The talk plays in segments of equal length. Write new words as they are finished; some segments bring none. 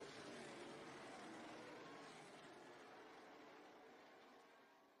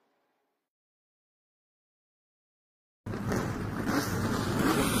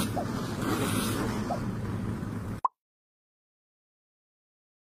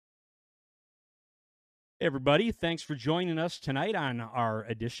Hey everybody, thanks for joining us tonight on our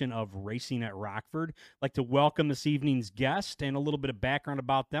edition of Racing at Rockford. I'd like to welcome this evening's guest and a little bit of background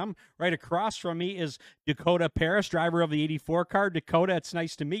about them. Right across from me is Dakota Paris, driver of the 84 car. Dakota, it's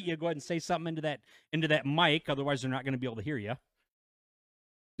nice to meet you. Go ahead and say something into that mic, otherwise they're not going to be able to hear you.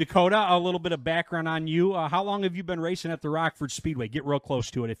 Dakota, a little bit of background on you. How long have you been racing at the Rockford Speedway? Get real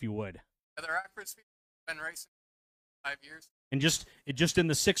close to it if you would. At the Rockford Speedway, I've been racing 5 years. And just in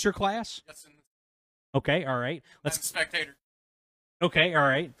the sixer class? Yes, in Okay, all right. I'm a spectator. Okay, all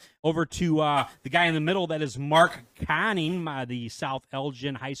right. Over to the guy in the middle. That is Mark Conning, the South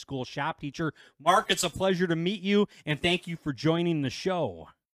Elgin High School shop teacher. Mark, it's a pleasure to meet you, and thank you for joining the show.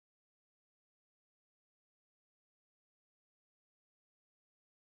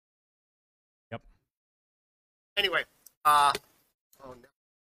 Yep. Anyway, oh no.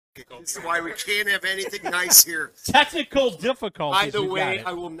 This is why we can't have anything nice here. Technical difficulties. By the way,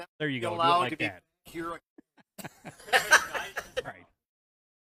 I will not there you be go. Do it allowed like to be that. here. Right.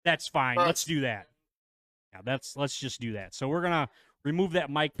 That's fine. Let's do that. Yeah, let's just do that. So we're gonna remove that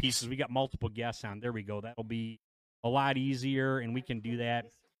mic piece as we got multiple guests on. There we go. That'll be a lot easier, and we can do that.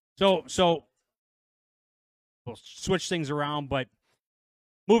 So we'll switch things around, but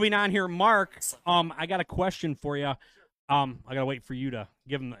moving on here, Mark. I got a question for you. I gotta wait for him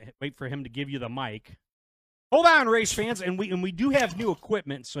to give you the mic. Hold on, race fans, and we do have new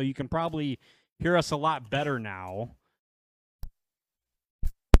equipment, so you can probably hear us a lot better now.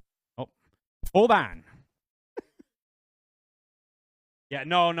 Oh, hold on. Yeah,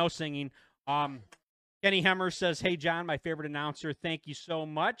 no singing. Kenny Hemmer says, "Hey John, my favorite announcer. Thank you so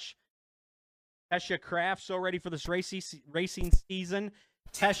much." Tesha Kraft, so ready for this racing season.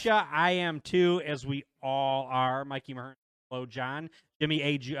 Tesha, I am too, as we all are. Mikey Mahern, hello, John. Jimmy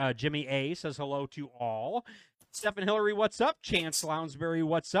A says hello to all. Stephen Hillary, what's up? Chance Lounsbury,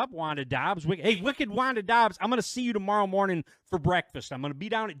 what's up? Wanda Dobbs. Hey, Wicked Wanda Dobbs, I'm going to see you tomorrow morning for breakfast. I'm going to be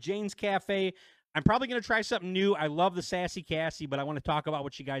down at Jane's Cafe. I'm probably going to try something new. I love the Sassy Cassie, but I want to talk about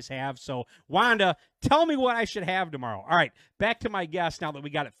what you guys have. So, Wanda, tell me what I should have tomorrow. All right, back to my guest now that we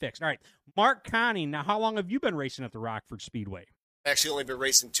got it fixed. All right, Mark Conning, now how long have you been racing at the Rockford Speedway? Actually, only been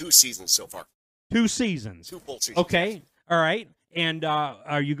racing 2 seasons so far. 2 seasons. 2 full seasons. Okay, all right. And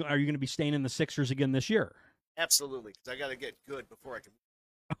are you going to be staying in the Sixers again this year? Absolutely, because I got to get good before I can.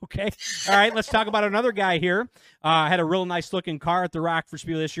 Okay. All right. Let's talk about another guy here. Had a real nice looking car at the Rockford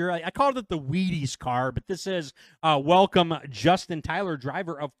Speedway this year. I called it the Wheaties car, but this is welcome Justin Tyler,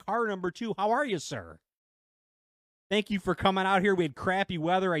 driver of car number 2. How are you, sir? Thank you for coming out here. We had crappy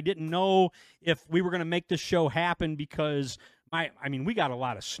weather. I didn't know if we were going to make this show happen because we got a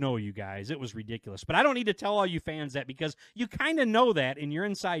lot of snow, you guys. It was ridiculous. But I don't need to tell all you fans that because you kind of know that, and you're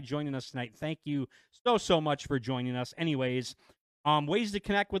inside joining us tonight. Thank you so much for joining us. Anyways, ways to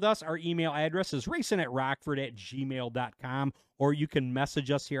connect with us. Our email address is racingatrockford@gmail.com, or you can message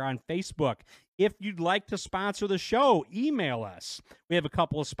us here on Facebook. If you'd like to sponsor the show, email us. We have a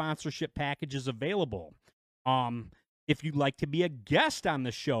couple of sponsorship packages available. If you'd like to be a guest on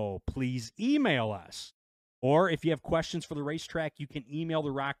the show, please email us. Or if you have questions for the racetrack, you can email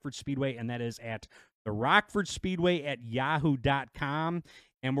the Rockford Speedway, and that is at therockfordspeedway@yahoo.com.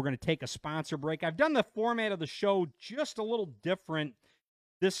 And we're going to take a sponsor break. I've done the format of the show just a little different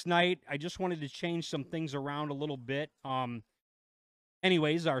this night. I just wanted to change some things around a little bit.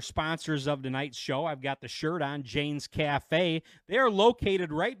 Anyways, our sponsors of tonight's show, I've got the shirt on, Jane's Cafe. They are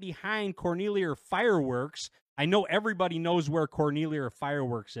located right behind Cornelia Fireworks. I know everybody knows where Cornelia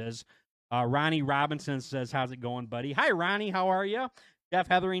Fireworks is. Ronnie Robinson says, how's it going, buddy? Hi, Ronnie. How are you? Jeff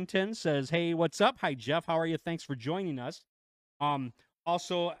Hetherington says, hey, what's up? Hi, Jeff. How are you? Thanks for joining us.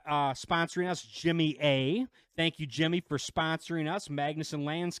 Also sponsoring us, Jimmy A. Thank you, Jimmy, for sponsoring us. Magnuson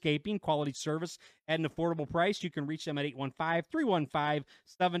Landscaping, quality service at an affordable price. You can reach them at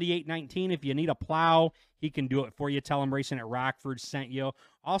 815-315-7819. If you need a plow, he can do it for you. Tell him Racing at Rockford sent you.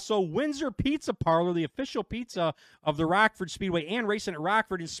 Also, Windsor Pizza Parlor, the official pizza of the Rockford Speedway and Racing at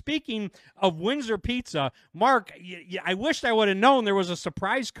Rockford. And speaking of Windsor Pizza, Mark, I wished I would have known there was a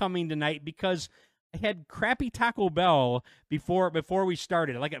surprise coming tonight because I had crappy Taco Bell before we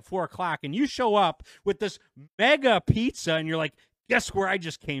started, like at 4 o'clock, and you show up with this mega pizza, and you're like, guess where I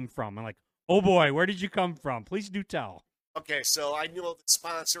just came from? I'm like, oh boy, where did you come from? Please do tell. Okay, so I knew the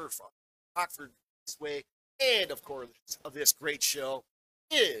sponsor from Rockford Speedway, and of course of this great show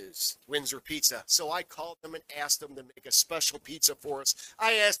is Windsor Pizza. So I called them and asked them to make a special pizza for us.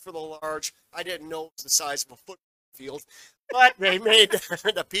 I asked for the large. I didn't know it was the size of a football field, but they made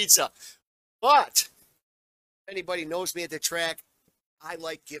the pizza. But if anybody knows me at the track, I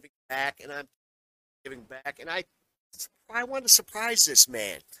like giving back, and I'm giving back, and I want to surprise this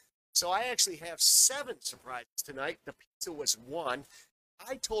man. So I actually have 7 surprises tonight. The pizza was 1.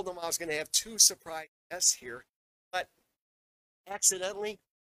 I told them I was going to have 2 surprise guests here, but accidentally,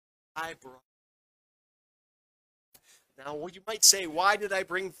 I brought. Now, well, you might say, why did I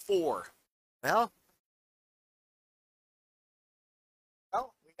bring 4? Well,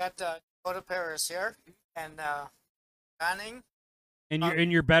 We got Dakota Paris here, and Fanning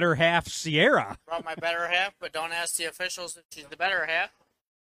And your better half, Sierra. brought my better half, but don't ask the officials if she's the better half,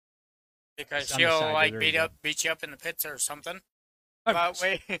 because It's on the she'll side like there, there you beat you up in the pits or something. Uh, But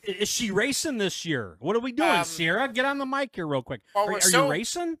wait, Is she racing this year? What are we doing, Sierra? Get on the mic here real quick. well, Are we're you still-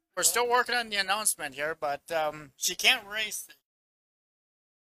 racing? we're still working on the announcement here, but she can't race.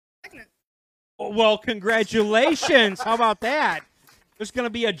 Well, congratulations. How about that? There's going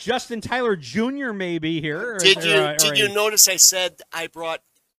to be a Justin Tyler Jr. maybe here. did you notice I said I brought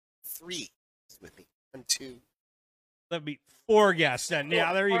 3 with me? 1, 2. That'd be 4 guests then.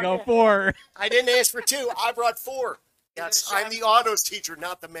 Yeah, there you go. 4. I didn't ask for 2. I brought 4. Yes, I'm the autos teacher,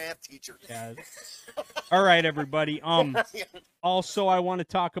 not the math teacher. Yeah. All right, everybody. Also, I want to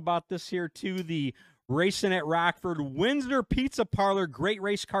talk about this here too. The Racing at Rockford Windsor Pizza Parlor Great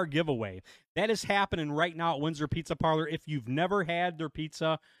Race Car Giveaway. That is happening right now at Windsor Pizza Parlor. If you've never had their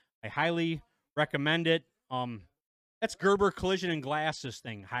pizza, I highly recommend it. That's Gerber Collision and Glass. This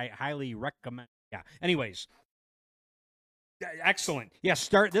thing, highly recommend. Yeah. Anyways. Excellent. Yeah,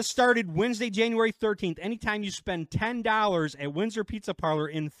 this started Wednesday, January 13th. Anytime you spend $10 at Windsor Pizza Parlor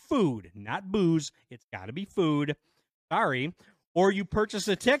in food, not booze, it's got to be food. Sorry. Or you purchase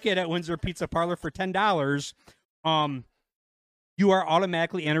a ticket at Windsor Pizza Parlor for $10, you are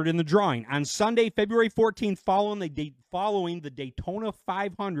automatically entered in the drawing. On Sunday, February 14th, following the Daytona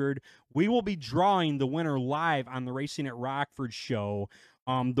 500, we will be drawing the winner live on the Racing at Rockford show.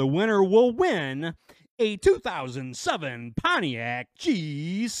 The winner will win a 2007 Pontiac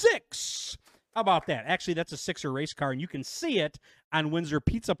G6. How about that? Actually, that's a 6er race car, and you can see it on Windsor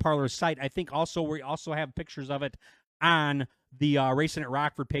Pizza Parlor's site. I think also we also have pictures of it on the Racing at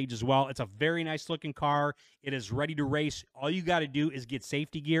Rockford page as well. It's a very nice looking car. It is ready to race. All you got to do is get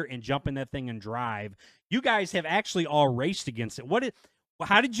safety gear and jump in that thing and drive. You guys have actually all raced against it.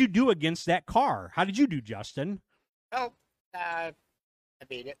 How did you do against that car? How did you do, Justin? Oh, I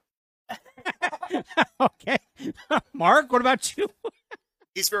beat it. Okay. Mark, what about you?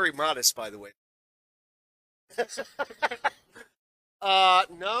 He's very modest, by the way.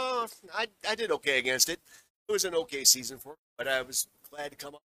 No, I did okay against it. It was an okay season for me, but I was glad to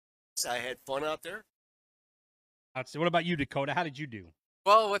come up. I had fun out there. What about you, Dakota? How did you do?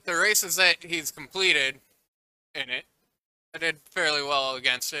 Well, with the races that he's completed in it, I did fairly well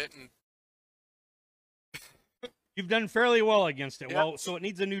against it. And You've done fairly well against it. Yep. Well, so it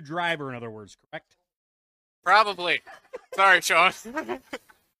needs a new driver, in other words, correct? probably. Sorry, Sean.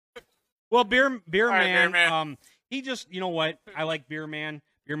 Well, Beer right, Man, Beer Man. he just, you know what? I like Beer Man.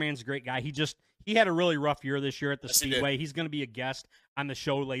 Beer Man's a great guy. He had a really rough year this year at the Yes, he did. Speedway. He's going to be a guest on the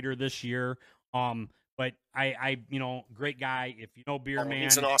show later this year. But I great guy. If you know Beer Man,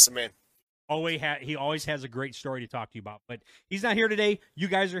 He's an awesome man. he always has a great story to talk to you about. But he's not here today. You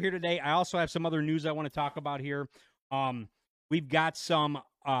guys are here today. I also have some other news I want to talk about here. We've got some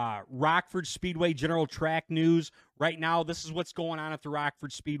Rockford Speedway general track news. Right now, this is what's going on at the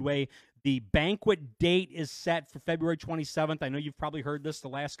Rockford Speedway. The banquet date is set for February 27th. I know you've probably heard this the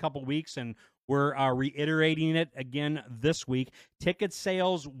last couple weeks, and we're reiterating it again this week. Ticket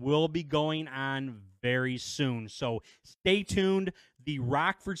sales will be going on very soon, so stay tuned. The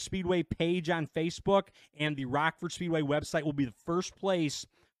Rockford Speedway page on Facebook and the Rockford Speedway website will be the first place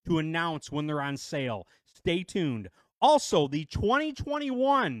to announce when they're on sale. Stay tuned. Also, the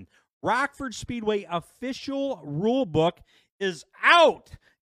 2021 Rockford Speedway official rule book is out.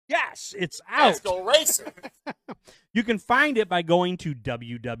 Yes, it's out. Let's go racing. You can find it by going to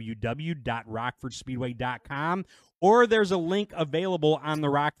www.rockfordspeedway.com, or there's a link available on the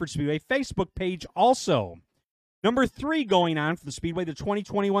Rockford Speedway Facebook page also. Number 3 going on for the Speedway, the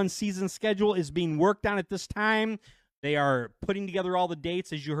 2021 season schedule is being worked on at this time. They are putting together all the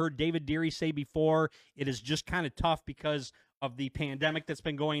dates. As you heard David Deary say before, it is just kind of tough because of the pandemic that's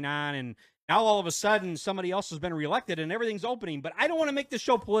been going on, and now all of a sudden somebody else has been reelected and everything's opening. But I don't want to make this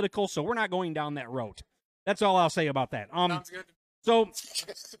show political, so we're not going down that road. That's all I'll say about that. Sounds good. So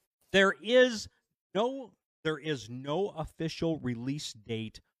there is no official release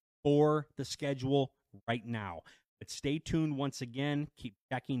date for the schedule right now. But stay tuned once again. Keep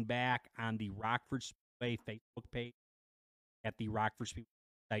checking back on the Rockford Speedway Facebook page at the Rockford Speedway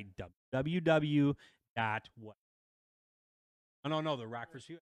site, www. What? Oh, no, the Rockford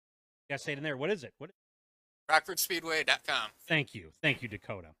Speedway. You gotta say it in there. What is it? RockfordSpeedway.com. Thank you,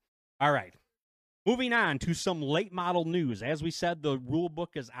 Dakota. All right. Moving on to some late model news. As we said, the rule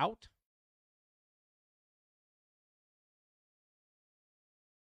book is out.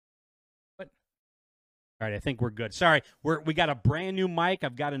 All right, I think we're good. Sorry, we got a brand new mic.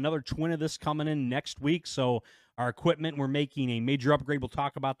 I've got another twin of this coming in next week. So our equipment, we're making a major upgrade. We'll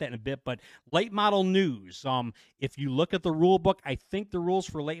talk about that in a bit. But late model news. If you look at the rule book, I think the rules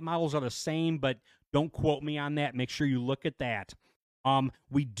for late models are the same, but don't quote me on that. Make sure you look at that.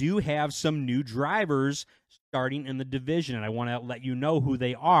 We do have some new drivers starting in the division, and I want to let you know who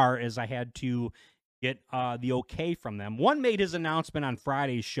they are, as I had to get the okay from them. One made his announcement on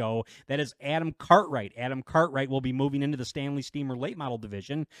Friday's show. That is Adam Cartwright. Adam Cartwright will be moving into the Stanley Steamer late model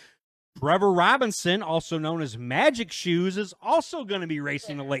division. Trevor Robinson, also known as Magic Shoes, is also going to be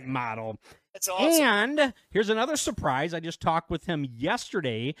racing the late model. That's awesome. And here's another surprise. I just talked with him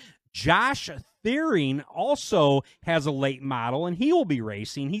yesterday. Josh Thiering also has a late model, and he will be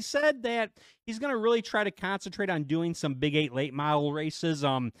racing. He said that he's going to really try to concentrate on doing some Big 8 late model races.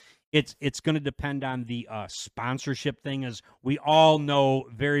 It's going to depend on the sponsorship thing, as we all know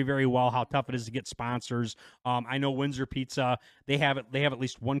very, very well how tough it is to get sponsors. I know Windsor Pizza, they have at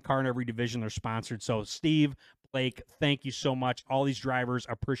least one car in every division they're sponsored. So Steve, Blake, thank you so much. All these drivers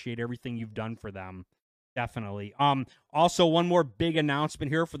appreciate everything you've done for them. Definitely. Also, one more big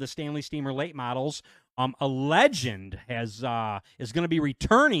announcement here for the Stanley Steamer late models. A legend is going to be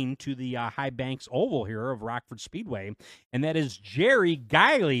returning to the High Banks Oval here of Rockford Speedway, and that is Jerry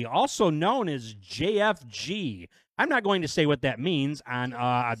Guiley, also known as JFG. I'm not going to say what that means on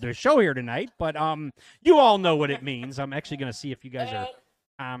the show here tonight, but you all know what it means. I'm actually going to see if you guys are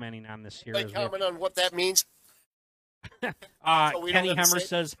commenting on this here. Like, comment on what that means. So we Kenny don't have to Hemmer say-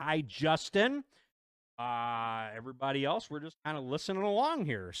 says, hi, Justin. Everybody else, we're just kind of listening along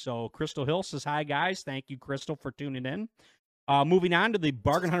here. So Crystal Hill says, hi, guys. Thank you, Crystal, for tuning in. Moving on to the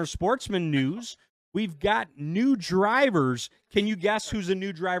Bargain Hunter Sportsman news. We've got new drivers. Can you guess who's a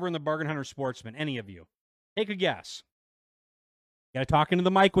new driver in the Bargain Hunter Sportsman? Any of you? Take a guess. You got to talk into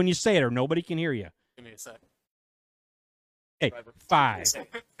the mic when you say it, or nobody can hear you. Give me a sec. Hey, 5,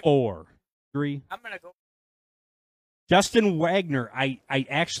 4, 3. I'm gonna go. Justin Wagner, I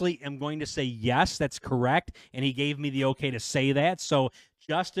actually am going to say yes, that's correct, and he gave me the okay to say that. So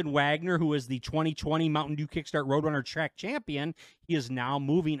Justin Wagner, who is the 2020 Mountain Dew Kickstart Roadrunner Track Champion, he is now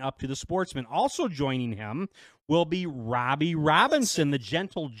moving up to the Sportsman. Also joining him will be Robbie Robinson, the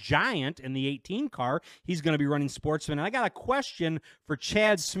Gentle Giant in the 18 car. He's going to be running Sportsman. And I got a question for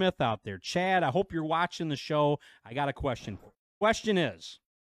Chad Smith out there. Chad, I hope you're watching the show. I got a question. Question is,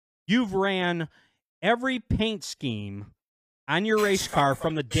 you've ran every paint scheme on your race car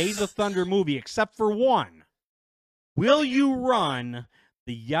from the Days of Thunder movie except for one. Will you run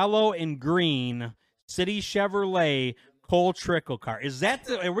the yellow and green City Chevrolet Cole Trickle car? Is that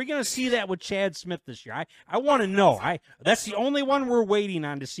are we going to see that with Chad Smith this year? I want to know. That's the only one we're waiting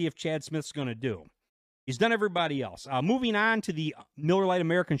on to see if Chad Smith's going to do. He's done everybody else. Moving on to the Miller Lite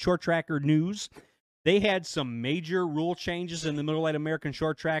American Short Tracker news. They had some major rule changes in the Miller Lite American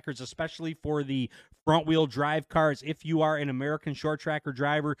Short Trackers, especially for the front-wheel drive cars. If you are an American Short Tracker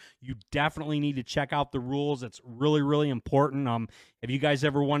driver, you definitely need to check out the rules. It's really, really important. Have you guys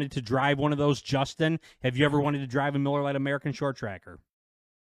ever wanted to drive one of those, Justin? Have you ever wanted to drive a Miller Lite American Short Tracker?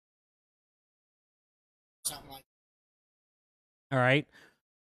 Something like All right.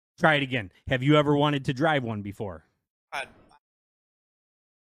 Try it again. Have you ever wanted to drive one before? that.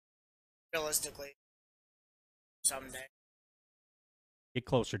 Realistically, someday, Get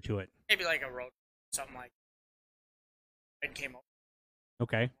closer to it. maybe like a road, something like. It came up.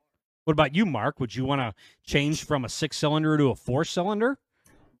 Okay. What about you, Mark? Would you want to change from a 6-cylinder to a 4-cylinder?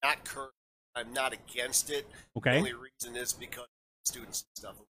 Not current. I'm not against it. Okay. The only reason is because students and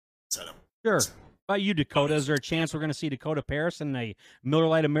stuff set up. Sure. What about you, Dakota? Is there a chance we're going to see Dakota Paris in a Miller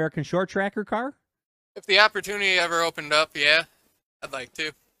Lite American Short Tracker car? If the opportunity ever opened up, yeah, I'd like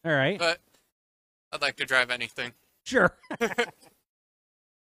to. All right. But I'd like to drive anything. Sure.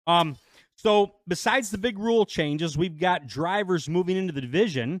 So besides the big rule changes, we've got drivers moving into the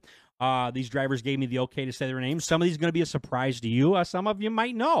division. These drivers gave me the okay to say their names. Some of these are going to be a surprise to you. Some of you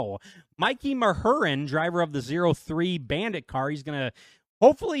might know. Mikey Mahurin, driver of the 03 Bandit car, he's going to,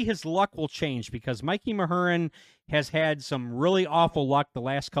 hopefully his luck will change, because Mikey Mahurin has had some really awful luck the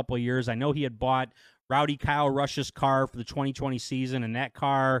last couple of years. I know he had bought Rowdy Kyle Rush's car for the 2020 season, and that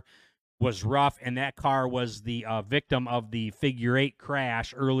car was rough, and that car was the victim of the Figure 8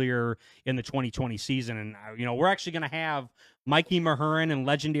 crash earlier in the 2020 season. And, we're actually going to have Mikey Mahurin and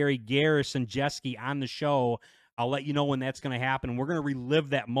legendary Garrison Jeske on the show I'll let you know when that's going to happen. We're going to relive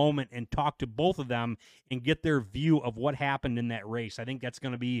that moment and talk to both of them and get their view of what happened in that race. I think that's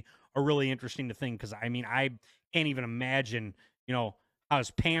going to be a really interesting thing because, I mean, I can't even imagine, how his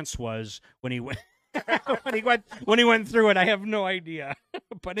pants was when he went when he went through it. I have no idea.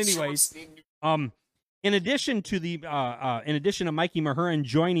 But anyways, in addition to Mikey Mahurin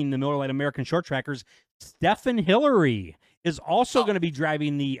joining the Miller Lite American Short Trackers, Stephen Hillary is also going to be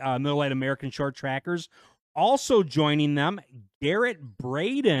driving the Miller Lite American Short Trackers. Also joining them, Garrett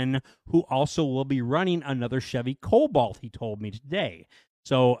Braden, who also will be running another Chevy Cobalt, he told me today.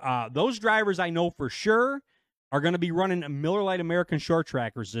 So those drivers I know for sure are going to be running Miller Lite American Short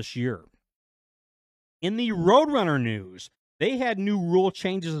Trackers this year. In the Roadrunner news, they had new rule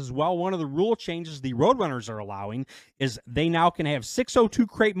changes as well. One of the rule changes the Roadrunners are allowing is they now can have 602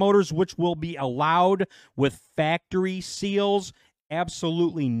 crate motors, which will be allowed with factory seals.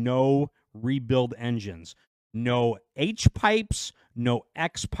 Absolutely no rebuild engines. No H-pipes, no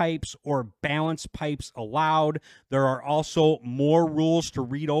X-pipes, or balance pipes allowed. There are also more rules to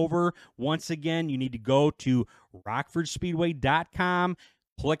read over. Once again, you need to go to RockfordSpeedway.com.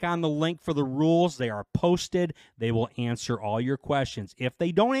 Click on the link for the rules. They are posted. They will answer all your questions. If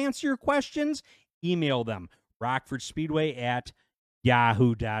they don't answer your questions, email them,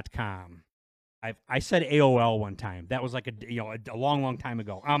 rockfordspeedway@yahoo.com. I said AOL one time. That was like a long, long time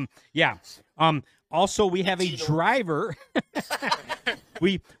ago. Also, we have a driver.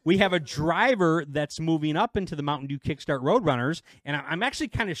 we have a driver that's moving up into the Mountain Dew Kickstart Roadrunners, and I'm actually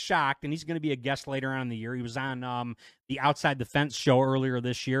kind of shocked. And he's going to be a guest later on in the year. He was on the Outside the Fence show earlier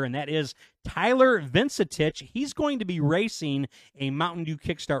this year, and that is Tyler Vincentich. He's going to be racing a Mountain Dew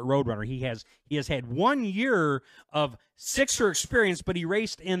Kickstart Roadrunner. He has had 1 year of Sixer experience, but he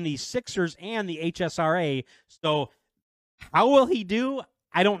raced in the Sixers and the HSRA. So how will he do?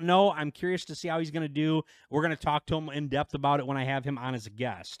 I don't know. I'm curious to see how he's going to do. We're going to talk to him in depth about it when I have him on as a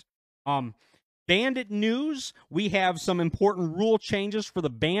guest. Bandit news, we have some important rule changes for the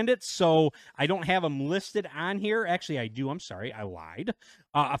Bandits, so I don't have them listed on here. Actually, I do. I'm sorry. I lied.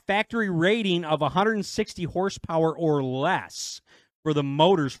 A factory rating of 160 horsepower or less for the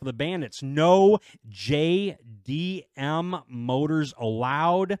motors for the Bandits. No JDM motors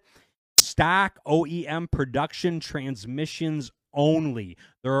allowed. Stock OEM production transmissions only.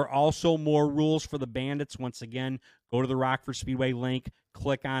 There are also more rules for the Bandits. Once again, go to the Rockford Speedway link,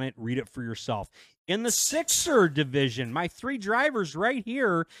 click on it, read it for yourself. In the Sixer division, my 3 drivers right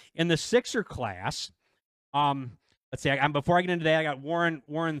here in the Sixer class. Let's see. Before I get into that, I got Warren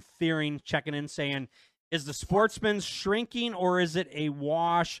Thiering checking in saying, is the Sportsman shrinking or is it a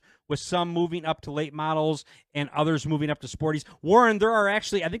wash with some moving up to late models and others moving up to sporties? Warren, there are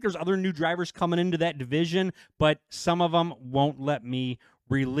actually, I think there's other new drivers coming into that division, but some of them won't let me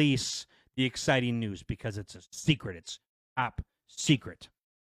release the exciting news because it's a secret. It's top secret.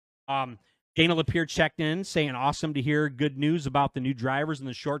 Dana Lapierre checked in saying, awesome to hear good news about the new drivers and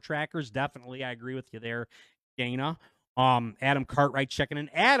the short trackers. Definitely, I agree with you there, Dana. Adam Cartwright checking in.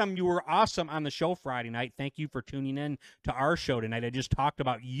 Adam, you were awesome on the show Friday night. Thank you for tuning in to our show tonight. I just talked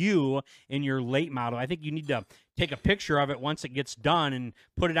about you in your late model. I think you need to take a picture of it once it gets done and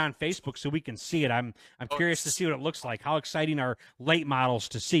put it on Facebook so we can see it. I'm curious to see what it looks like. How exciting are late models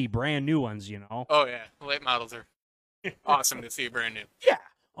to see, brand new ones, Oh yeah, late models are awesome to see brand new. Yeah.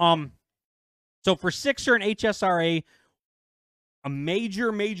 So for Sixer and HSRA, a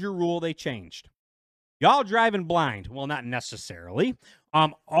major rule they changed. Y'all driving blind? Well, not necessarily.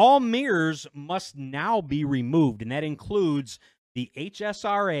 All mirrors must now be removed, and that includes the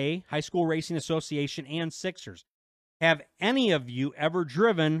HSRA, High School Racing Association, and Sixers. Have any of you ever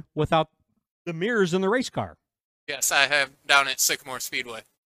driven without the mirrors in the race car? Yes, I have down at Sycamore Speedway.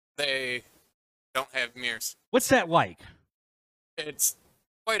 They don't have mirrors. What's that like? It's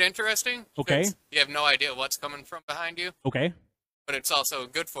quite interesting. Okay. You have no idea what's coming from behind you. Okay. But it's also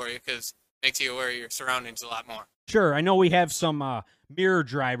good for you because makes you aware of your surroundings a lot more. Sure, I know we have some mirror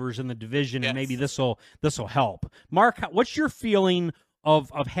drivers in the division, and maybe this will help. Mark, what's your feeling of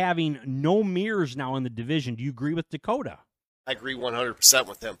having no mirrors now in the division? Do you agree with Dakota? I agree 100%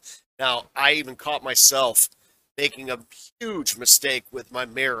 with him. Now, I even caught myself making a huge mistake with my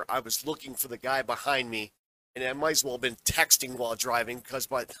mirror. I was looking for the guy behind me, and I might as well have been texting while driving because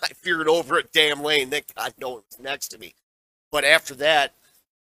I feared over a damn lane that God knows it was next to me. But after that,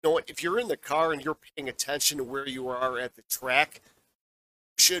 if you're in the car and you're paying attention to where you are at the track,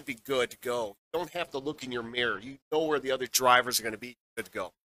 you should be good to go. You don't have to look in your mirror. You know where the other drivers are going to be. Good to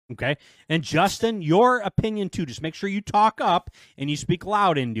go. Okay. And Justin, your opinion too. Just make sure you talk up and you speak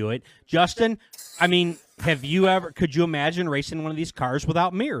loud into it. Justin, I mean, could you imagine racing one of these cars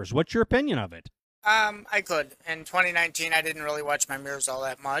without mirrors? What's your opinion of it? I could. In 2019, I didn't really watch my mirrors all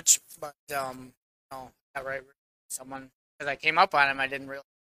that much, but no, not right. Someone, because I came up on him, I didn't really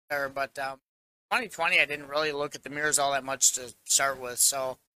care. But 2020, I didn't really look at the mirrors all that much to start with.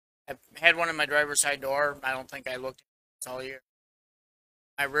 So I had one in my driver's side door. I don't think I looked at it all year.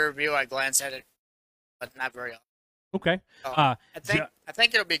 My rear view, I glance at it, but not very often. Okay. So Uh, I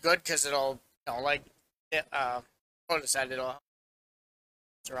think it'll be good because it'll, like, Dakota said, it'll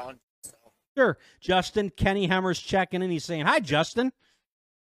surround. So. Sure. Justin, Kenny Hemmer's checking in. He's saying, hi, Justin.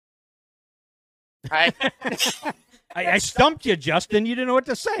 Hi. I stumped you, Justin. You didn't know what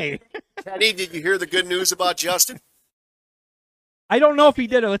to say. Kenny, did you hear the good news about Justin? I don't know if he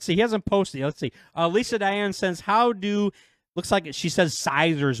did it. Let's see. He hasn't posted it. Let's see. Lisa Diane says, looks like she says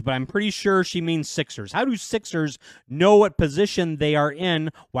Sizers, but I'm pretty sure she means Sixers. How do Sixers know what position they are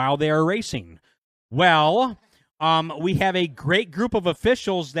in while they are racing? Well, we have a great group of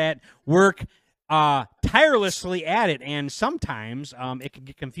officials that work tirelessly at it, and sometimes it can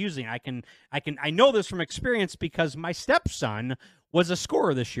get confusing. I know this from experience because my stepson was a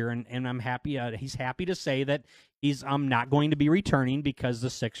scorer this year, and I'm happy. He's happy to say that he's not going to be returning because the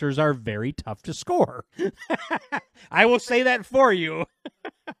Sixers are very tough to score. I will say that for you.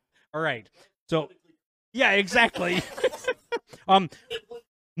 All right. So, yeah, exactly.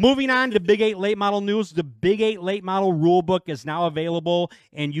 Moving on to Big 8 Late Model news, the Big 8 Late Model Rulebook is now available,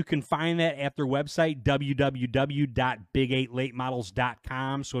 and you can find that at their website,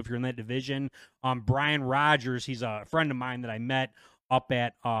 www.big8latemodels.com. So if you're in that division, Brian Rogers, he's a friend of mine that I met up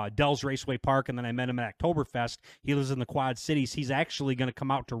at Dells Raceway Park, and then I met him at Oktoberfest. He lives in the Quad Cities. He's actually going to come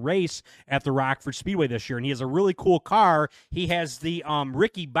out to race at the Rockford Speedway this year, and he has a really cool car. He has the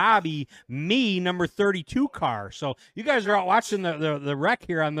Ricky Bobby number 32 car. So you guys are out watching the wreck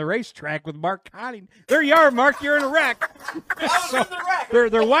here on the racetrack with Mark Conning. There you are, Mark. You're in a wreck. So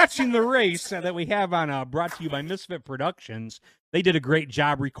they're watching the race that we have on brought to you by Misfit Productions. They did a great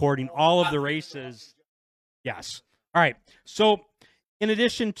job recording all of the races. Yes. All right. So in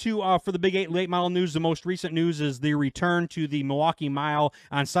addition to, for the Big 8 Late Model news, the most recent news is the return to the Milwaukee Mile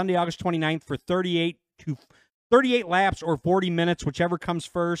on Sunday, August 29th for 38 laps or 40 minutes, whichever comes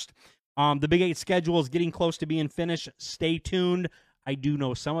first. The Big 8 schedule is getting close to being finished. Stay tuned. I do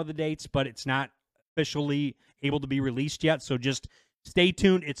know some of the dates, but it's not officially able to be released yet, so just stay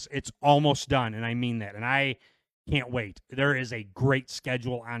tuned. It's almost done, and I mean that, and I can't wait. There is a great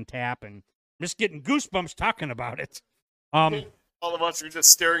schedule on tap, and I'm just getting goosebumps talking about it. All of us are just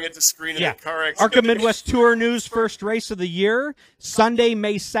staring at the screen of Yeah. the car. ARCA Midwest Tour News, first race of the year. Sunday,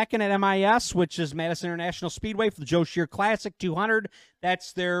 May 2nd at MIS, which is Madison International Speedway for the Joe Shear Classic 200.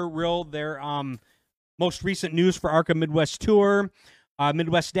 That's their most recent news for ARCA Midwest Tour.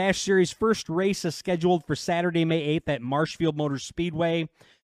 Midwest Dash Series first race is scheduled for Saturday, May 8th at Marshfield Motor Speedway.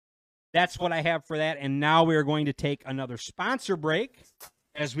 That's what I have for that. And now we are going to take another sponsor break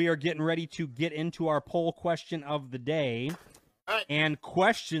as we are getting ready to get into our poll question of the day. And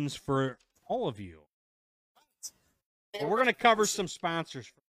questions for all of you. And we're going to cover some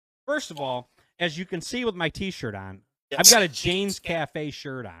sponsors. First of all, as you can see with my T-shirt on, Yes. I've got a Jane's Cafe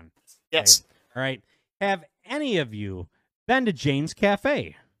shirt on. Yes. All right. Have any of you been to Jane's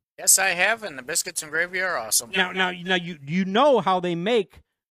Cafe? Yes, I have, and the biscuits and gravy are awesome. Now you know how they make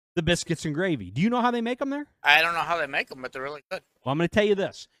the biscuits and gravy. Do you know how they make them there? I don't know how they make them, but they're really good. Well, I'm going to tell you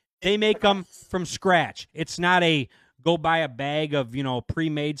this. They make them from scratch. It's not a go buy a bag of,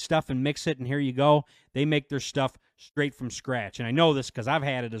 pre-made stuff and mix it and here you go. They make their stuff straight from scratch. And I know this because I've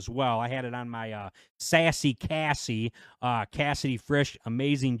had it as well. I had it on my Sassy Cassie, Cassidy Frisch.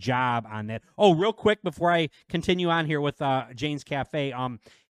 Amazing job on that. Oh, real quick before I continue on here with Jane's Cafe,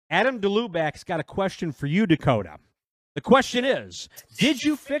 Adam DeLuback's got a question for you, Dakota. The question is, did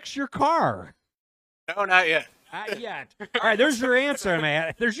you fix your car? No, not yet. Not yet. All right, there's your answer,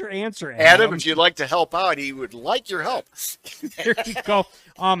 man. There's your answer, Adam, if you'd like to help out, he would like your help. There you go.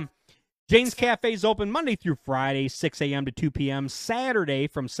 Jane's Cafe is open Monday through Friday, 6 a.m. to 2 p.m. Saturday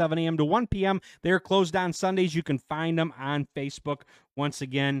from 7 a.m. to 1 p.m. They're closed on Sundays. You can find them on Facebook. Once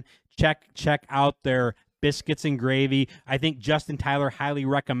again, check out their biscuits and gravy. I think Justin Tyler highly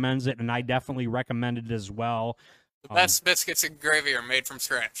recommends it, and I definitely recommend it as well. The best biscuits and gravy are made from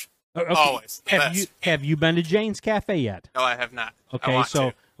scratch. Okay. Always. The best. Have you been to Jane's Cafe yet? No, I have not. I Okay, want so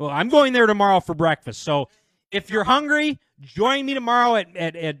to. well, I'm going there tomorrow for breakfast. So if you're hungry, join me tomorrow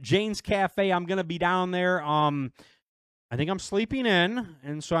at Jane's Cafe. I'm gonna be down there. I think I'm sleeping in,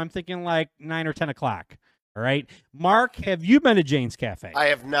 and so I'm thinking like 9 or 10 o'clock. All right, Mark, have you been to Jane's Cafe? I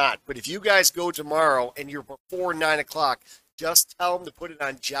have not, but if you guys go tomorrow and you're before 9 o'clock, just tell him to put it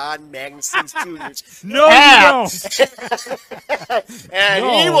on John Magnuson's Jr.'s. No, you don't. And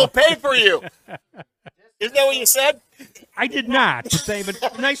No. he will pay for you. Isn't that what you said? I did not say,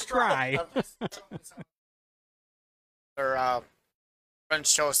 but nice try. Or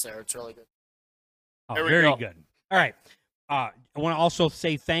French toast there. It's really good. Oh, There we very go. good. All right. I want to also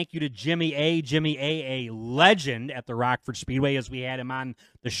say thank you to Jimmy A. Jimmy A, legend at the Rockford Speedway, as we had him on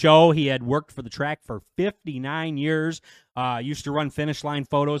the show. He had worked for the track for 59 years. Used to run finish line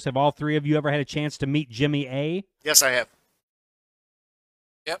photos. Have all three of you ever had a chance to meet Jimmy A? Yes, I have.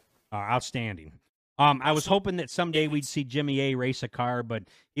 Outstanding. I was hoping that someday we'd see Jimmy A race a car, but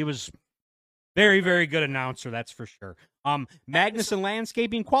he was very, very good announcer, that's for sure. Magnuson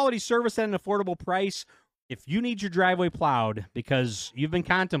Landscaping, quality service at an affordable price. If you need your driveway plowed because you've been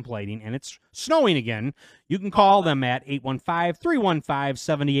contemplating and it's snowing again, you can call them at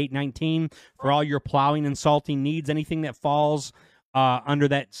 815-315-7819 for all your plowing and salting needs, anything that falls under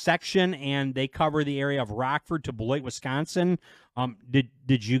that section, and they cover the area of Rockford to Beloit, Wisconsin.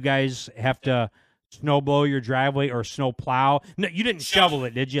 Did you guys have to snow blow your driveway or snow plow? No, you didn't shovel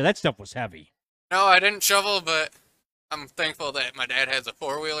it, did you? That stuff was heavy. No, I didn't shovel, but I'm thankful that my dad has a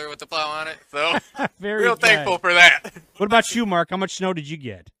four-wheeler with the plow on it. So Very real good. thankful for that. What about you, Mark? How much snow did you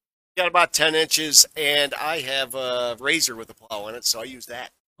get? Got about 10 inches, and I have a razor with a plow in it, so I use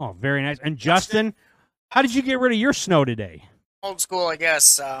that. Oh, very nice. And Justin, how did you get rid of your snow today? Old school, I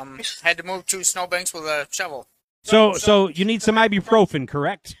guess. Had to move 2 snowbanks with a shovel. So you need some ibuprofen,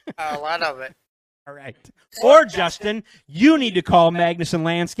 correct? A lot of it. All right. Or, Justin, you need to call Magnuson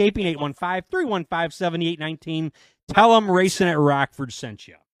Landscaping, 815-315-7819. Tell them Racing at Rockford sent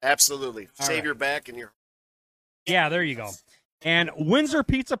you. Absolutely. All Save right. your back and your. Yeah, there you go. And Windsor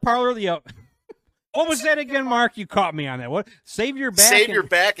Pizza Parlor, what was that again, Mark? You caught me on that. What? Save your back. Save and- your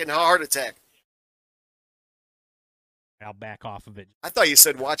back and a heart attack. I'll back off of it. I thought you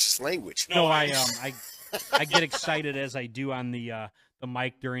said watch this language. No, I get excited as I do on the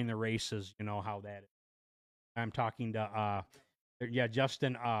mic during the races. You know how that is. I'm talking to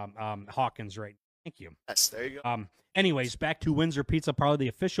Justin Hawkins right now. Thank you. Yes, there you go. Anyways, back to Windsor Pizza Parlor, the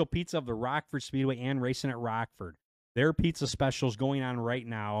official pizza of the Rockford Speedway and Racing at Rockford. Their pizza specials going on right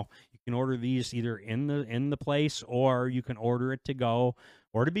now. You can order these either in the place, or you can order it to go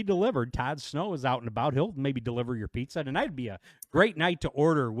or to be delivered. Todd Snow is out and about. He'll maybe deliver your pizza. Tonight would be a great night to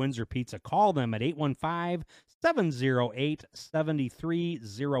order Windsor Pizza. Call them at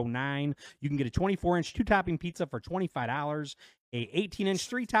 815-708-7309. You can get a 24-inch 2-topping pizza for $25, a 18-inch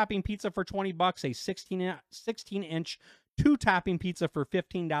 3-topping pizza for $20, a 16-inch 2-topping pizza for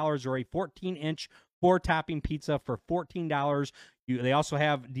 $15, or a 14-inch 4-topping pizza for $14. They also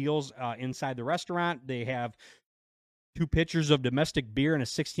have deals inside the restaurant. They have 2 pitchers of domestic beer and a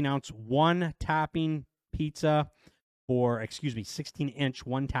 16-ounce 1-topping pizza for, 16-inch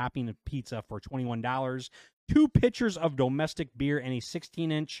 1-topping pizza for $21. 2 pitchers of domestic beer and a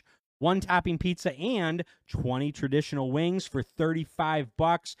 16-inch 1-topping pizza and 20 traditional wings for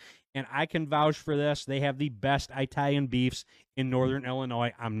 $35. And I can vouch for this. They have the best Italian beefs in Northern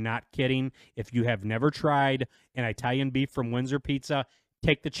Illinois. I'm not kidding. If you have never tried an Italian beef from Windsor Pizza,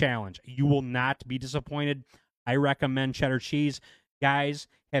 take the challenge. You will not be disappointed. I recommend cheddar cheese. Guys,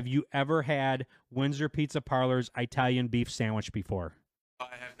 have you ever had Windsor Pizza Parlor's Italian beef sandwich before? Oh,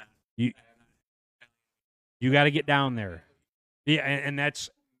 I have not. You got to get down there. Yeah, and that's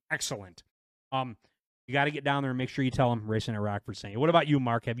excellent. You got to get down there and make sure you tell them Racing at Rockford sent you. What about you,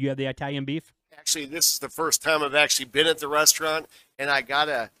 Mark? Have you had the Italian beef? Actually, this is the first time I've actually been at the restaurant, and I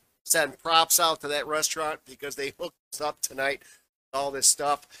gotta send props out to that restaurant because they hooked us up tonight with all this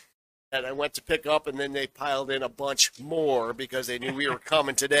stuff that I went to pick up, and then they piled in a bunch more because they knew we were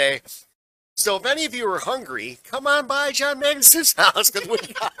coming today. So if any of you are hungry, come on by John Magnuson's house because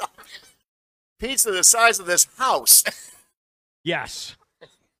we got pizza the size of this house. Yes.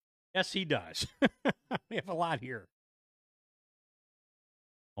 Yes, he does. We have a lot here.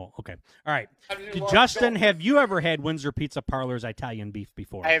 Oh, okay. All right. Justin, have you ever had Windsor Pizza Parlor's Italian beef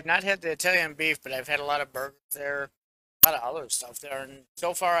before? I have not had the Italian beef, but I've had a lot of burgers there, a lot of other stuff there, and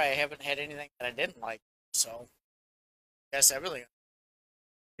so far I haven't had anything that I didn't like. So, yes, everything.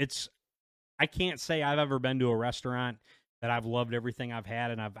 I can't say I've ever been to a restaurant that I've loved everything I've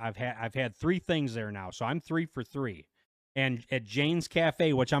had, and I've had 3 things there now, so I'm 3 for 3. And at Jane's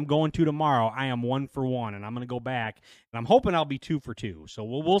Cafe, which I'm going to tomorrow, I am 1 for 1, and I'm going to go back, and I'm hoping I'll be 2 for 2. So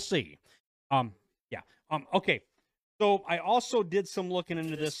we'll see. Okay. So I also did some looking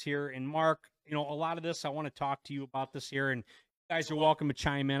into this here, and Mark, a lot of this I want to talk to you about this here, and you guys are welcome to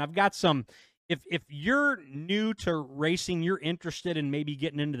chime in. I've got some. If you're new to racing, you're interested in maybe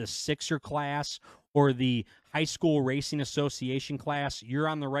getting into the 6er class or the high school racing association class, you're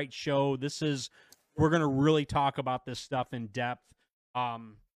on the right show. We're going to really talk about this stuff in depth.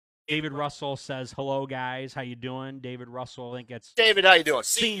 David Russell says, hello, guys. How you doing? David Russell, I think it's David, how you doing?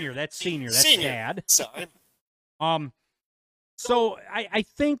 senior. That's senior. That's Senior. dad. Son. So I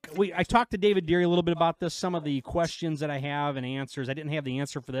think I talked to David Deary a little bit about this, some of the questions that I have and answers. I didn't have the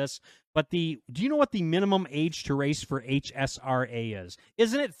answer for this, but do you know what the minimum age to race for HSRA is?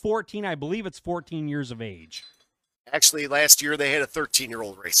 Isn't it 14? I believe it's 14 years of age. Actually, last year they had a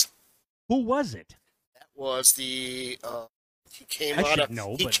 13-year-old race. Who was it? That was the he came I out should of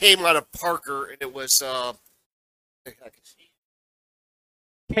know, he but- came out of Parker, and it was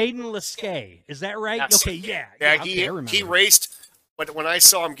Caden Liskay. Is that right? Yes. Okay, yeah. yeah, okay, I remember. he raced, but when I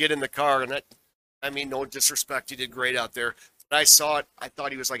saw him get in the car, and I mean no disrespect, he did great out there. When I saw it, I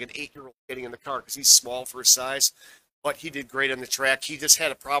thought he was like an 8-year-old getting in the car because he's small for his size, but he did great on the track. He just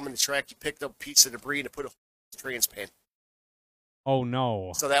had a problem in the track. He picked up a piece of debris and put a hole in his trans pan. Oh,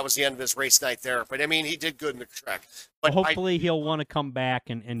 no. So that was the end of his race night there. But I mean, he did good in the track. But Well, hopefully he'll want to come back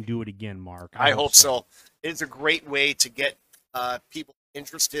and do it again, Mark. I hope so. It's a great way to get people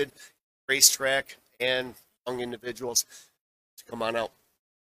interested in racetrack and young individuals to come on out.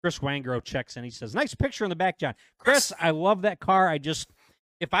 Chris Wangro checks in. He says, nice picture in the back, John. Chris, I love that car.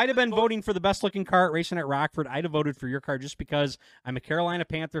 If I'd have been voting for the best looking car at Racing at Rockford, I'd have voted for your car just because I'm a Carolina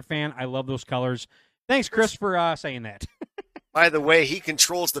Panther fan. I love those colors. Thanks, Chris, for saying that. By the way, he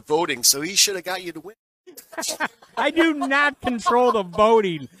controls the voting, so he should have got you to win. I do not control the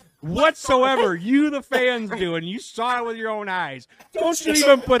voting whatsoever. You, the fans, do, and you saw it with your own eyes. Don't you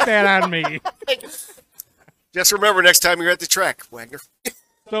even put that on me. Just remember next time you're at the track, Wagner.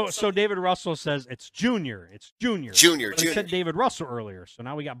 So David Russell says it's Junior. It's Junior. Junior. But he said David Russell earlier, so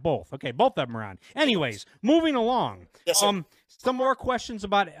now we got both. Okay, both of them are on. Anyways, moving along. Yes, sir. Some more questions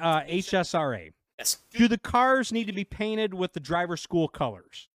about HSRA. Yes. Do the cars need to be painted with the driver school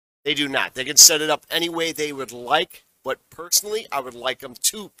colors? They do not. They can set it up any way they would like, but personally, I would like them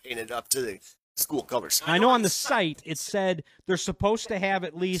to paint it up to the school colors. I know on the site it said they're supposed to have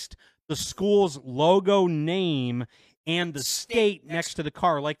at least the school's logo, name, and the state next to the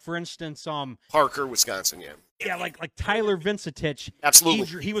car. Like, for instance, Parker, Wisconsin, yeah. yeah, like Tyler Vincentich.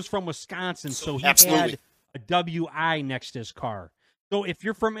 Absolutely. He was from Wisconsin, so he Absolutely. had a WI next to his car. So if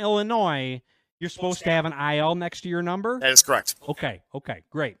you're from Illinois, you're supposed to have an IL next to your number? That is correct. Okay,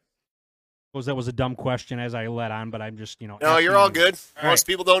 great. Suppose that was a dumb question as I led on, but I'm just, No, asking you're all you. good. All Most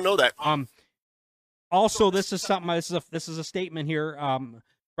people don't know that. Also, this is something. This is a statement here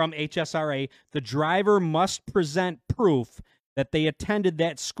from HSRA. The driver must present proof that they attended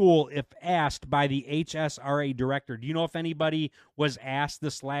that school if asked by the HSRA director. Do you know if anybody was asked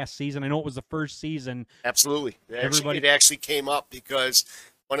this last season? I know it was the first season. Absolutely. Everybody- It actually came up because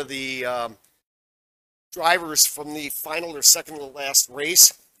one of the drivers from the final or second to last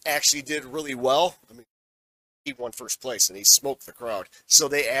race actually did really well. I mean, he won first place and he smoked the crowd. So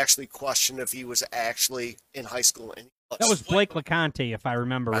they actually questioned if he was actually in high school. And he That was Blake LeConte, if I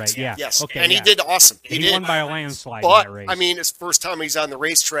remember right. Yeah. Yes. Okay. And yeah. he did awesome. He did. won by a landslide in But, that race. I mean, it's first time he's on the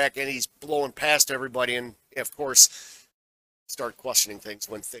racetrack and he's blowing past everybody. And, of course, start questioning things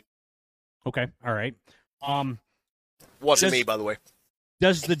when things Okay. All right. wasn't Does- me, by the way.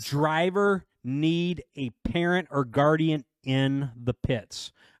 Does the driver need a parent or guardian in the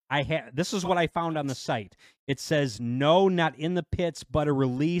pits? This is what I found on the site. It says no, not in the pits, but a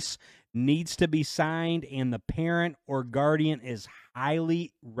release needs to be signed, and the parent or guardian is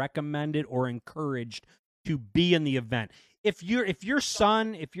highly recommended or encouraged to be in the event. If your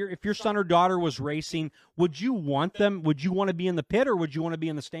son or daughter was racing, would you want them? Would you want to be in the pit, or would you want to be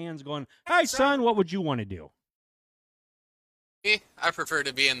in the stands going, "Hi, son, what would you want to do?" Me, I prefer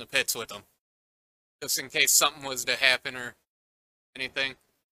to be in the pits with them, just in case something was to happen or anything.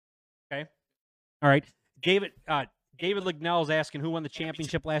 All right, David. David Lignell is asking who won the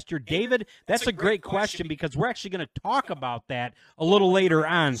championship last year. David, that's a great question because we're actually going to talk about that a little later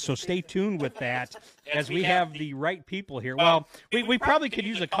on. So stay tuned with that as we have the right people here. Well, we probably could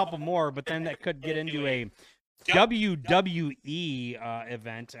use a couple more, but then that could get into a WWE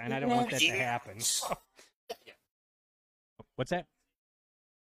event, and I don't want that to happen. What's that?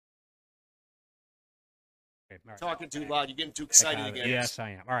 Okay, all right. Talking too loud. You're getting too excited again. Yes,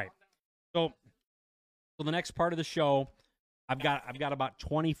 I am. All right. So the next part of the show, I've got about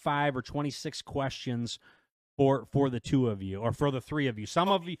 25 or 26 questions for the two of you or for the three of you. Some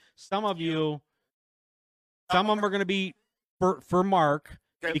of them are going to be for Mark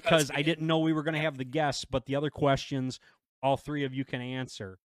because I didn't know we were going to have the guests, but the other questions all three of you can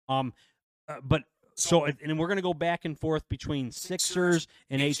answer. But So, and we're going to go back and forth between Sixers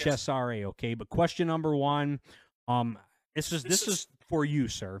and HSRA, okay? But question number one, this is for you,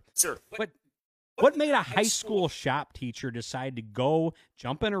 sir. Sir. What made a high school shop teacher decide to go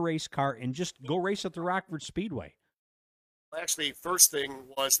jump in a race car and just go race at the Rockford Speedway? Well, actually, first thing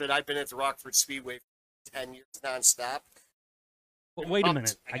was that I've been at the Rockford Speedway for 10 years nonstop. Well, wait a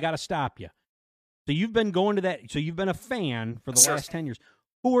minute. I got to stop you. So you've been going to that. So you've been a fan for the last 10 years.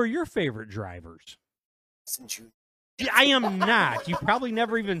 Who are your favorite drivers? Since you I am not. You probably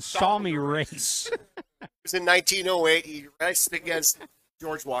never even saw me race. It was in 1908. He raced against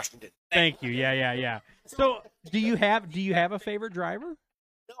George Washington. Thank you. Yeah. So do you have a favorite driver?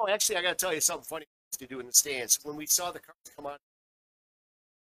 No, actually, I got to tell you something funny to do in the stands. When we saw the cars come on.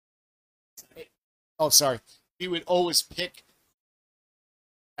 Oh, sorry. He would always pick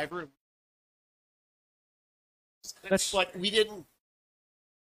driver. But we didn't.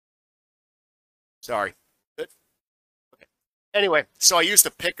 Sorry. Good. Okay. Anyway, so I used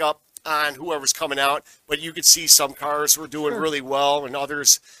to pick up on whoever's coming out, but you could see some cars were doing really well and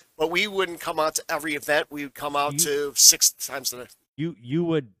others. But we wouldn't come out to every event. We would come out to 6 times a day. You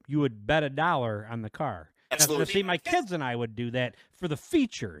would bet $1 on the car. Absolutely. Now, see, my kids and I would do that for the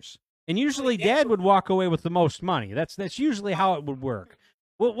features, and usually Dad would walk away with the most money. That's usually how it would work.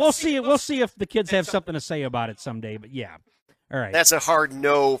 We'll see. We'll see if the kids have something to say about it someday. But yeah, all right. That's a hard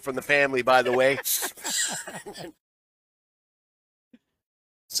no from the family, by the way.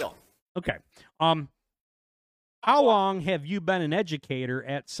 So okay. How long have you been an educator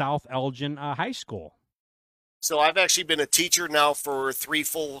at South Elgin High School? So I've actually been a teacher now for 3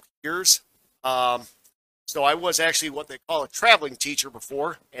 full years. So I was actually what they call a traveling teacher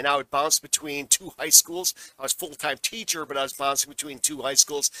before, and I would bounce between 2 high schools. I was full-time teacher, but I was bouncing between 2 high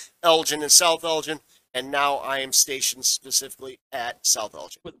schools, Elgin and South Elgin, and now I am stationed specifically at South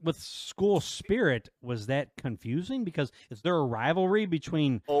Elgin. With school spirit, was that confusing? Because is there a rivalry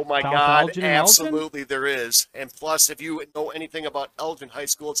between Oh my South God, Elgin and Elgin? absolutely there is. And plus, if you know anything about Elgin High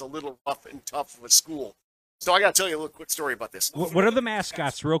School, it's a little rough and tough of a school. So I got to tell you a little quick story about this. What are the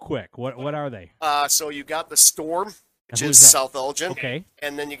mascots, real quick? What are they? So you got the Storm, which who is is that? South Elgin. Okay.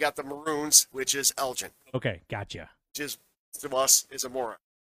 And then you got the Maroons, which is Elgin, Okay, gotcha. which is, to us, is a moron.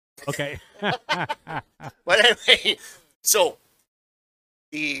 Okay. But anyway, so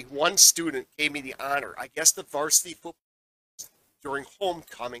the one student gave me the honor. I guess the varsity football during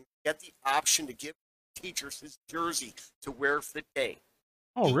homecoming get the option to give teachers his jersey to wear for the day.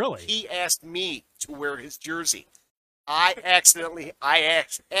 Oh, really? He asked me to wear his jersey. I had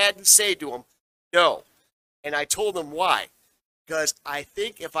to say to him, no. And I told him why. Because I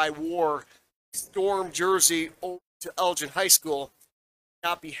think if I wore Storm jersey over to Elgin High School, I'd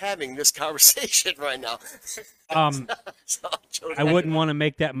not be having this conversation right now. So I wouldn't want to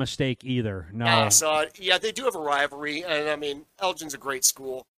make that mistake either. No. So, yeah, they do have a rivalry. And, I mean, Elgin's a great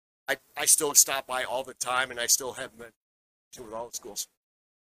school. I still stop by all the time, and I still have been with all the schools.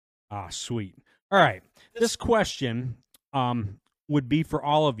 Ah, sweet. All right. This question would be for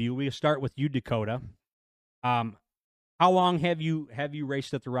all of you. We'll start with you, Dakota. How long have you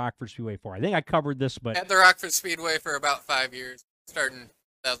raced at the Rockford Speedway for? I think I covered this, but At the Rockford Speedway for about 5 years, starting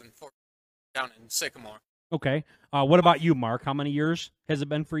 2004 down in Sycamore. okay. What about you, Mark? How many years has it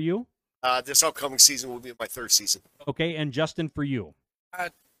been for you? This upcoming season will be my 3rd season. Okay, and Justin, for you.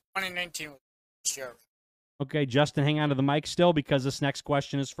 2019 was this year. Okay, Justin, hang on to the mic still because this next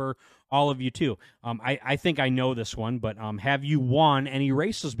question is for all of you too. I think I know this one, but have you won any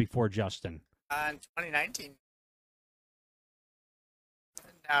races before, Justin? In 2019.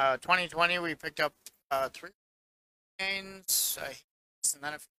 2020, we picked up 3 gains, and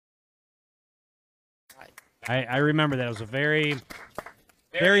then I remember that. It was a very,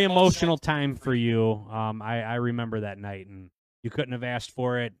 very emotional time for you. I remember that night, and you couldn't have asked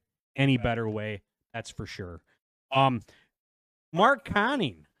for it any better way. That's for sure. Mark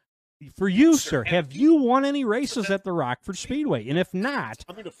Conning, for you, sir, have you won any races at the Rockford Speedway? And if not,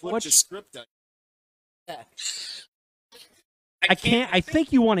 I'm going to flip what's- the script on. Yeah. I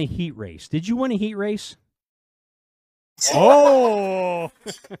think you won a heat race. Did you win a heat race? Oh!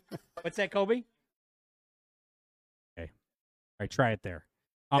 What's that, Kobe? Okay. All right, try it there.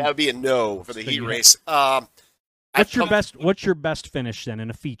 That would be a no for the so heat you- race. What's your best finish then in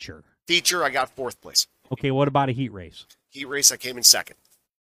a feature? Feature, I got 4th place. Okay, what about a heat race? Heat race, I came in 2nd.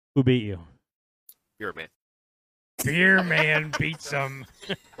 Who beat you? Beer man. Beer man beats him.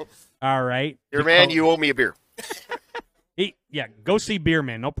 All right. Beer man, you owe me a beer. Yeah, go see Beer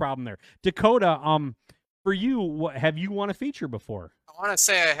Man. No problem there. Dakota, for you, have you won a feature before? I want to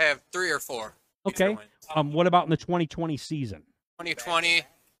say I have 3 or 4. Okay. What about in the 2020 season? 2020,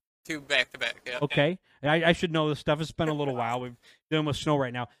 2 back-to-back, yeah. Okay, and I should know this stuff. It's been a little while. We're dealing with snow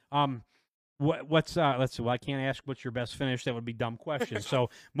right now. What's let's see. Well, I can't ask what's your best finish. That would be a dumb question. So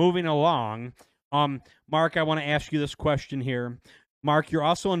moving along, Mark, I want to ask you this question here. Mark, you're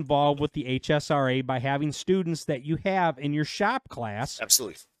also involved with the HSRA by having students that you have in your shop class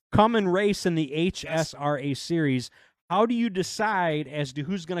Absolutely. come and race in the HSRA series. How do you decide as to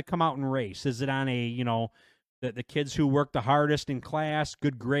who's going to come out and race? Is it on the kids who work the hardest in class,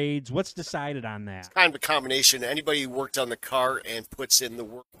 good grades? What's decided on that? Kind of a combination. Anybody who worked on the car and puts in the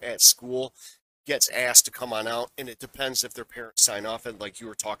work at school gets asked to come on out, and it depends if their parents sign off, and like you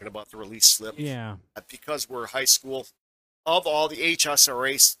were talking about the release slip. Yeah. Because we're high school, of all the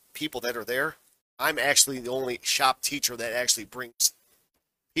HSRA people that are there, I'm actually the only shop teacher that actually brings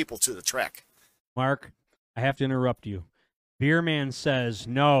people to the track. Mark, I have to interrupt you. Beerman says,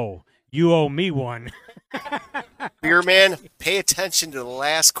 no, you owe me one. Beer man, pay attention to the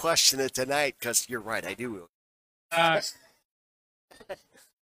last question of tonight, because you're right, I do.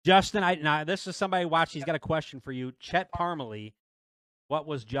 Justin, now this is somebody watching. He's got a question for you. Chet Parmalee, what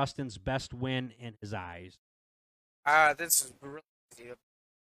was Justin's best win in his eyes? This is really easy.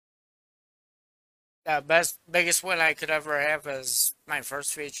 Biggest win I could ever have is my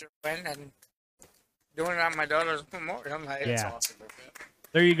first feature win, and doing it on my daughter's memorial night. Yeah. It's awesome.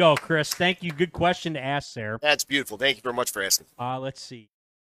 There you go, Chris. Thank you. Good question to ask there. That's beautiful. Thank you very much for asking. Let's see.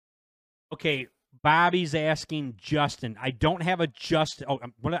 Okay, Bobby's asking Justin. I don't have a Justin. Oh,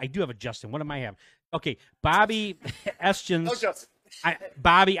 I do have a Justin. What am I having? Okay, Bobby Eschens. No, Justin.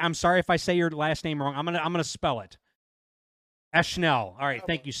 Bobby, I'm sorry if I say your last name wrong. I'm gonna spell it. Eschnell. All right,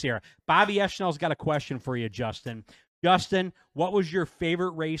 thank you, Sarah. Bobby Eschnell's got a question for you, Justin. Justin, what was your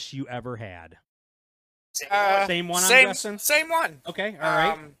favorite race you ever had? Same one, I'm guessing? Same one. Okay, all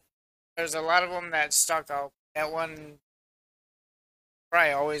right. There's a lot of them that stuck out. That one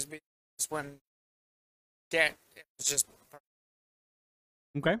probably always be this one. It was just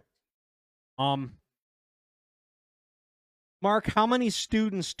Okay. Mark, how many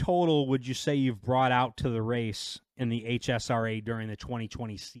students total would you say you've brought out to the race in the HSRA during the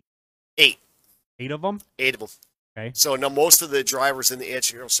 2020 season? 8. 8 of them? 8 of them. Okay. So now most of the drivers in the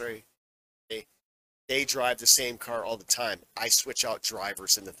HSRA, they drive the same car all the time. I switch out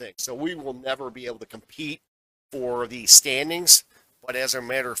drivers in the thing. So we will never be able to compete for the standings. But as a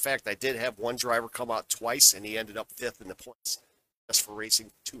matter of fact, I did have one driver come out twice, and he ended up 5th in the points just for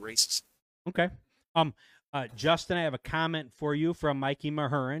racing 2 races. Okay. Justin, I have a comment for you from Mikey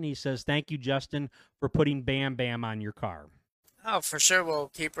Mahurin. He says, thank you, Justin, for putting Bam Bam on your car. Oh, for sure. We'll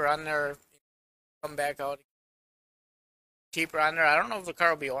keep her on there. Come back out. Keep her on there. I don't know if the car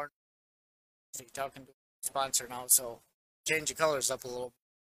will be orange. He's talking to a sponsor now, so change the colors up a little.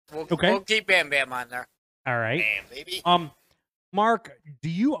 We'll keep Bam Bam on there. All right. Bam, baby. Mark, do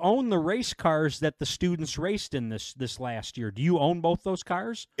you own the race cars that the students raced in this last year? Do you own both those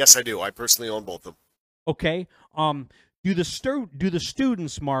cars? Yes, I do. I personally own both of them. Okay. Do the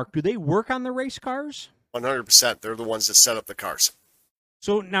students, Mark, do they work on the race cars? 100%. They're the ones that set up the cars.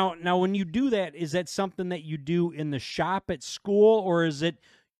 So now when you do that, is that something that you do in the shop at school, or is it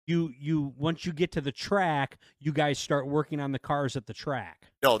you once you get to the track, you guys start working on the cars at the track?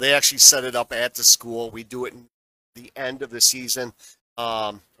 No, they actually set it up at the school. We do it in the end of the season,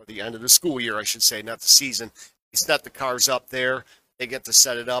 or the end of the school year, I should say, not the season. We set the cars up there. They get to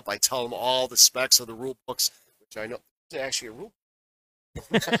set it up. I tell them all the specs of the rule books, which I know is actually a rule.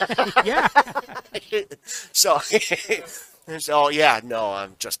 Yeah. So yeah, no,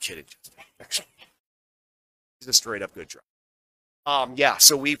 I'm just kidding. He's a straight up good driver. Yeah,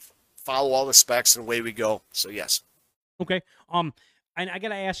 so we follow all the specs and away we go. So yes. Okay. And I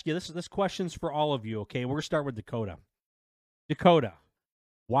gotta ask you, this question's for all of you. Okay, we're gonna start with Dakota. Dakota,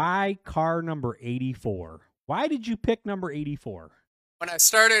 why car number 84? Why did you pick number 84? When I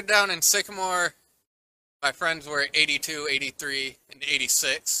started down in Sycamore, my friends were 82, 83, and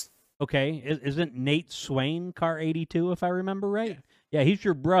 86. Okay, isn't Nate Swain car 82, if I remember right? Yeah, he's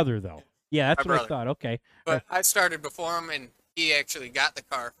your brother, though. Yeah, that's My what I brother. thought. Okay. But I started before him, and he actually got the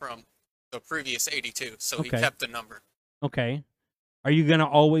car from the previous 82, so he Okay. kept the number. Okay. Are you going to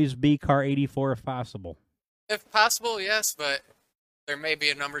always be car 84 if possible? If possible, yes, but there may be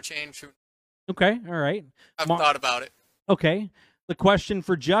a number change. Okay, all right. I've thought about it. Okay. The question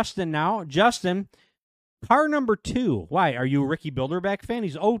for Justin now. Justin, car number 2. Why? Are you a Ricky Bilderback fan?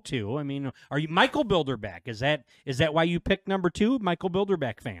 He's 02. I mean, are you Michael Bilderback? Is that why you picked number 2? Michael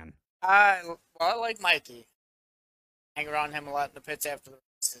Bilderback fan. I like Mikey. Hang around him a lot in the pits after the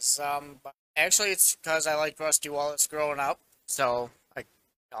races. But actually, it's because I liked Rusty Wallace growing up. So,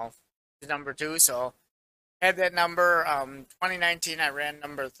 he's number 2. So, had that number. 2019, I ran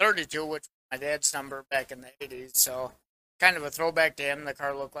number 32, which was my dad's number back in the 80s. So kind of a throwback to him. The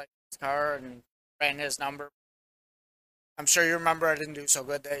car looked like his car and ran his number. I'm sure you remember I didn't do so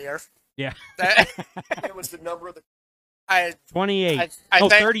good that year. Yeah. It was the number of the. 28. I Oh,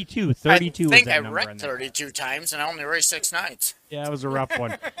 think- 32. 32 I was think that I number in wrecked there. 32 times and I only raced 6 nights. Yeah, it was a rough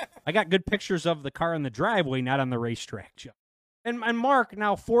one. I got good pictures of the car in the driveway, not on the racetrack, Joe. And Mark,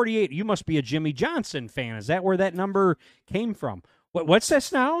 now 48, you must be a Jimmy Johnson fan. Is that where that number came from? What's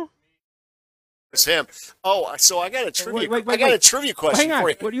this now? It's him. Oh, so I got a trivia. wait, I got a wait. trivia question Hang on. for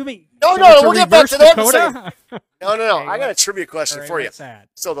you. What do you mean? No, So no, it's a we'll get back reverse to that in a Dakota? No. Okay, I got a trivia question All right, for you. what's that?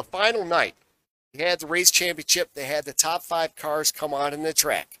 So the final night, you had the race championship. They had the top 5 cars come on in the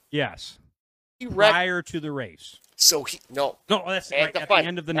track. Yes. He wrecked. Prior to the race. So no. No, that's At right, the at fight. the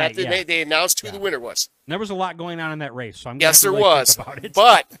end of the At night. the yeah. night, they announced who Yeah. the winner was. There was a lot going on in that race, so I'm Yes, there gonna have was. to, like, think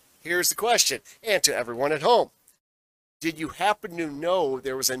about it. But here's the question, and to everyone at home. Did you happen to know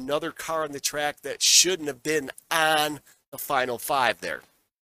there was another car on the track that shouldn't have been on the final 5 there?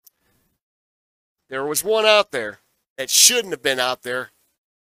 There was one out there that shouldn't have been out there.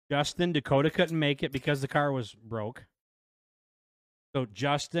 Justin, Dakota couldn't make it because the car was broke. So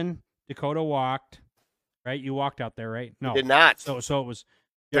Justin, Dakota walked, right? You walked out there, right? No. Did not. So it was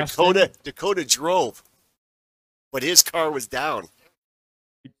Justin. Dakota drove, but his car was down.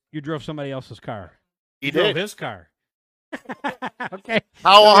 You drove somebody else's car. He You drove did. his car. Okay.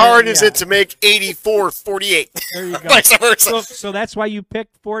 How So, hard is yeah. it to make 84-48? There you go. Vice versa. So that's why you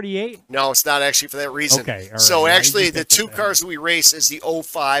picked 48? No, it's not actually for that reason. Okay, all right. So Yeah, you actually, just the picked it 2 then. cars we race is the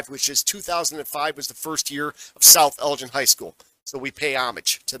 05, which is 2005 was the first year of South Elgin High School. So we pay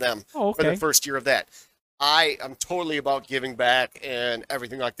homage to them Oh, for okay. the first year of that. I am totally about giving back and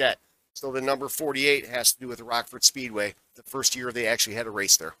everything like that. So the number 48 has to do with the Rockford Speedway. The first year they actually had a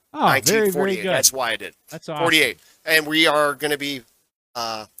race there. Oh, very, very 1948. good. That's why I did. That's awesome. 48. And we are going to be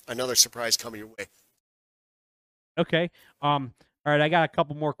another surprise coming your way. Okay. All right, I got a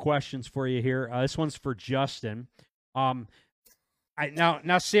couple more questions for you here. This one's for Justin. Now,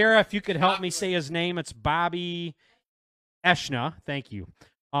 Sarah, if you could help me say his name, it's Bobby Eshna. Thank you.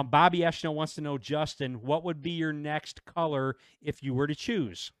 Bobby Eshna wants to know, Justin, what would be your next color if you were to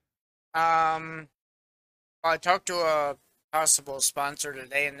choose? I talked to a possible sponsor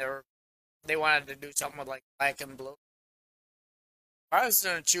today, and they wanted to do something with like black and blue. If I was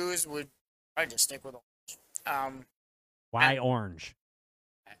gonna choose, would I just stick with orange? Why orange?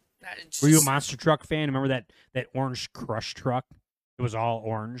 It's Were you a just- monster truck fan? Remember that orange crush truck? It was all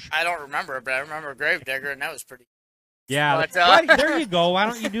orange. I don't remember it, but I remember Gravedigger, and that was pretty. Yeah, But, why- there you go. Why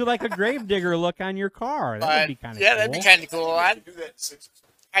don't you do like a Gravedigger look on your car? That would But, be kind of yeah, cool. that'd be kind of cool. I Do that 6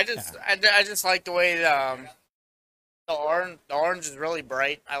 just like the way the orange is really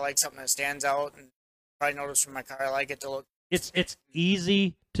bright. I like something that stands out, and probably notice from my car. I like it to look. It's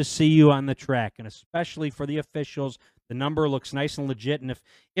easy to see you on the track, and especially for the officials, the number looks nice and legit. And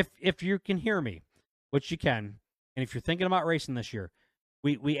if you can hear me, which you can, and if you're thinking about racing this year,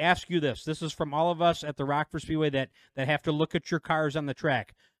 we ask you this. This is from all of us at the Rockford Speedway that have to look at your cars on the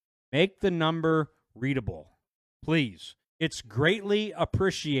track. Make the number readable, please. It's greatly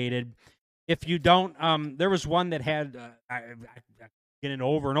appreciated. If you don't, there was one that had I get it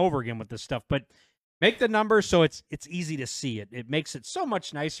over and over again with this stuff, but make the number so it's easy to see it. It makes it so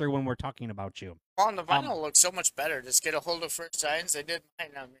much nicer when we're talking about you. Well, and the vinyl looks so much better. Just get a hold of First Signs. They did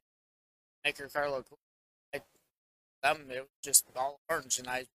mine. Make your car look cool. Like them, it was just all orange, and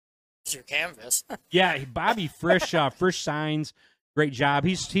I it's your canvas. Yeah, Bobby Frisch, Frisch Signs, great job.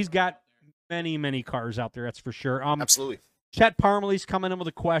 He's got many cars out there, that's for sure. Absolutely. Chet Parmley's coming in with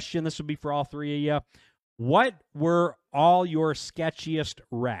a question. This would be for all three of you. What were all your sketchiest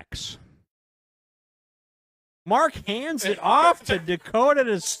wrecks? Mark hands it off to Dakota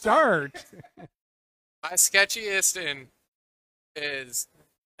to start. My sketchiest is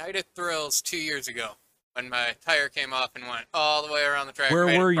Night of Thrills 2 years ago when my tire came off and went all the way around the track. Where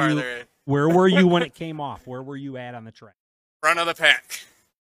made it were you? farther. Where were you when it came off? Where were you at on the track? Front of the pack.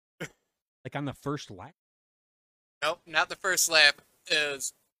 Like on the first lap? Nope, not the first lap.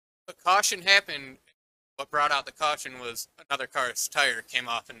 Is a caution happened. What brought out the caution was another car's tire came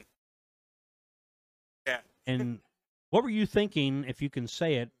off, and yeah, And what were you thinking, if you can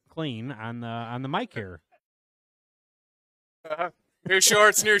say it clean, on the mic here? new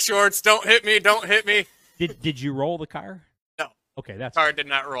shorts. Don't hit me. Did you roll the car? No. Okay, that's Car did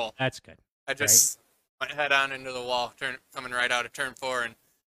not roll. that's good. I just went head on into the wall, coming right out of turn 4, and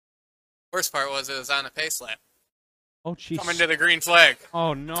worst part was it was on a pace lap, Oh, jeez. coming to the green flag.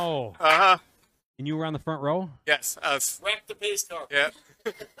 Oh no! Uh huh. And you were on the front row? Yes, I was. Wreck the pace car. Yeah,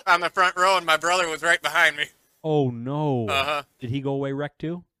 on the front row, and my brother was right behind me. Oh no! Uh-huh. Did he go away wrecked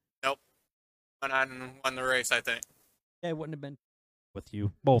too? Nope. Went on and won the race, I think. Yeah, it wouldn't have been with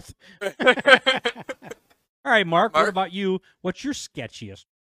you both. All right, Mark. What Mark? about you? What's your sketchiest?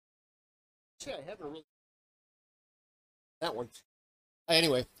 Yeah, I haven't really that one.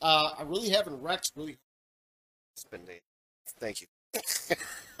 Anyway, I really haven't wrecked really. It's been days. Thank you.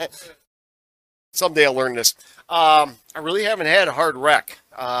 Someday I'll learn this. I really haven't had a hard wreck.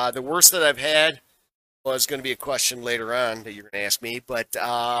 The worst that I've had was going to be a question later on that you're going to ask me, but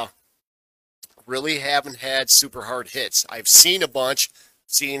really haven't had super hard hits. I've seen a bunch,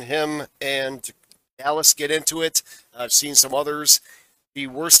 seen him and Dallas get into it. I've seen some others. The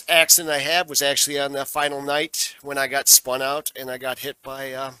worst accident I had was actually on the final night when I got spun out and I got hit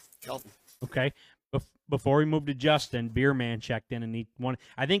by Kelvin. Okay. Before we move to Justin, Beerman checked in and he won.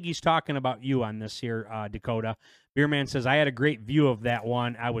 I think he's talking about you on this here, Dakota. Beerman says, I had a great view of that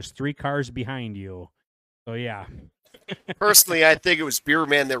one. I was 3 cars behind you. So, yeah. Personally, I think it was Beer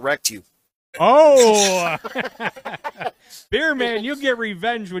Man that wrecked you. Oh! Beerman, you'll get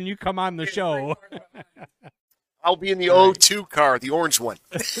revenge when you come on the show. I'll be in the O2 car, the orange one.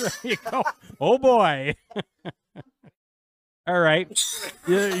 There you go. Oh, boy. All right.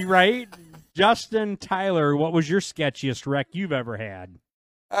 Yeah, right. Justin Tyler, what was your sketchiest wreck you've ever had?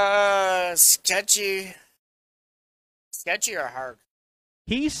 Sketchy or hard?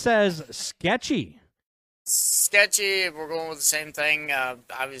 He says sketchy. Sketchy. We're going with the same thing.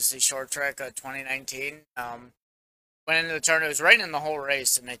 Obviously, short track 2019. Went into the turn. It was raining the whole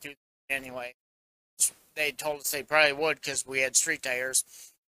race, and they threw anyway. They told us they probably would because we had street tires,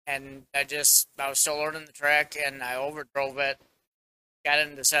 and I was still learning the track, and I overdrove it. Got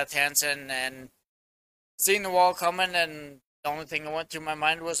into Seth Hansen and seen the wall coming, and the only thing that went through my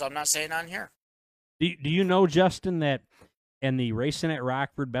mind was, I'm not staying on here. Do you know, Justin, that in the Racing at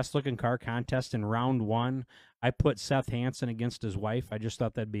Rockford Best Looking Car Contest in round 1, I put Seth Hansen against his wife? I just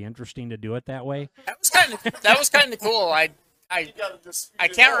thought that'd be interesting to do it that way. That was kind of cool. I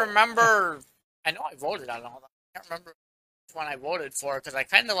can't remember. I know I voted on all that. I can't remember which one I voted for because I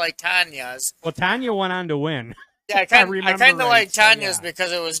kind of like Tanya's. Well, Tanya went on to win. Yeah, I kind remember of right, like so Tanya's yeah.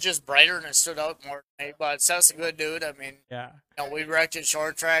 because it was just brighter and it stood out more to me. But Seth's a good dude. I mean, Yeah. we wrecked at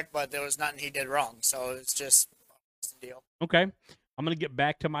short track, but there was nothing he did wrong. So it's just the deal. Okay. I'm going to get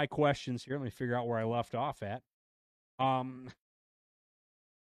back to my questions here. Let me figure out where I left off at.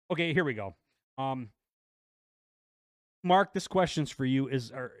 Okay, here we go. Mark, this question's for you.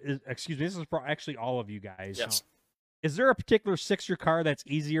 Excuse me, this is for actually all of you guys. Yes. Is there a particular sixer car that's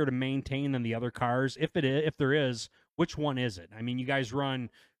easier to maintain than the other cars? If there is, which one is it? I mean, you guys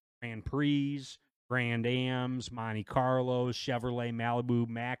run Grand Prix, Grand Ams, Monte Carlos, Chevrolet, Malibu,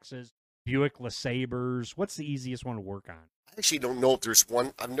 Maxes, Buick LeSabres. What's the easiest one to work on? I actually don't know if there's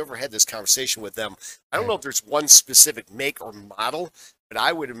one. I've never had this conversation with them. I don't know if there's one specific make or model, but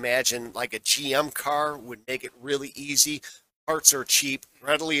I would imagine like a GM car would make it really easy. Parts are cheap,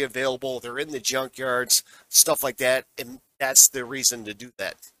 readily available. They're in the junkyards, stuff like that, and that's the reason to do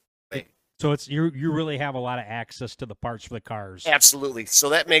that. So it's you really have a lot of access to the parts for the cars. Absolutely. So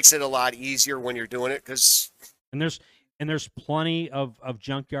that makes it a lot easier when you're doing it because And there's plenty of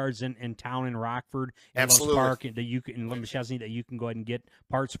junkyards in town in Rockford and Absolutely. Lowe's Park that you can in McChesney that you can go ahead and get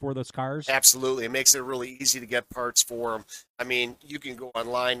parts for those cars. absolutely, it makes it really easy to get parts for them. I mean, you can go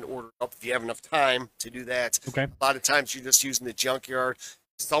online and order up if you have enough time to do that. Okay. A lot of times you're just using the junkyard.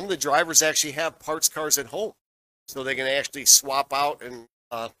 Some of the drivers actually have parts cars at home, so they can actually swap out and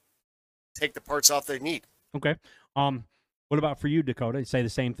take the parts off they need. Okay. What about for you, Dakota? You say the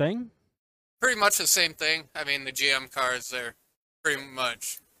same thing? Pretty much the same thing. I mean, the GM cars, they're pretty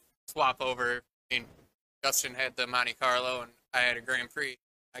much swap over. I mean, Justin had the Monte Carlo, and I had a Grand Prix.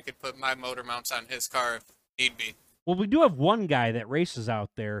 I could put my motor mounts on his car if need be. Well, we do have one guy that races out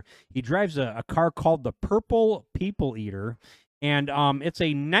there. He drives a car called the Purple People Eater, and it's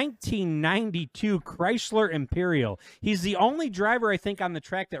a 1992 Chrysler Imperial. He's the only driver, I think, on the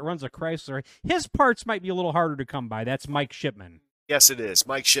track that runs a Chrysler. His parts might be a little harder to come by. That's Mike Shipman. Yes, it is.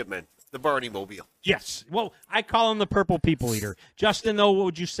 Mike Shipman, the Barney Mobile. Yes. Well, I call him the Purple People Eater. Justin, though,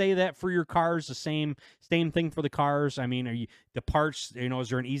 would you say that for your cars, the same thing for the cars? I mean, are you the parts? Is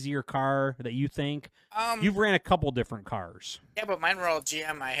there an easier car that you think? You've ran a couple different cars. Yeah, but mine were all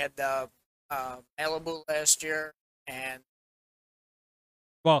GM. I had the Malibu last year and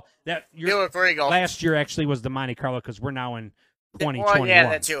Well, that Buick Regal. last year actually was the Monte Carlo because we're now in 2021. Well, yeah,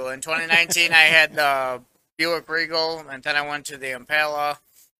 that too. In 2019, I had the Buick Regal, and then I went to the Impala,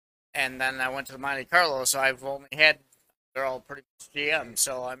 and then I went to the Monte Carlo. So I've only had, they're all pretty much GM.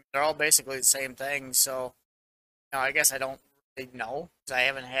 So they're all basically the same thing. So, I guess I don't no, 'cause I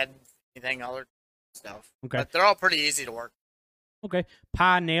haven't had anything other stuff. Okay. But they're all pretty easy to work. Okay.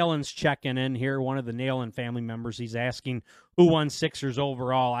 Pa Nalen's checking in here, one of the Nalen family members. He's asking who won Sixers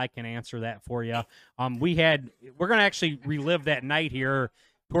overall. I can answer that for you. We're going to actually relive that night here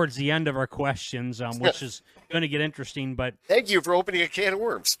towards the end of our questions, which is going to get interesting. But Thank you for opening a can of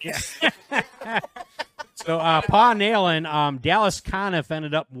worms. yeah. So Pa Nalen, Dallas Conniff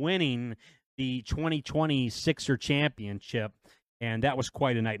ended up winning the 2020 Sixer championship, and that was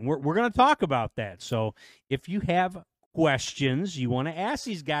quite a night. And we're going to talk about that. So if you have questions you want to ask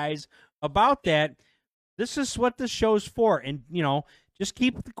these guys about that, this is what this show's for. And, just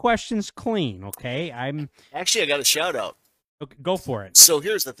keep the questions clean, okay? Actually, I got a shout out. Okay, go for it. So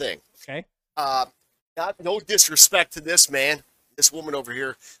here's the thing. Okay. No disrespect to this woman over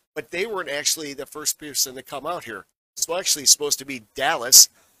here, but they weren't actually the first person to come out here. It's actually supposed to be Dallas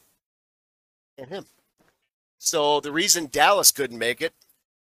and him. So the reason Dallas couldn't make it,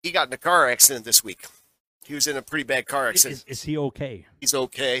 he got in a car accident this week. He was in a pretty bad car accident. Is he okay? He's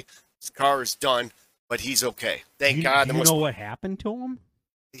okay. His car is done, but he's okay. Thank God. Do you know what happened to him?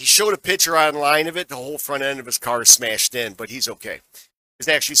 He showed a picture online of it. The whole front end of his car is smashed in, but he's okay. He's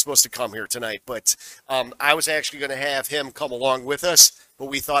actually supposed to come here tonight, but I was actually going to have him come along with us, but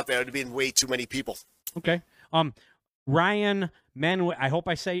we thought that would have been way too many people. Okay. Ryan Manwith, I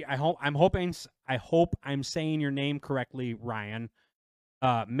hope I'm saying your name correctly, Ryan.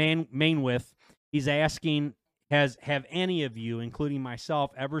 Manwith. He's asking, have any of you, including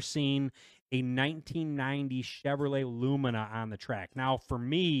myself, ever seen a 1990 Chevrolet Lumina on the track? Now, for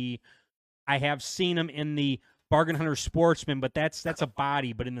me, I have seen them in the Bargain Hunter Sportsman, but that's a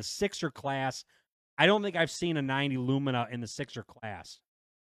body. But in the Sixer class, I don't think I've seen a 90 Lumina in the Sixer class.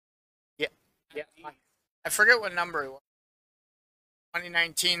 Yeah. I forget what number it was.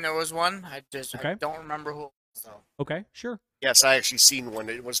 2019, there was one. I don't remember who it was, though. Okay, sure. Yes, I actually seen one.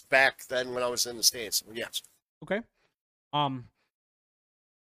 It was back then when I was in the States. Yes. Okay.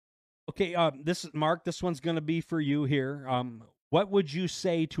 This is Mark. This one's going to be for you here. What would you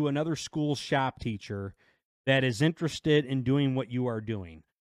say to another school shop teacher that is interested in doing what you are doing?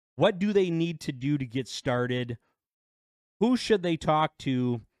 What do they need to do to get started? Who should they talk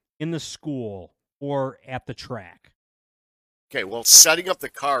to in the school or at the track? Okay, well, setting up the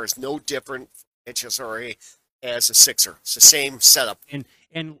car is no different from HSRA as a Sixer. It's the same setup.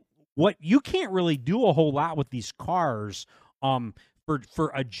 And what you can't really do a whole lot with these cars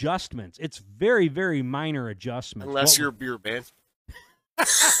for adjustments. It's very, very minor adjustments. Unless you're a beer man.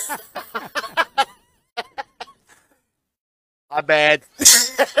 My bad.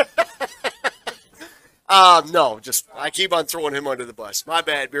 No, I keep on throwing him under the bus. My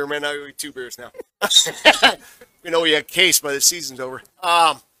bad, beer man. I owe you 2 beers now. You had a case by the season's over.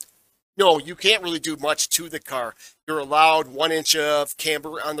 No, you can't really do much to the car. You're allowed 1 inch of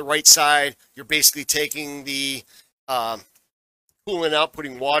camber on the right side. You're basically taking the coolant out,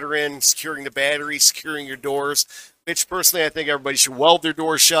 putting water in, securing the battery, securing your doors, which personally I think everybody should weld their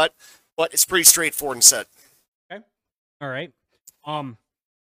doors shut, but it's pretty straightforward and set. Okay. All right. No.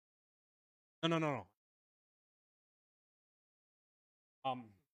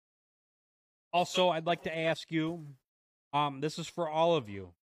 Also, I'd like to ask you, this is for all of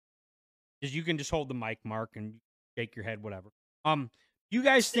you. You can just hold the mic, Mark, and shake your head, whatever. You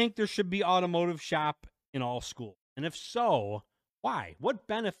guys think there should be automotive shop in all schools? And if so, why? What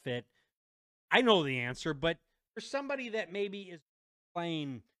benefit? I know the answer, but for somebody that maybe is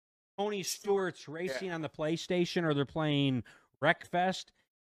playing Tony Stewart's Racing on the PlayStation, or they're playing Wreckfest,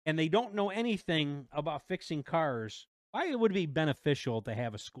 and they don't know anything about fixing cars, why would it be beneficial to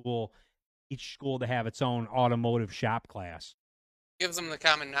have each school to have its own automotive shop class? Gives them the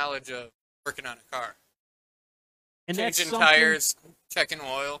common knowledge of working on a car. And changing tires, checking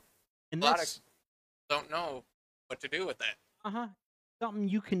oil. And a lot of don't know what to do with that. Something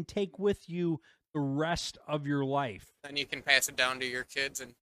you can take with you the rest of your life. Then you can pass it down to your kids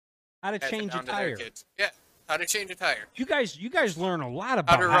and how to change a tire. Yeah, how to change a tire. You guys learn a lot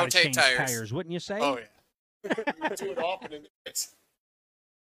about how to change tires, wouldn't you say? Oh yeah. You do it often in the kids.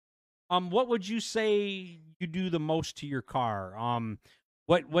 What would you say you do the most to your car?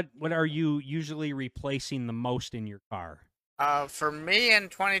 What are you usually replacing the most in your car? For me in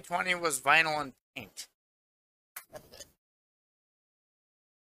 2020 was vinyl and paint.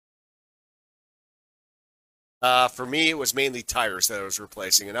 For me, it was mainly tires that I was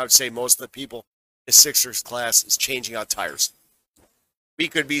replacing, and I would say most of the people in the Sixers class is changing out tires. We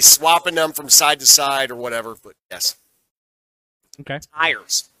could be swapping them from side to side or whatever, but yes. Okay.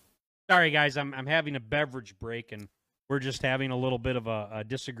 Tires. Sorry, guys, I'm having a beverage break, and we're just having a little bit of a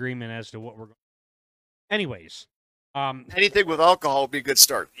disagreement as to what we're going. Anyways, Anything with alcohol would be a good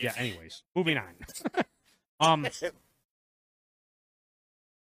start. Yeah. Anyways, moving on. um,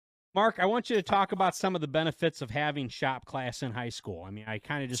 Mark, I want you to talk about some of the benefits of having shop class in high school. I mean, I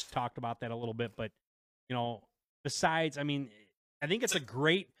kind of just talked about that a little bit, but besides, I mean, I think it's a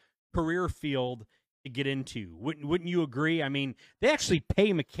great career field to get into. Wouldn't you agree? I mean, they actually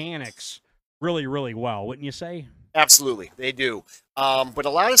pay mechanics really, really well, wouldn't you say? Absolutely, they do. But a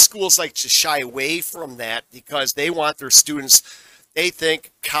lot of schools like to shy away from that because they want their students, they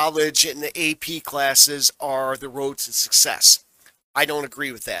think college and the AP classes are the road to success. I don't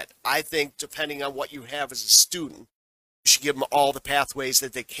agree with that. I think depending on what you have as a student, you should give them all the pathways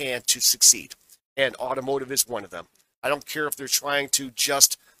that they can to succeed. And automotive is one of them. I don't care if they're trying to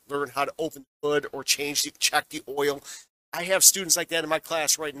just learn how to open the hood or check the oil. I have students like that in my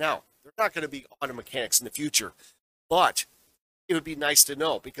class right now. They're not going to be auto mechanics in the future, but it would be nice to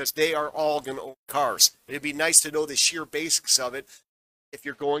know because they are all going to own cars. It'd be nice to know the sheer basics of it if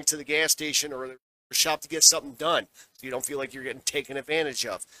you're going to the gas station or the shop to get something done, so you don't feel like you're getting taken advantage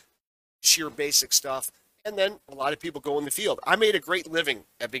of. Sheer basic stuff. And then a lot of people go in the field. I made a great living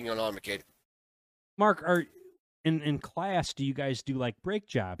at being an auto mechanic. Mark, in class, do you guys do like brake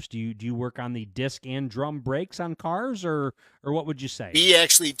jobs? Do you work on the disc and drum brakes on cars, or what would you say? We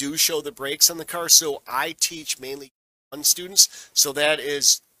actually do show the brakes on the car, so I teach mainly one students, so that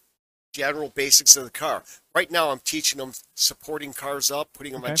is general basics of the car. Right now, I'm teaching them supporting cars up,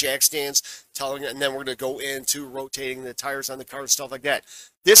 putting them on jack stands, and then we're going to go into rotating the tires on the car and stuff like that.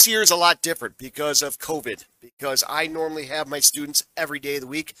 This year is a lot different because of COVID, because I normally have my students every day of the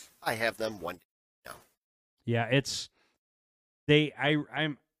week. I have them one day now. Yeah,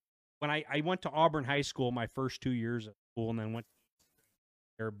 when I went to Auburn High School my first 2 years of school and then went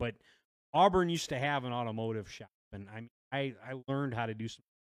there, but Auburn used to have an automotive shop, and I learned how to do some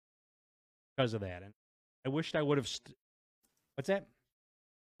because of that, and I wished I would have. What's that?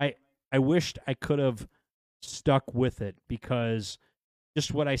 I wished I could have stuck with it because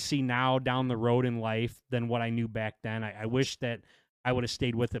just what I see now down the road in life than what I knew back then. I wish that I would have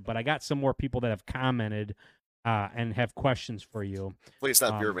stayed with it, but I got some more people that have commented and have questions for you. Please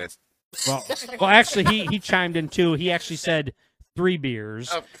stop beer, man. Well, actually, he chimed in too. He actually said 3 beers.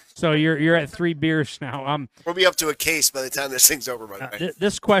 Oh. So you're at 3 beers now. We'll be up to a case by the time this thing's over, by the way.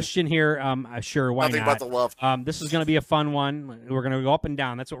 This question here, sure, why Nothing not? but the love. This is going to be a fun one. We're going to go up and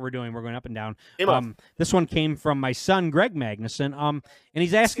down. That's what we're doing. We're going up and down. Hey, Mom. This one came from my son, Greg Magnuson. And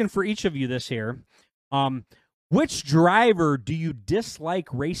he's asking for each of you this here. Which driver do you dislike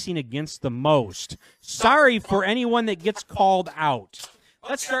racing against the most? Sorry for anyone that gets called out.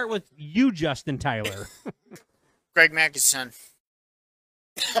 Let's start with you, Justin Tyler. Greg Magnuson.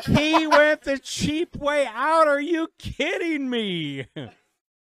 He went the cheap way out. Are you kidding me?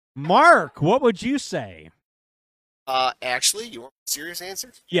 Mark, what would you say? Actually, you want a serious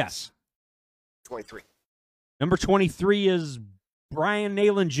answer? Yes. 23. Number 23 is Brian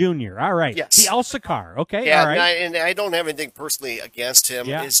Nalen Jr. All right. Yes. The Elsa car. Okay. Yeah, all right. and I don't have anything personally against him.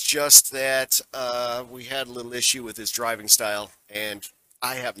 Yeah. It's just that we had a little issue with his driving style, and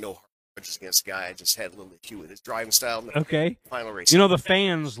I have no grudges against the guy. I just had a little issue with his driving style in the Okay. final race. You know, the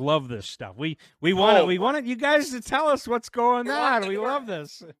fans love this stuff. We wanted you guys to tell us what's going on. We love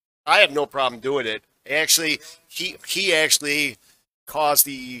this. I have no problem doing it. Actually, he actually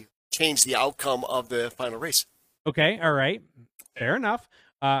changed the outcome of the final race. Okay. All right. Fair enough.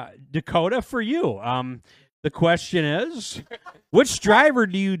 Dakota, for you. The question is, which driver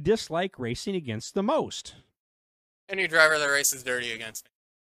do you dislike racing against the most? Any driver that races dirty against me.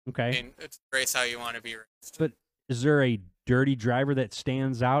 Okay. I mean, it's race how you want to be raced. But is there a dirty driver that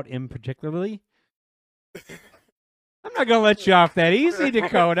stands out in particularly? I'm not going to let you off that easy,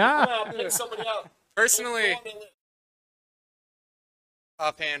 Dakota. Somebody out. Personally,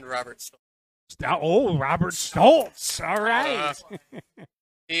 offhand, Robert Stoll. Oh, Robert Stoltz. All right.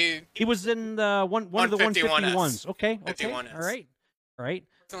 He was in the one of the 151s. 151s. Okay. 51s. All right. All right.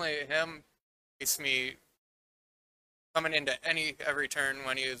 Personally, him makes me coming into every turn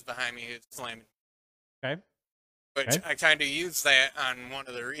when he was behind me, he was slamming. Okay. Which Okay. I kind of used that on one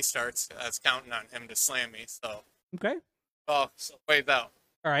of the restarts. I was counting on him to slam me. So, Okay. so plays out.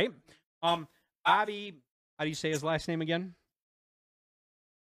 All right. Bobby, how do you say his last name again?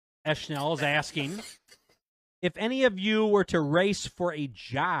 Eschnell is asking, if any of you were to race for a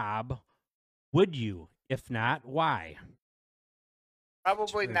job, would you? If not, why?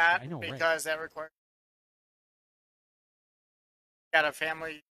 Probably Sure, not, I know, right. because that requires got a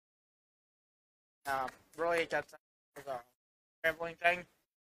family. Really got the traveling thing.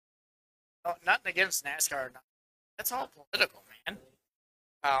 No, nothing against NASCAR. That's all political, man.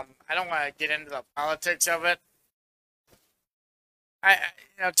 I don't want to get into the politics of it.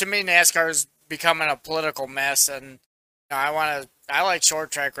 To me, NASCAR is becoming a political mess, and I like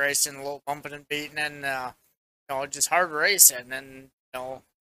short track racing, a little bumping and beating, and just hard racing, and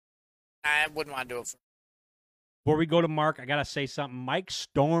I wouldn't want to do it. Before we go to Mark, I gotta say something. Mike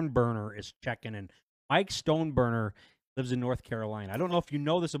Stoneburner is checking in. Mike Stoneburner lives in North Carolina. I don't know if you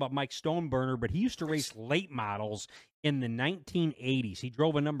know this about Mike Stoneburner, but he used to race late models in the 1980s. He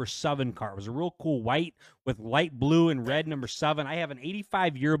drove a number 7 car. It was a real cool white with light blue and red number 7. I have an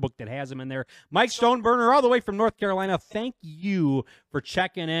 85 yearbook that has him in there. Mike Stoneburner, all the way from North Carolina, thank you for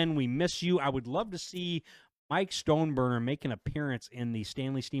checking in. We miss you. I would love to see Mike Stoneburner make an appearance in the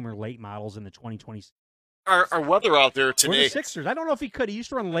Stanley Steamer late models in the 2020. Our weather out there We're today. the Sixers. I don't know if he could. He used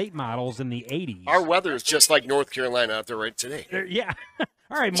to run late models in the 80s. Our weather is just like North Carolina out there right today. Yeah.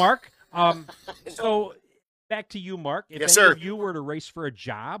 All right, Mark. So back to you, Mark. If Yes, any sir. of you were to race for a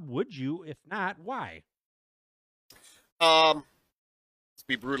job, would you? If not, why? To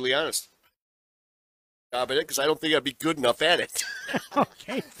be brutally honest, because I don't think I'd be good enough at it.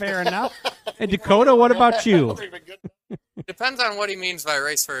 Okay, fair enough. And Dakota, what about you? Depends on what he means by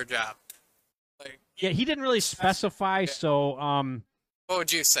race for a job. Like, Yeah, he didn't really specify. So, what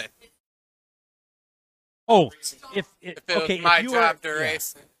would you say? if If it was my job to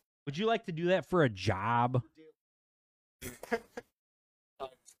race, would you like to do that for a job?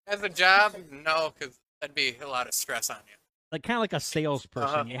 as a job, no, because that'd be a lot of stress on you. Like kind of like a salesperson.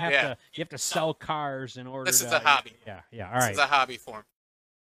 Uh-huh, You have yeah. to sell cars in order. This to, is a hobby. Yeah. All This right. is a hobby for him.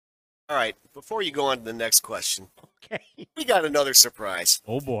 All right, before you go on to the next question, Okay. we got another surprise.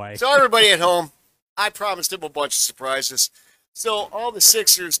 Oh boy. So everybody at home, I promised him a bunch of surprises. So all the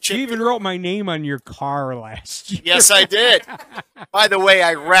Sixers You even wrote my name on your car last year. Yes, I did. By the way,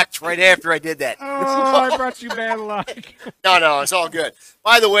 I wrecked right after I did that. Oh, I brought you bad luck. No, it's all good.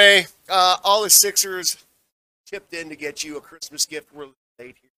 By the way, all the Sixers chipped in to get you a Christmas gift. We're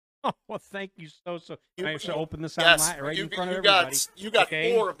late here. Oh, well, thank you so. I have to open this Yes, online right you, in front of you everybody. got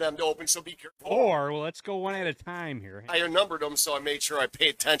Okay. 4 of them to open, so be careful. Or, well, let's go one at a time here. I numbered them, so I made sure I paid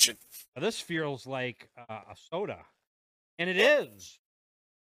attention. Now, this feels like a soda. And it is.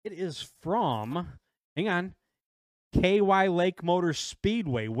 It is from, hang on, KY Lake Motor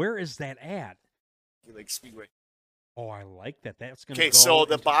Speedway. Where is that at? Lake Speedway. Oh, I like that. That's going to Okay, go. so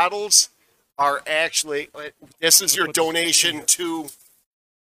the into- bottles are actually, this is your Put this donation here. to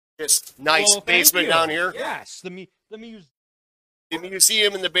this nice Well, thank basement you. down here. Yes, the museum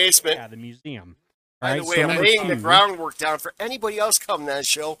in the basement. yeah, the museum. By All the right, way, so I'm number laying the 2. groundwork down for anybody else coming on the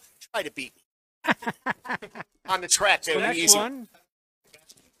show. Try to beat me. On the track, So that would next be easy. one,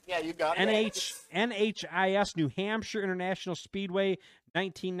 Yeah, you got it. NHIS New Hampshire International Speedway,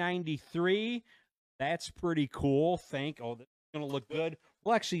 1993. That's pretty cool. That's going to look good.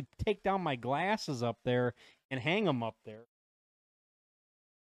 We'll actually take down my glasses up there and hang them up there.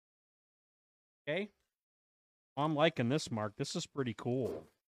 Okay. I'm liking this, Mark. This is pretty cool.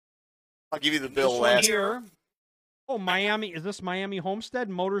 I'll give you the bill This one last. here. Oh, Miami. Is this Miami Homestead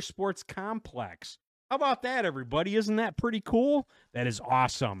Motorsports Complex? How about that, everybody? Isn't that pretty cool? That is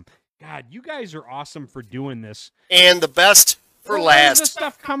awesome. God, you guys are awesome for doing this. And the best for Where does this last.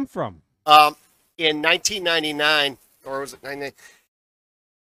 stuff come from? In 1999, or was it 99?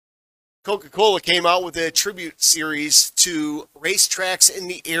 Coca-Cola came out with a tribute series to racetracks in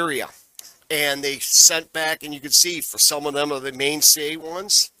the area. And they sent back, and you could see for some of them are the mainstay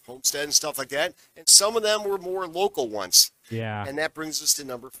ones, Homestead and stuff like that. And some of them were more local ones. Yeah. And that brings us to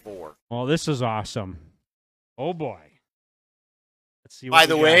number 4. Well, this is awesome. Oh, boy. Let's see what By we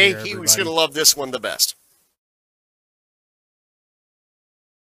the got way, here, he was everybody. going to love this one the best.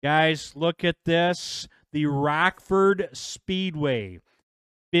 Guys, look at this. The Rockford Speedway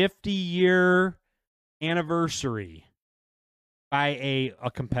 50-year anniversary by a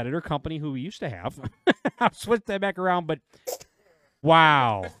competitor company who we used to have. I'll switch that back around, but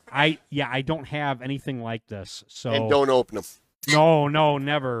wow. I don't have anything like this. So And don't open them. No,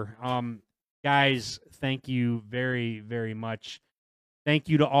 never. Guys, thank you very, very much. Thank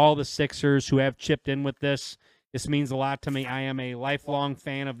you to all the Sixers who have chipped in with this. This means a lot to me. I am a lifelong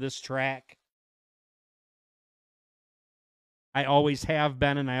fan of this track. I always have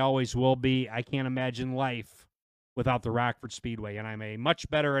been and I always will be. I can't imagine life without the Rockford Speedway, and I'm a much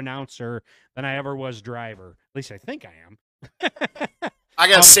better announcer than I ever was driver. At least I think I am. I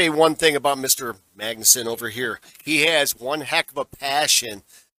got to say one thing about Mr. Magnuson over here. He has one heck of a passion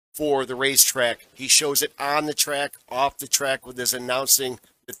for the racetrack. He shows it on the track, off the track with his announcing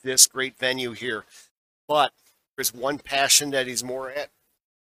with this great venue here. But there's one passion that he's more at.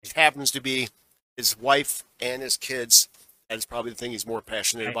 It happens to be his wife and his kids. That is probably the thing he's more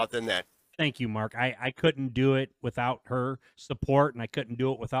passionate about than that. Thank you, Mark. I couldn't do it without her support, and I couldn't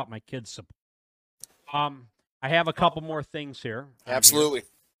do it without my kids' support. I have a couple more things here. Absolutely.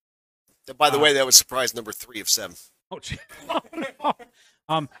 By the way, that was surprise number 3 of 7. Oh,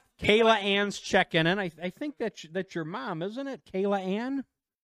 no. Kayla Ann's checking in. I think that's your mom, isn't it? Kayla Ann?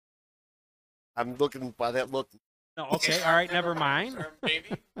 I'm looking by that look. No, okay. All right, never mind.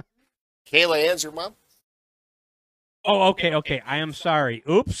 Kayla Ann's your mom? Oh, okay. I am sorry.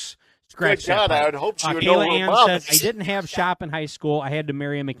 Oops. Scratch Good God, that part. I would hope you would know Kayla who her Ann mom says, I is. didn't have shop in high school. I had to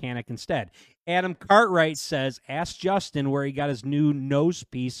marry a mechanic instead. Adam Cartwright says, ask Justin where he got his new nose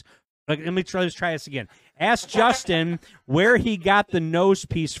piece. Let me try this again. Ask Justin where he got the nose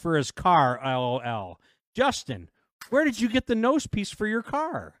piece for his car, LOL. Justin, where did you get the nose piece for your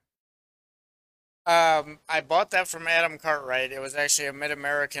car? I bought that from Adam Cartwright. It was actually a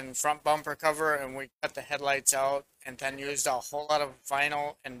Mid-American front bumper cover, and we cut the headlights out and then used a whole lot of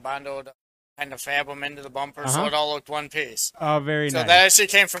vinyl and Bondo to kind of fab them into the bumper so it all looked one piece. Oh, very So nice. that actually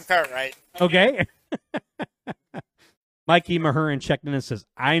came from Cartwright. Okay. Mikey Mahurin checked in and says,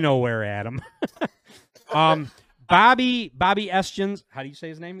 I know where, Adam. Bobby Eschens, how do you say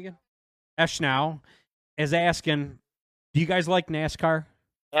his name again? Eschnow, is asking, do you guys like NASCAR?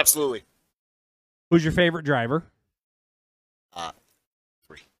 Absolutely. Who's your favorite driver?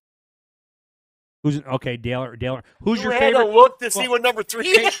 3. Okay, Dale. Who's your You had to favorite? look to see what number 3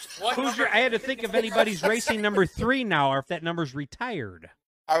 is. I had to think if anybody's racing number 3 now, or if that number's retired.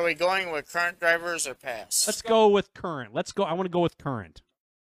 Are we going with current drivers or past? Let's go with current. I want to go with current.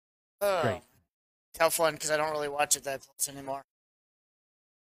 Great. Tough one because I don't really watch it that close anymore.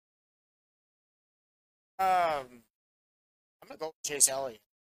 I'm gonna go with Chase Elliott.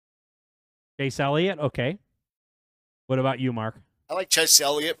 Chase Elliott. Okay. What about you, Mark? I like Chase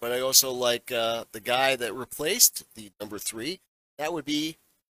Elliott, but I also like the guy that replaced the number 3. That would be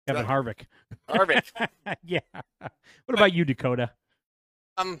Kevin Harvick. Harvick. Yeah. What about you, Dakota?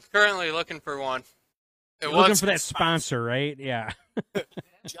 I'm currently looking for one. You're looking for that sponsor, right? Yeah.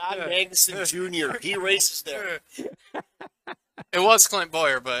 John Magnuson Jr. He races there. It was Clint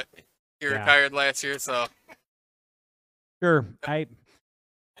Boyer, but he Yeah. retired last year, so Sure. I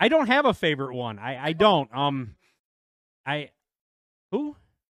don't have a favorite one. I don't.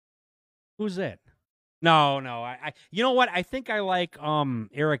 Who's it? No. I you know what? I think I like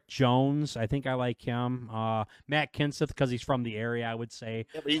Eric Jones. I think I like him. Matt Kenseth because he's from the area, I would say.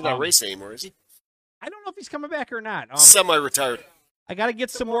 Yeah, but he's not racing anymore, is he? I don't know if he's coming back or not. Semi-retired. I got to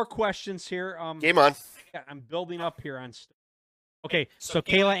get some more questions here. Game on. Yeah, I'm building up here on. Okay, so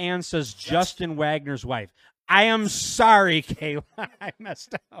Kayla Ann says Justin Wagner's wife. I am sorry, Kayla. I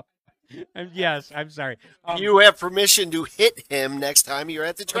messed up. I'm sorry. You have permission to hit him next time you're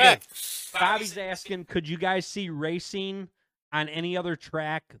at the track. Bobby's asking, could you guys see racing on any other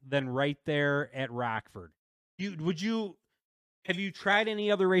track than right there at Rockford? Have you tried any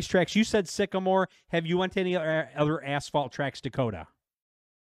other racetracks? You said Sycamore. Have you went to any other asphalt tracks, Dakota?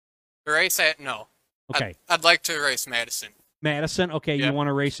 race at no. Okay. I'd like to race Madison. Madison, okay, Yeah. you want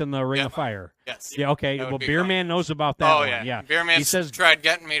to race in the Ring of Fire. Yes. Yeah, okay. That would Well, be Beer fun. Man knows about that Oh one. yeah. Beer Man He says tried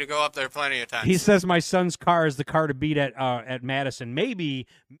getting me to go up there plenty of times. he says my son's car is the car to beat at Madison. Maybe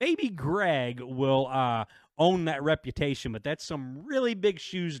Greg will own that reputation, but that's some really big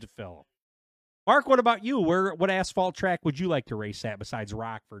shoes to fill. Mark, what about you? What asphalt track would you like to race at besides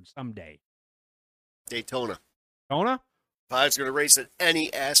Rockford someday? Daytona. Daytona? If I was going to race at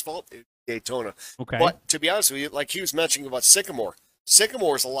any asphalt, it'd be Daytona. Okay. But to be honest with you, like he was mentioning about Sycamore,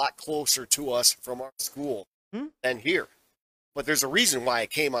 Sycamore is a lot closer to us from our school than here. But there's a reason why I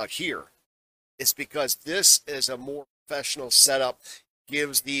came out here. It's because this is a more professional setup,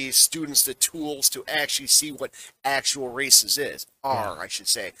 gives the students the tools to actually see what actual races are, I should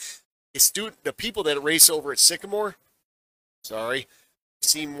say. The people that race over at Sycamore,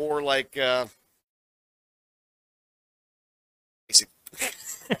 seem more like basic.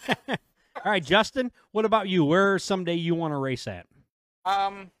 All right, Justin, what about you? Where someday you want to race at?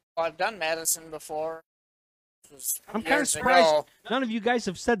 Well, I've done Madison before. I'm kind of surprised none of you guys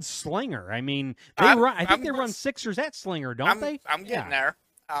have said Slinger. I mean, I think they run Sixers at Slinger, don't they? I'm getting there.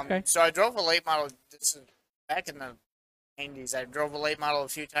 Okay. So I drove a late model. This is back in the 90s. I drove a late model a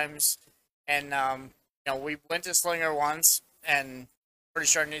few times, and we went to Slinger once, and pretty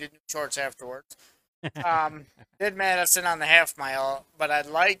sure I needed new shorts afterwards. Did Madison on the half mile, but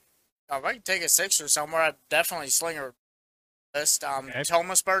if I could take a Sixer somewhere, I'd definitely Slinger list.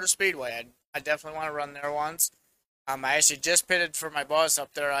 Toma Sparta Speedway. I definitely want to run there once. I actually just pitted for my boss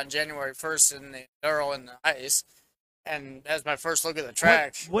up there on January 1st in the Earl in the ice, and that's my first look at the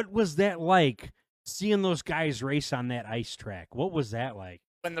track. What was that like, seeing those guys race on that ice track? What was that like?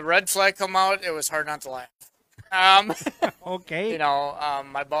 when the red flag come out, it was hard not to laugh. Um, Okay. you know,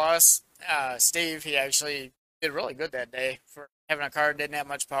 my boss, Steve, he actually did really good that day for having a car that didn't have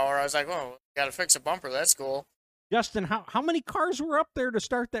much power. I was like, oh, got to fix a bumper. That's cool. Justin, how many cars were up there to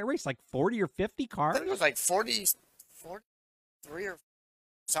start that race? Like 40 or 50 I cars? think it was like 43 or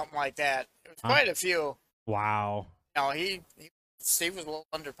something like that. It was Huh. quite a few. Wow. You know, Steve was a little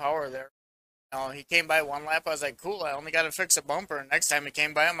under power there. You know, he came by one lap. I was like, cool. I only got to fix a bumper. And next time he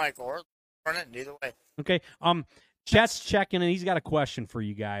came by, I'm like, or run it either way. Okay. Chet's checking, and he's got a question for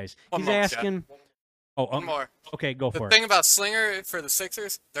you guys. One He's more, Chet. asking. Oh, One more. okay, go The for it. thing about Slinger for the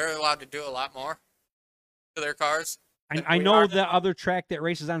Sixers, they're allowed to do a lot more to their cars. I we know are- the other track that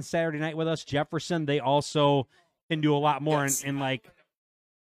races on Saturday night with us, Jefferson. They also can do a lot more, Yes. and like,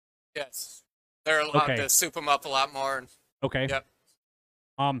 Yes. They're allowed Okay. to soup them up a lot more. And okay.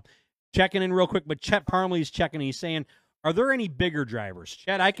 Yep. Checking in real quick, but Chet Parmley is checking. He's saying, are there any bigger drivers?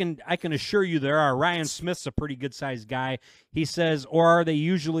 Chet, I can assure you there are. Ryan Smith's a pretty good sized guy. He says, or are they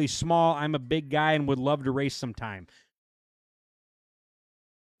usually small? I'm a big guy and would love to race sometime.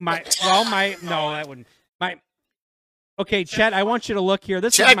 Okay, Chet, I want you to look here.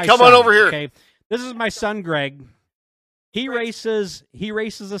 This is Chet, my come son, on over here. Okay, this is my son, Greg. He races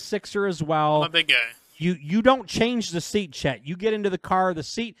a Sixer as well. I'm a big guy. You don't change the seat, Chet. You get into the car, the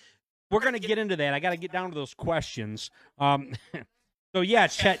seat. We're gonna get into that. I got to get down to those questions. So yeah,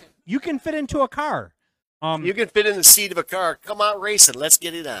 Chet, you can fit into a car. You can fit in the seat of a car. Come out racing. Let's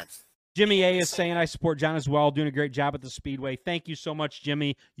get it on. Jimmy A is saying I support John as well, doing a great job at the Speedway. Thank you so much,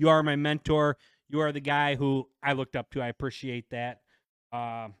 Jimmy. You are my mentor. You are the guy who I looked up to. I appreciate that.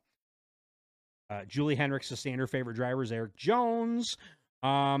 Julie Hendricks is saying her favorite driver is Eric Jones.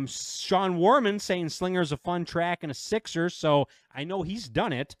 Sean Warman saying Slinger's a fun track and a Sixer, so I know he's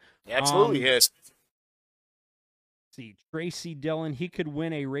done it. Absolutely is. Let's see, Tracy Dillon, he could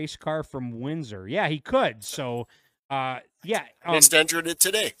win a race car from Windsor. Yeah, he could. So, yeah. Just entered it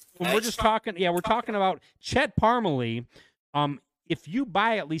today. When we're just talking, we're talking about Chet Parmalee. If you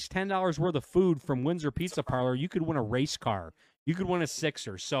buy at least $10 worth of food from Windsor Pizza Parlor, you could win a race car. You could win a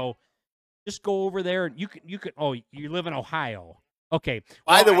Sixer. So just go over there and you could. Oh, you live in Ohio. Okay.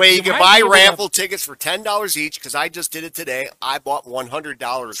 By the Well, way, you can might buy be able to- raffle tickets for $10 each because I just did it today. I bought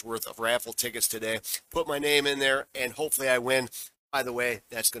 $100 worth of raffle tickets today. Put my name in there, and hopefully I win. By the way,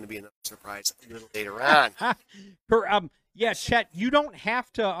 that's going to be another surprise a little later on. Yeah, Chet, you don't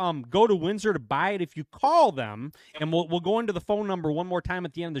have to go to Windsor to buy it. If you call them, and we'll go into the phone number one more time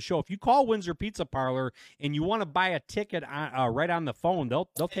at the end of the show. If you call Windsor Pizza Parlor and you want to buy a ticket right on the phone, they'll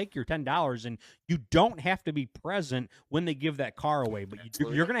take your $10, and you don't have to be present when they give that car away. But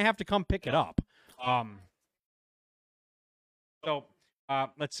you're going to have to come pick it up. So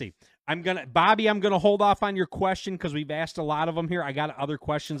let's see. Bobby, I'm gonna hold off on your question because we've asked a lot of them here. I got other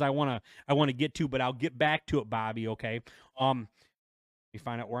questions I wanna get to, but I'll get back to it, Bobby. Okay. Let me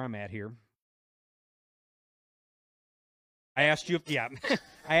find out where I'm at here. I asked you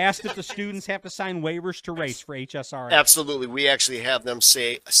I asked if the students have to sign waivers to race for HSRA. Absolutely. We actually have them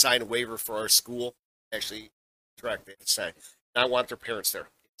sign a waiver for our school. Actually, correct they sign. And I want their parents there.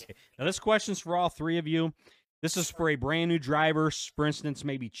 Now this question's for all three of you. This is for a brand new driver, for instance,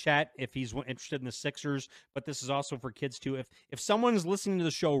 maybe Chet, if he's interested in the Sixers, but this is also for kids too. If someone's listening to the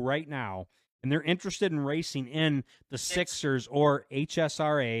show right now and they're interested in racing in the Sixers or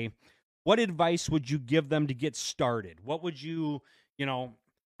HSRA, what advice would you give them to get started? What would you,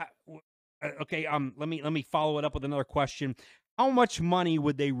 okay, let me follow it up with another question. How much money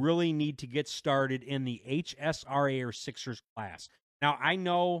would they really need to get started in the HSRA or Sixers class? Now, I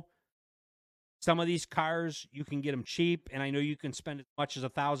know some of these cars, you can get them cheap, and I know you can spend as much as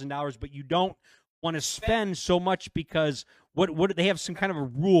 $1,000, but you don't want to spend so much because what they have some kind of a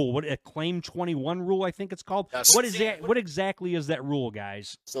rule, a Claim 21 rule, I think it's called. Yes. What is that? What exactly is that rule,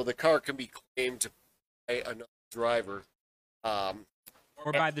 guys? So the car can be claimed by another driver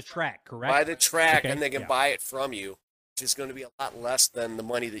Or by the track, correct? by the track, Okay, and they can yeah. buy it from you, which is going to be a lot less than the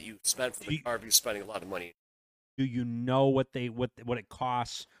money that you spent for the You- car if you're spending a lot of money. Do you know what it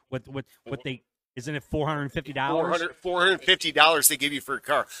costs? What they isn't it $450? $450 they give you for a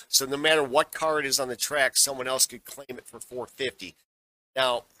car. So no matter what car it is on the track, someone else could claim it for $450.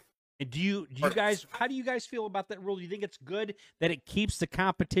 Now, And do you guys? How do you guys feel about that rule? Do you think it's good that it keeps the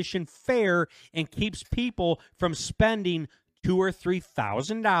competition fair and keeps people from spending $2,000 or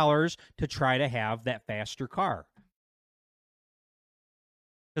 $3,000 to try to have that faster car?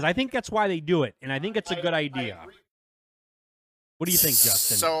 Because I think that's why they do it, and I think it's a good idea. What do you think,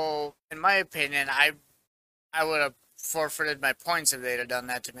 Justin? So, in my opinion, I would have forfeited my points if they'd have done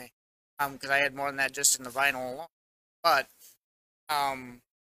that to me, because I had more than that just in the vinyl alone. But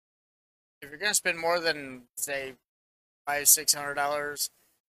if you're gonna spend more than say $500-600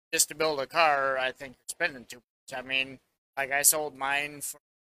 just to build a car, I think you're spending too much. I mean, like I sold mine for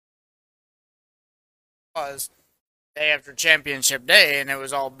was day after championship day, and it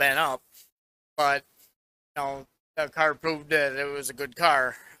was all bent up. But the car proved that it was a good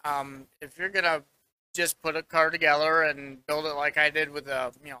car. If you're gonna just put a car together and build it like I did with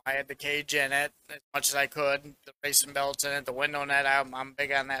I had the cage in it as much as I could, the racing belts in it, the window net. I'm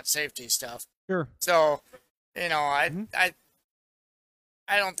big on that safety stuff. Sure. So, I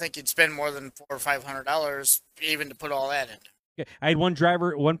don't think you'd spend more than $400 or $500 even to put all that in. Okay. I had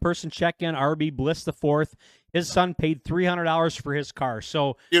one person check in, RB Bliss the fourth. His son paid $300 for his car.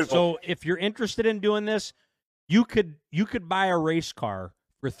 So, Beautiful. if you're interested in doing this, you could buy a race car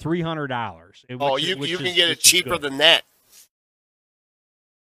for $300. You can get it cheaper than that.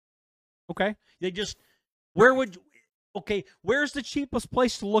 Okay. Where's the cheapest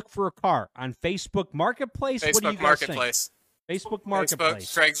place to look for a car? On Facebook Marketplace? What do you Facebook guys Marketplace. think? Facebook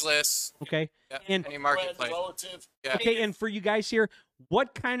Marketplace. Craigslist. Okay. Yeah, And any marketplace. Yeah. okay, and for you guys here,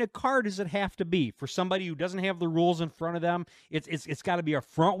 what kind of car does it have to be for somebody who doesn't have the rules in front of them? It's got to be a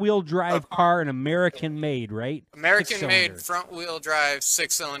front-wheel drive car, an American-made, right? American-made 6-cylinder. front-wheel drive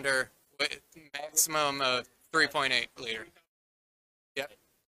 6-cylinder with maximum of 3.8 liter. Yep.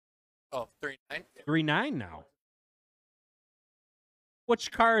 Oh, 3.9. 3.9 now.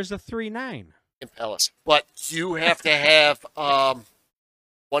 Which car is a 3.9? Impellus. But you have to have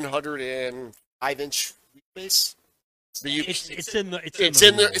 105-inch wheelbase.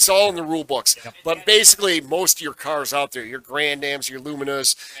 It's all in the rule books. Yep. But basically, most of your cars out there, your Grand Ams, your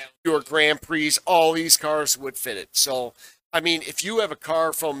Luminas, your Grand Prix, all these cars would fit it. So, I mean, if you have a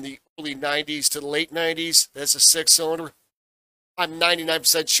car from the early 90s to the late 90s that's a 6-cylinder, I'm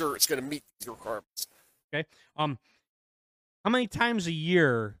 99% sure it's going to meet your requirements. Okay. How many times a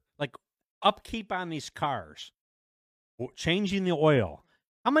year, like upkeep on these cars, changing the oil?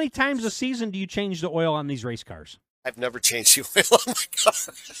 How many times a season do you change the oil on these race cars? I've never changed the oil on my car.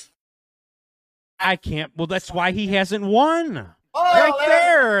 I can't. Well, that's why he hasn't won. Oh, Right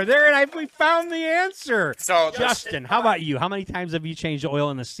there. We found the answer. So Justin, how about you? How many times have you changed the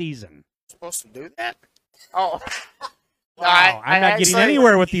oil in the season? supposed to do that? Oh. Wow, I'm not getting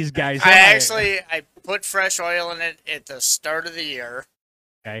anywhere with these guys. I put fresh oil in it at the start of the year,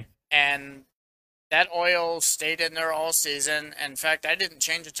 Okay. and that oil stayed in there all season. In fact, I didn't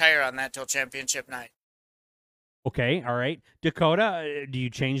change a tire on that till championship night. Okay. All right. Dakota, do you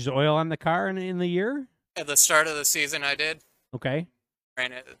change the oil on the car in the year? At the start of the season, I did. Okay.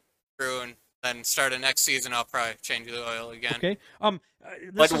 Ran it through, and then start of next season, I'll probably change the oil again. Okay.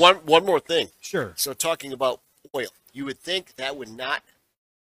 But one more thing. Sure. So talking about oil, you would think that would not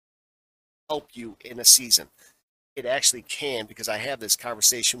help you in a season. It actually can, because I have this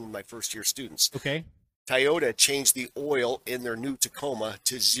conversation with my first-year students. Okay. Toyota changed the oil in their new Tacoma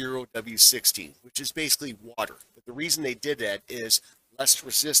to 0W16, which is basically water. But the reason they did that is less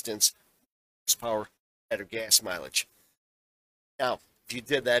resistance, horsepower, better gas mileage. Now, if you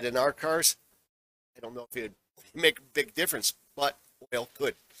did that in our cars, I don't know if it would make a big difference, but oil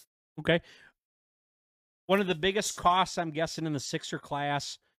could. Okay. One of the biggest costs, I'm guessing, in the Sixer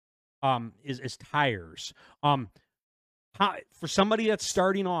class is tires. For somebody that's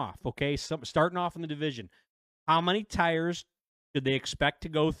starting off, okay, starting off in the division, how many tires did they expect to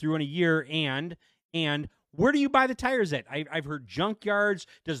go through in a year, and where do you buy the tires at? I've heard junkyards.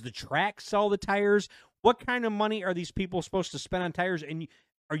 Does the track sell the tires? What kind of money are these people supposed to spend on tires, and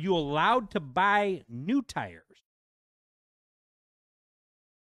are you allowed to buy new tires?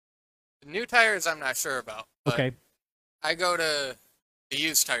 New tires, I'm not sure about. But Okay. I go to the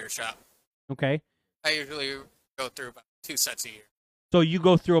used tire shop. Okay. I usually go through about 2 sets a year. So you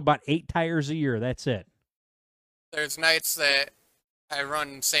go through about 8 tires a year. That's it. There's nights that I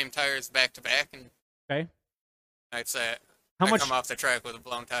run same tires back to back, and Okay. nights that How I much? come off the track with a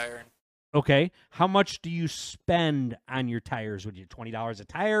blown tire. And Okay. How much do you spend on your tires? Would you $20 a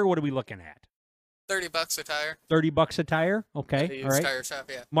tire? What are we looking at? $30 a tire. $30 a tire? At the Okay. used All right. tire shop,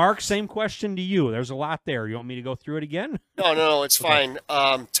 yeah. Mark, same question to you. There's a lot there. You want me to go through it again? No, it's Okay.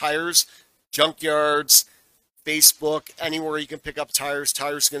 fine. Tires, junkyards, Facebook, anywhere you can pick up tires.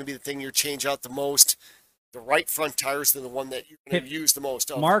 Tires are going to be the thing you change out the most. The right front tires are the one that you're going to use the most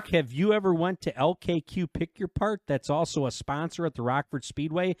of. Mark, have you ever went to LKQ Pick Your Part? That's also a sponsor at the Rockford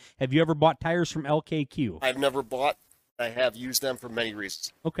Speedway. Have you ever bought tires from LKQ? I've never bought. I have used them for many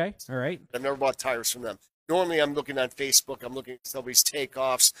reasons. Okay. All right. I've never bought tires from them. Normally, I'm looking on Facebook. I'm looking at somebody's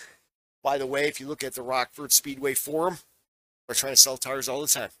takeoffs. By the way, if you look at the Rockford Speedway forum, they're trying to sell tires all the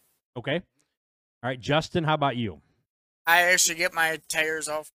time. Okay. All right. Justin, how about you? I actually get my tires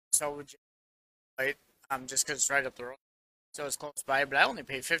off salvage Detroit, just because it's right up the road, so it's close by. But I only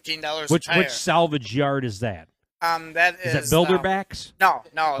paid $15 Which a tire. salvage yard is that? That Is is that Builderbacks? No,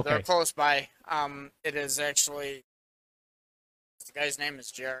 Okay. they're close by. It is actually the guy's name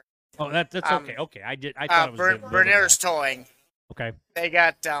is Jared. Oh, that's okay. Okay, I thought it was Bernier's Towing. Okay. They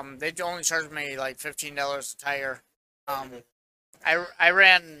got they only charged me like $15 a tire. I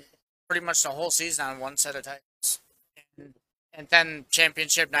ran pretty much the whole season on one set of tires, and then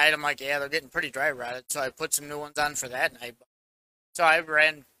championship night I'm like, yeah, they're getting pretty dry rotted, so I put some new ones on for that night. So I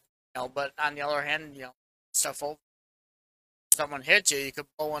ran, but on the other hand, stuff over. If someone hits you, you could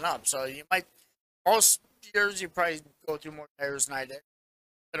blow one up. So you might most years you probably go through more tires than I did.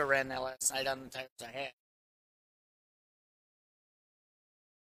 Could have ran that last night on the tires I had.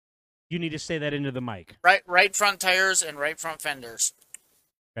 You need to say that into the mic. Right front tires and right front fenders.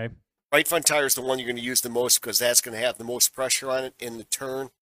 Okay. Right front tire is the one you're going to use the most because that's going to have the most pressure on it in the turn.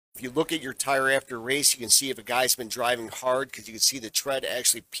 If you look at your tire after a race, you can see if a guy's been driving hard because you can see the tread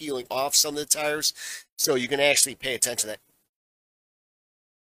actually peeling off some of the tires. So you can actually pay attention to that.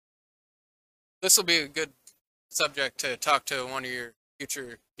 This will be a good subject to talk to one of your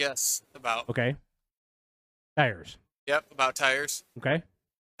future guests about. Okay. Tires. Yep, about tires. Okay.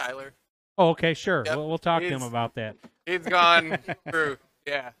 Tyler. Oh, okay, sure. Yep. We'll talk to him He's- about that. He's gone through.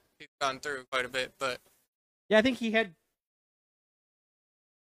 Yeah, he's gone through quite a bit, but Yeah, I think he had.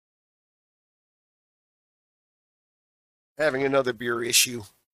 Having another beer issue.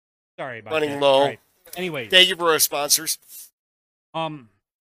 Sorry about Running that. low. All right. Anyways, Thank you for our sponsors. what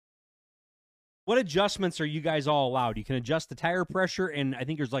adjustments are you guys all allowed? You can adjust the tire pressure, and I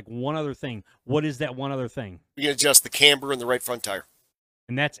think there's like one other thing. What is that one other thing? You can adjust the camber and the right front tire.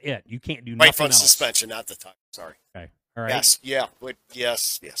 And that's it. You can't do Right nothing front else. suspension, not the tire. Sorry. Okay. All right. Yes. Yeah. But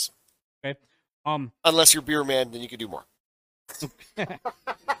yes. Yes. Okay. Unless you're beer man, then you can do more.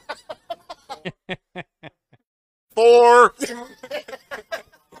 4.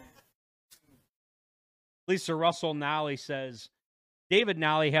 Lisa Russell Nolly says David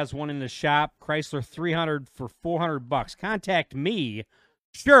Nolly has one in the shop. Chrysler 300 for $400. Contact me.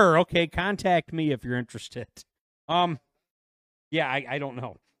 Sure. Okay. Contact me if you're interested. Yeah, I don't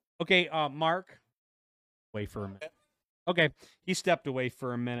know. Okay. Mark. Wait for a minute. Okay. He stepped away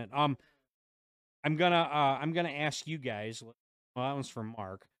for a minute. I'm gonna ask you guys. Well, that one's from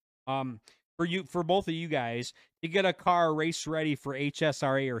Mark. For both of you guys to get a car race ready for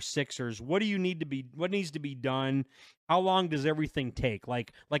HSRA or Sixers, what needs to be done? How long does everything take?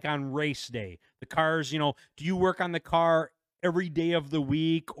 Like on race day, the cars, do you work on the car every day of the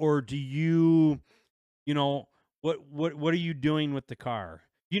week, or do you, what are you doing with the car?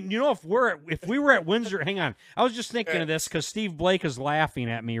 If we were at Windsor, hang on. I was just thinking of this because Steve Blake is laughing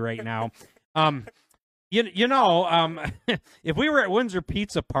at me right now. If we were at Windsor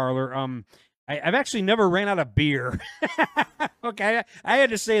Pizza Parlor, I've actually never ran out of beer. Okay, I had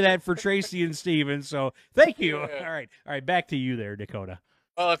to say that for Tracy and Steven, so thank you. Yeah. All right, back to you there, Dakota.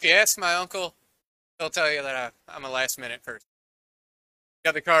 well, if you ask my uncle, he'll tell you that I'm a last minute person.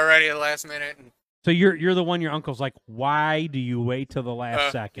 Got the car ready at the last minute, and So you're the one your uncle's like, why do you wait till the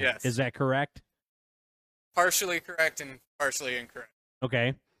last second? yes. Is that correct? partially correct and partially incorrect.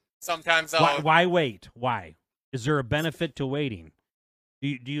 Okay. Sometimes I'll Why wait? Why? Is there a benefit to waiting? Do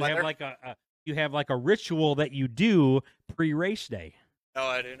you have Weather? like a ritual that you do pre-race day? no,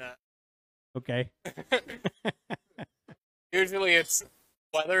 I do not. Okay. Usually it's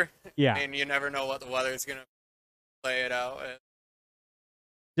weather, Yeah. and you never know what the weather is gonna play it out.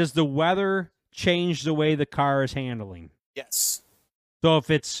 Does the weather change the way the car is handling? Yes, So if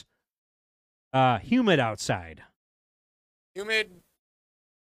it's humid outside, humid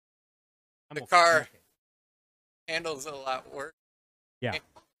I'm The okay. car- handles a lot worse. Yeah.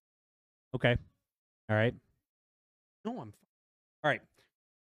 Okay. All right. No, I'm. All right.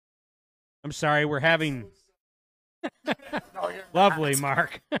 I'm sorry. We're having. Lovely,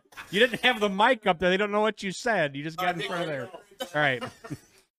 Mark. You didn't have the mic up there. They don't know what you said. You just got in front of there. All right.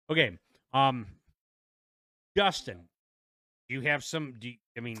 Okay. Justin, you have some.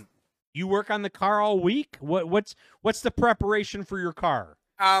 You work on the car all week. What's the preparation for your car?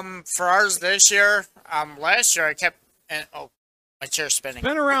 For ours this year, last year I kept, my chair's spinning.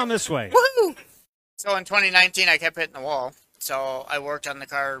 Spin around this way. Woo! So in 2019, I kept hitting the wall. So I worked on the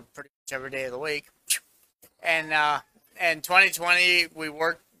car pretty much every day of the week. And in 2020, we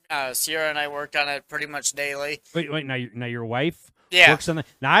worked. Sierra and I worked on it pretty much daily. Wait. Now your wife Yeah. works on the.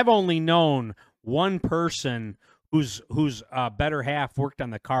 Now I've only known one person whose better half worked on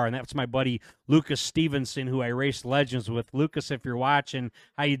the car, and that's my buddy Lucas Stevenson, who I raced Legends with. Lucas, if you're watching,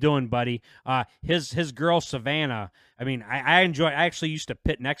 how you doing, buddy? His girl Savannah. I mean, I actually used to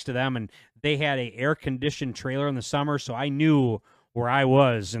pit next to them, and they had a air conditioned trailer in the summer, so I knew where I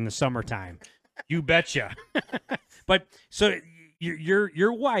was in the summertime. You betcha. But so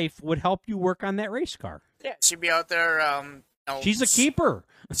your wife would help you work on that race car. Yeah, she'd be out there. She's a keeper.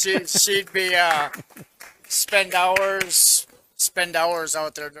 She'd be spend hours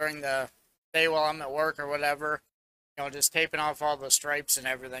out there during the day while I'm at work or whatever. Just taping off all the stripes and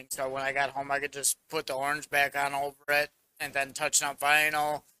everything. So when I got home, I could just put the orange back on over it and then touching up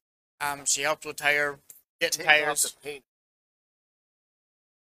vinyl. She helped with getting Take off tires. the paint.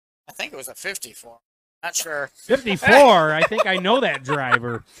 I think it was a 54. Not sure. 54. I think I know that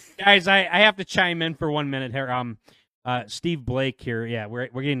driver. Guys, I have to chime in for 1 minute here. Steve Blake here. Yeah, we're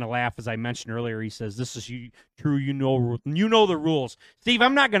getting a laugh as I mentioned earlier. He says, "This is true. You know the rules." Steve,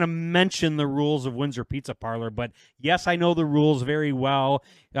 I'm not going to mention the rules of Windsor Pizza Parlor, but yes, I know the rules very well.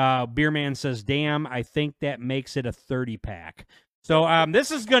 Beerman says, "Damn, I think that makes it a 30 pack." So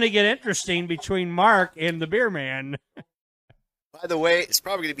this is going to get interesting between Mark and the Beerman. By the way, it's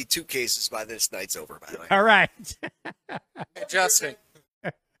probably going to be 2 cases by this night's over, by the way. All right. Justin,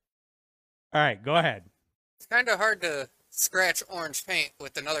 All right, go ahead. it's kind of hard to scratch orange paint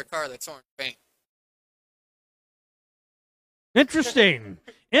with another car that's orange paint. Interesting.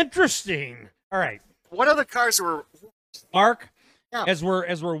 Interesting. All right. What other cars were... Mark, Yeah. as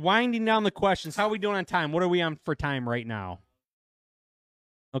we're winding down the questions, how are we doing on time? What are we on for time right now?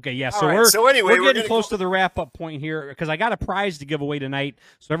 Okay, yeah. So All right, we're so anyway, we're we're getting gonna close to the wrap up point here because I got a prize to give away tonight.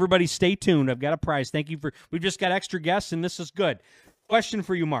 So everybody, stay tuned. I've got a prize. Thank you for. We've just got extra guests, and this is good. Question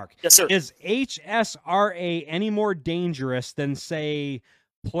for you, Mark. Yes, sir. Is HSRA any more dangerous than, say,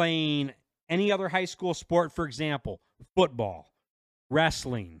 playing any other high school sport? For example, football,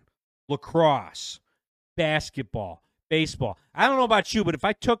 wrestling, lacrosse, basketball, baseball. I don't know about you, but if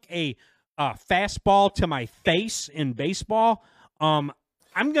I took a fastball to my face in baseball,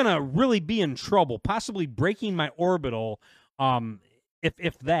 I'm going to really be in trouble, possibly breaking my orbital,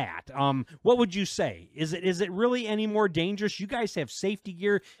 if that. What would you say? Is it really any more dangerous? You guys have safety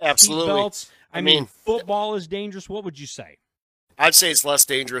gear, Absolutely. seat belts. I mean, mean, football is dangerous. What would you say? I'd say it's less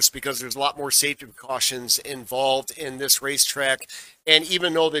dangerous because there's a lot more safety precautions involved in this racetrack. And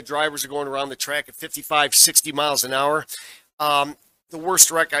even though the drivers are going around the track at 55, 60 miles an hour, the worst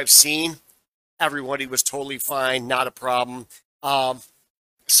wreck I've seen, everybody was totally fine, not a problem.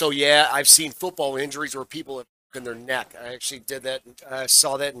 So, yeah, I've seen football injuries where people have broken their neck. I actually did that. I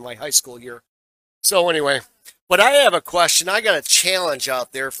saw that in my high school year. So, anyway, but I have a question. I got a challenge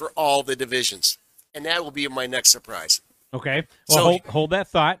out there for all the divisions, and that will be my next surprise. Okay. Well, So- hold that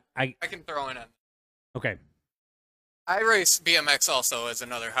thought. I can throw in on. Okay. I race BMX also as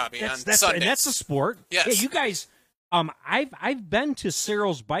another hobby on That's Sundays. and that's a sport. Yes. Yeah, you guys. I've been to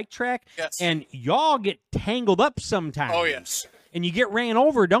Cyril's bike track, Yes. and y'all get tangled up sometimes. Oh, yes. And you get ran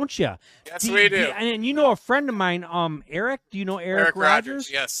over, don't you? Yes, we do. And you know a friend of mine, Eric. Do you know Eric Rogers?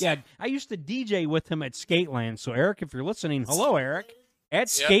 Yes. Yeah, I used to DJ with him at Skateland. So Eric, if you're listening, hello, Eric.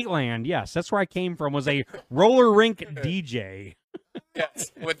 At Yep. Skateland, yes, that's where I came from. Was a roller rink DJ.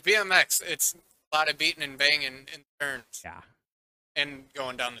 Yes. With BMX, it's a lot of beating and banging in turns Yeah. and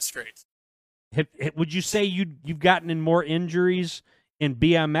going down the straights. Would you say you've gotten in more injuries in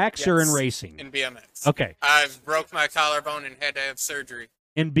BMX or in Yes, racing? In BMX. Okay, I've broke my collarbone and had to have surgery.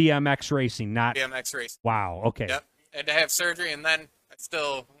 in BMX racing, not BMX racing. wow. Okay, Yep. Had to have surgery, and then I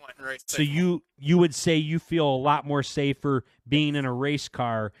still went and raced. so you would say you feel a lot more safer being in a race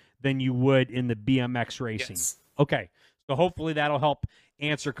car than you would in the BMX racing. Yes. Okay, so hopefully that'll help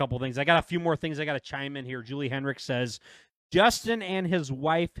answer a couple things. I got a few more things I got to chime in here. Julie Henrik says, Justin and his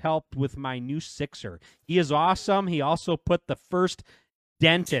wife helped with my new Sixer. He is awesome. He also put the first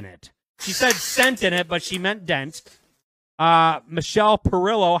dent in it. She said cent in it, but she meant dent. Michelle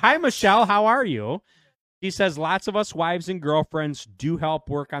Perillo. Hi, Michelle. How are you? She says lots of us wives and girlfriends do help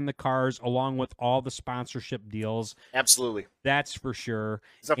work on the cars along with all the sponsorship deals. Absolutely. That's for sure.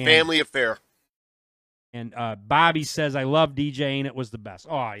 It's a And- family affair. And Bobby says, I love DJing. It was the best.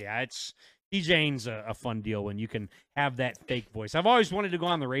 Oh, yeah. DJing's a fun deal when you can have that fake voice. I've always wanted to go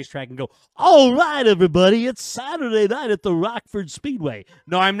on the racetrack and go, all right, everybody, it's Saturday night at the Rockford Speedway.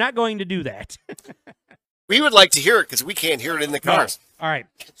 No, I'm not going to do that. We would like to hear it because we can't hear it in the cars. All right.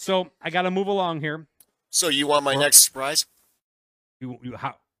 So I got to move along here. So you want my next surprise?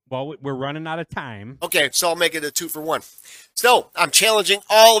 Well, we're running out of time. Okay, so I'll make it a 2-for-1. So I'm challenging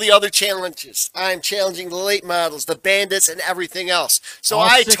all the other challenges. I'm challenging the late models, the bandits, and everything else. So All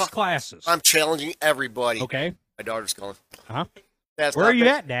 6 classes. I'm challenging everybody. Okay. My daughter's going. Huh? That's Where not are you the-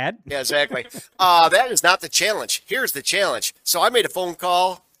 at, Dad? Yeah, exactly. That is not the challenge. Here's the challenge. So I made a phone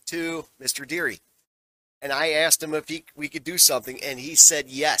call to Mr. Deary, and I asked him if we could do something, and he said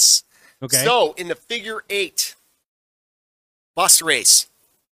yes. Okay. So in the figure 8 bus race,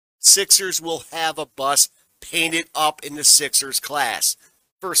 Sixers will have a bus painted up in the Sixers class.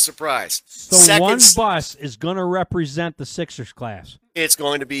 First surprise. So Second, one bus is going to represent the Sixers class. it's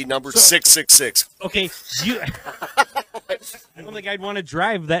going to be number 666. Okay, I don't think I'd want to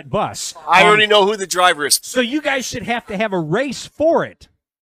drive that bus. I already know who the driver is. So you guys should have to have a race for it.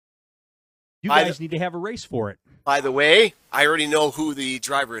 You I- guys need to have a race for it. By the way, I already know who the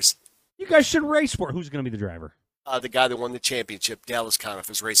driver is. You guys should race for it. Who's going to be the driver? The guy that won the championship, Dallas Conniff,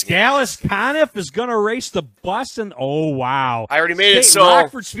 is racing it. Dallas Conniff is going to race the bus, and oh wow! I already made it State so.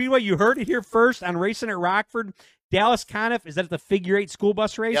 Rockford Speedway. You heard it here first on Racing at Rockford. Dallas Conniff, is that the figure 8 school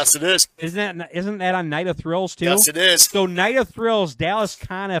bus race? Yes, it is. Isn't that on Night of Thrills too? Yes, it is. So Night of Thrills, Dallas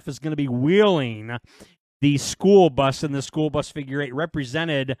Conniff is going to be wheeling the school bus in the school bus figure 8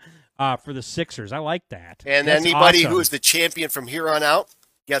 represented for the Sixers. I like that. And That's anybody awesome. who is the champion from here on out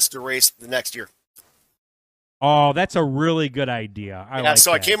gets to race the next year. Oh, that's a really good idea. I like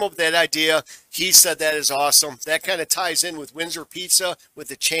So that. I came up with that idea. He said that is awesome. That kind of ties in with Windsor Pizza with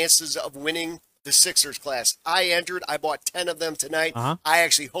the chances of winning the Sixers class. I entered. I bought 10 of them tonight. Uh-huh. I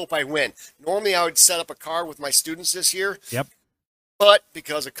actually hope I win. Normally, I would set up a car with my students this year. Yep. But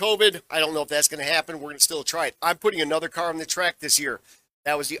because of COVID, I don't know if that's going to happen. We're going to still try it. I'm putting another car on the track this year.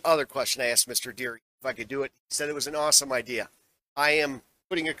 That was the other question I asked Mr. Deary if I could do it. He said it was an awesome idea. I am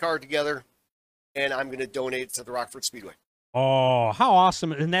putting a car together, and I'm going to donate it to the Rockford Speedway. Oh, how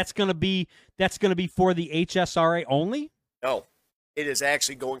awesome! And that's going to be for the HSRA only. No, it is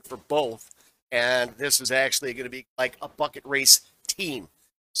actually going for both. And this is actually going to be like a bucket race team.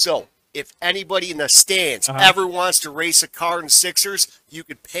 So if anybody in the stands ever wants to race a car in Sixers, you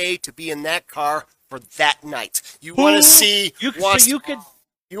could pay to be in that car for that night. You want to see You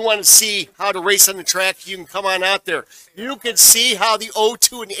want to see how to race on the track, you can come on out there. You can see how the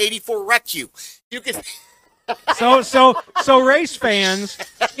 02 and 84 wreck you. You can So race fans,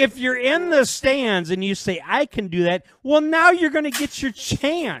 if you're in the stands and you say I can do that, well now you're going to get your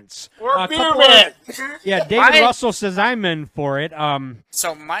chance. Or A beer couple man. Yeah, David Russell says I'm in for it.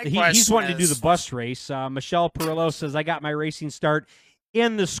 So my He's question wanting to do is, the bus race. Michelle Perillo says I got my racing start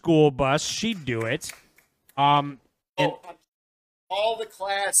in the school bus. She'd do it. And all the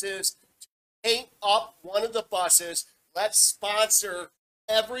classes to paint up one of the buses. Let's sponsor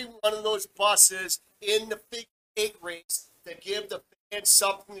every one of those buses in the Figure 8 race to give the fans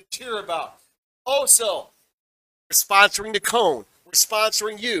something to cheer about. Also, we're sponsoring the cone. We're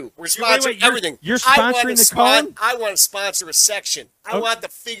sponsoring you. We're sponsoring everything. You're I want sponsoring to the cone? I want to sponsor a section. I want the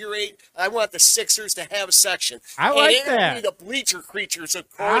Figure 8. I want the Sixers to have a section. I like and that. it'll be the bleacher creatures, of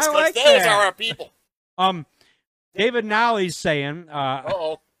course, I because like those that. are our people. David Nolly's saying,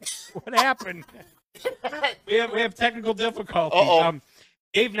 Uh-oh. what happened? we have technical difficulties. Uh-oh.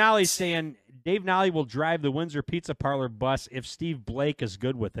 Dave Nolly's saying Dave Nolly will drive the Windsor Pizza Parlor bus if Steve Blake is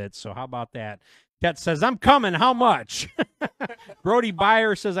good with it. So how about that? Ted says, I'm coming. How much? Brody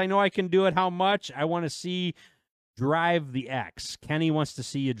Byer says, I know I can do it. How much? I want to see drive the X. Kenny wants to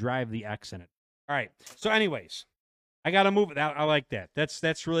see you drive the X in it. All right. So anyways, I got to move it. I like that.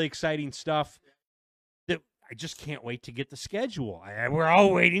 That's really exciting stuff. I just can't wait to get the schedule. We're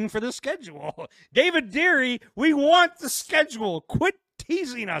all waiting for the schedule. David Deary, we want the schedule. Quit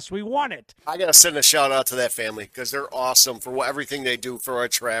teasing us. We want it. I got to send a shout out to that family because they're awesome for everything they do for our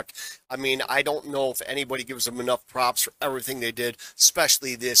track. I mean, I don't know if anybody gives them enough props for everything they did,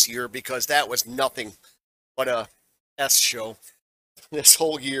 especially this year, because that was nothing but a S show this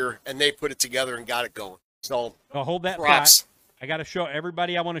whole year, and they put it together and got it going. So, I'll hold that props. thought. I got to show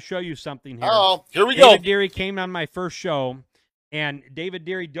everybody. I want to show you something here. Oh, here we go. David Deary came on my first show, and David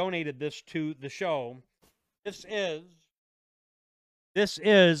Deary donated this to the show. This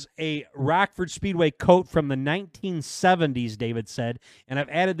is a Rockford Speedway coat from the 1970s, David said, and I've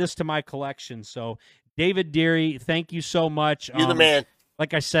added this to my collection. So, David Deary, thank you so much. You're the man.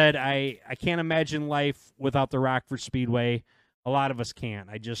 Like I said, I can't imagine life without the Rockford Speedway. A lot of us can't.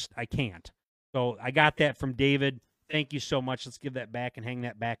 I can't. So, I got that from David. Thank you so much. Let's give that back and hang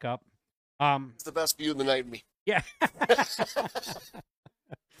that back up. It's the best view of the night of me. Yeah.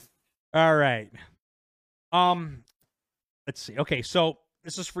 All right. Let's see. Okay, so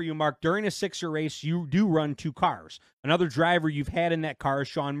this is for you, Mark. During a Sixer race, you do run 2 cars. Another driver you've had in that car is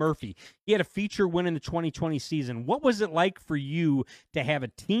Sean Murphy. He had a feature win in the 2020 season. What was it like for you to have a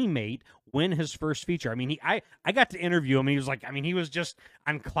teammate win his first feature? I mean, I got to interview him. And he was like, he was just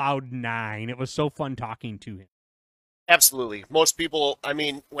on cloud 9. It was so fun talking to him. Absolutely. Most people, I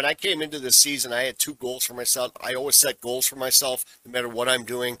mean, when I came into this season, I had 2 goals for myself. I always set goals for myself, no matter what I'm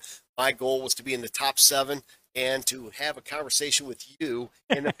doing. My goal was to be in the top 7 and to have a conversation with you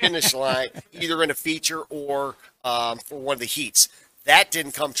in the finish line, either in a feature or for one of the heats. That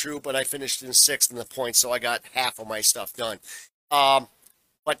didn't come true, but I finished in 6th in the points, so I got half of my stuff done.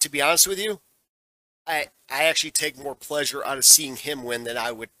 But to be honest with you, I actually take more pleasure out of seeing him win than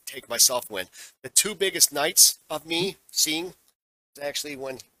I would take myself win. The 2 biggest nights of me seeing was actually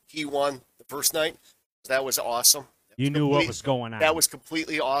when he won the first night. That was awesome. You knew what was going on. That was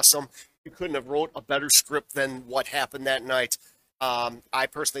completely awesome. You couldn't have wrote a better script than what happened that night. I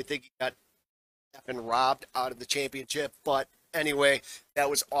personally think he got effing robbed out of the championship. But anyway, that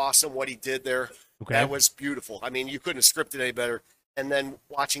was awesome what he did there. Okay. That was beautiful. I mean, you couldn't have scripted any better. And then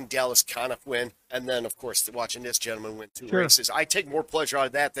watching Dallas Conniff win, and then, of course, watching this gentleman win 2 races. I take more pleasure out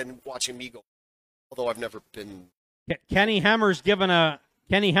of that than watching me go, although I've never been. Kenny Hemmer's given a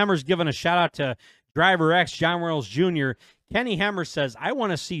shout out to Driver X, John Reynolds Jr. Kenny Hemmer says, I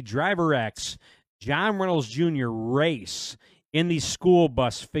want to see Driver X, John Reynolds Jr. race in the school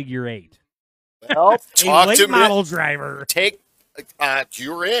bus figure 8. Well, talk late to me. model driver.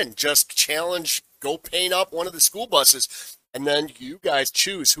 You're in. Just challenge, go paint up one of the school buses. And then you guys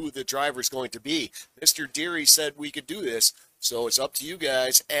choose who the driver is going to be. Mr. Deary said we could do this, so it's up to you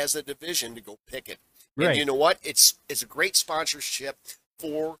guys as a division to go pick it. Right. And you know what? It's a great sponsorship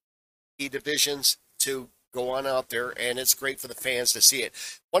for the divisions to go on out there, and it's great for the fans to see it.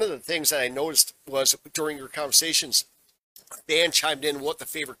 One of the things that I noticed was during your conversations, Dan chimed in what the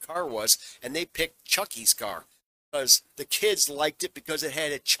favorite car was, and they picked Chucky's car because the kids liked it because it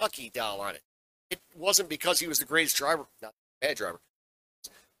had a Chucky doll on it. It wasn't because he was the greatest driver, not a bad driver,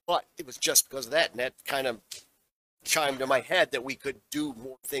 but it was just because of that. And that kind of chimed in my head that we could do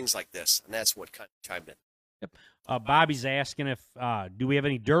more things like this. And that's what kind of chimed in. Bobby's asking if do we have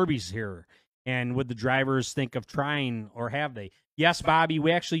any derbies here, and would the drivers think of trying, or have they? Yes, Bobby,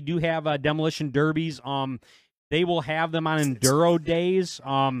 we actually do have demolition derbies. They will have them on enduro days.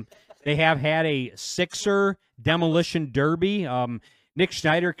 They have had a 6er demolition derby. Nick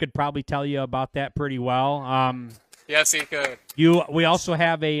Schneider could probably tell you about that pretty well. Yes, he could. We also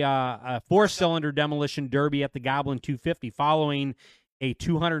have a 4-cylinder demolition derby at the Goblin 250 following a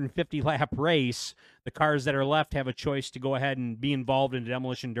 250-lap race. The cars that are left have a choice to go ahead and be involved in a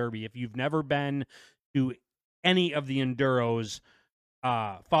demolition derby. If you've never been to any of the enduros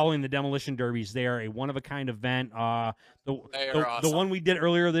following the demolition derbies, they are a one-of-a-kind event. The one we did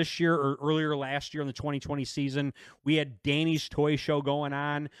earlier this year, or earlier last year in the 2020 season, we had Danny's Toy Show going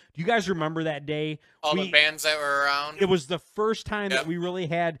on. Do you guys remember that day? All the bands that were around. It was the first time that we really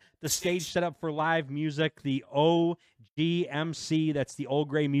had the stage set up for live music. The OGMC, that's the Old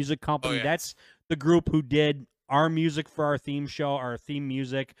Gray Music Company. That's the group who did our music for our theme show, our theme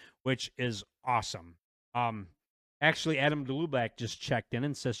music, which is awesome. Actually, Adam DeLubac just checked in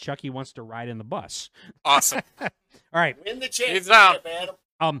and says Chucky wants to ride in the bus. Awesome. All right. Win the championship,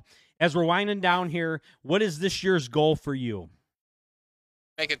 Adam. As we're winding down here, what is this year's goal for you?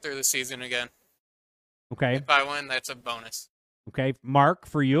 Make it through the season again. Okay. If I win, that's a bonus. Okay. Mark,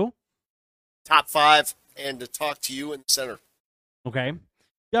 for you? Top 5 and to talk to you in the center. Okay.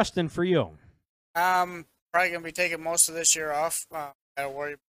 Justin, for you? Probably gonna be taking most of this year off. Gotta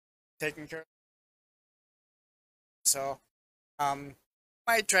worry about taking care. So,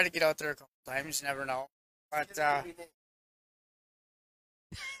 might try to get out there a couple times. You never know. But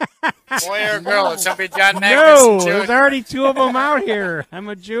boy or girl, it's gonna be John Magnus. No, there's already 2 of them out here. I'm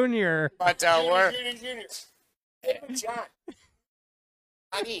a junior. But we're John.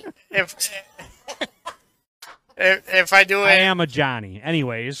 I mean, if I do it, I am a Johnny.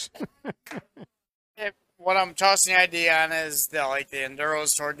 Anyways. What I'm tossing the idea on is the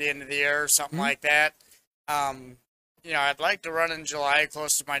enduros toward the end of the year or something like that. I'd like to run in July,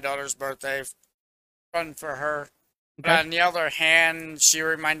 close to my daughter's birthday. Run for her. Okay. But on the other hand, she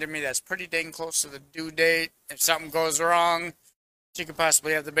reminded me that's pretty dang close to the due date. If something goes wrong, she could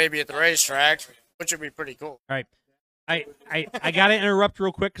possibly have the baby at the racetrack, which would be pretty cool. All right. I got to interrupt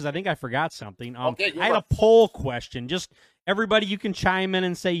real quick because I think I forgot something. Okay, I had a poll question. Just everybody, you can chime in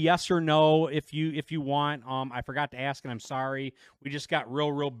and say yes or no if you want. I forgot to ask, and I'm sorry. We just got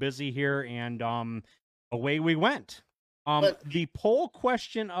real busy here, and away we went. The poll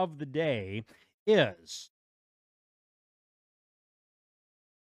question of the day is: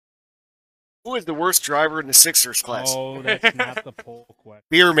 who is the worst driver in the Sixers class? Oh, that's not the poll question.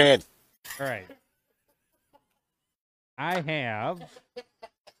 Beer man. All right. I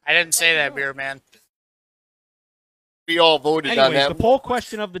didn't say that, beer man. We all voted on Anyways, that. the poll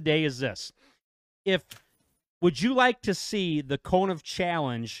question of the day is this: if would you like to see the Cone of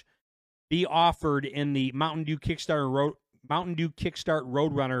Challenge be offered in the Mountain Dew Kickstart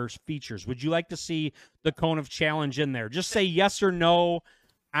Roadrunners features? Would you like to see the Cone of Challenge in there? Just say yes or no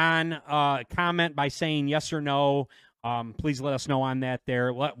on comment by saying yes or no. Please let us know on that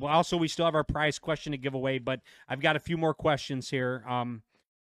there. Also, we still have our prize question to give away, but I've got a few more questions here.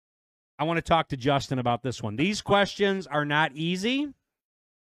 I want to talk to Justin about this one. These questions are not easy.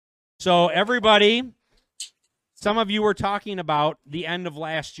 So everybody, some of you were talking about the end of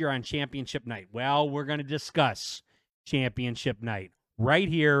last year on championship night. Well, we're going to discuss championship night right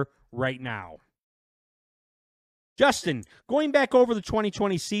here, right now. Justin, going back over the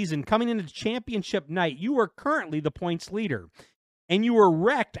 2020 season, coming into championship night, you are currently the points leader, and you were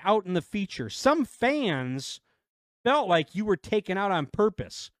wrecked out in the feature. Some fans felt like you were taken out on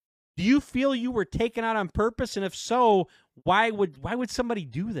purpose. Do you feel you were taken out on purpose? And if so, why would somebody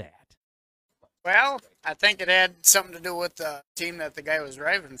do that? Well, I think it had something to do with the team that the guy was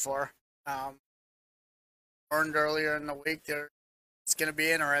driving for. Learned earlier in the week there it's going to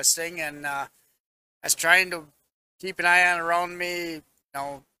be interesting, and I was trying to keep an eye on around me,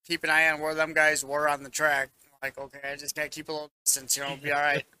 keep an eye on where them guys were on the track. Like, okay, I just got to keep a little distance, be all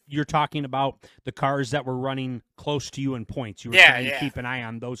right. You're talking about the cars that were running close to you in points. You were Yeah, trying to keep an eye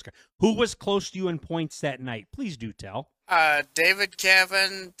on those cars. Who was close to you in points that night? Please do tell. David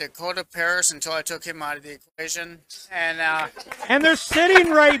Kevin, Dakota Paris, until I took him out of the equation. And they're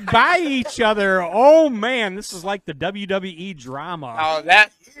sitting right by each other. Oh, man, this is like the WWE drama.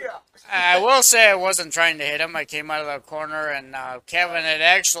 I will say I wasn't trying to hit him. I came out of the corner, and Kevin had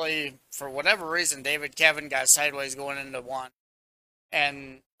actually, for whatever reason, David Kevin got sideways going into one.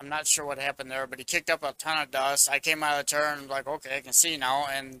 And I'm not sure what happened there, but he kicked up a ton of dust. I came out of the turn, like, okay, I can see now,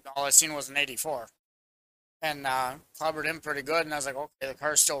 and all I seen was an 84. And clobbered him pretty good, and I was like, okay, the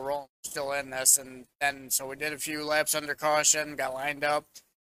car's still rolling, still in this. And then, so we did a few laps under caution, got lined up.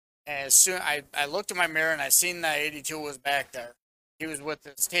 And as soon I looked in my mirror, and I seen that 82 was back there. He was with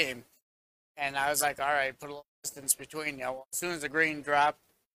his team. And I was like, all right, put a little distance between you. Well, as soon as the green dropped,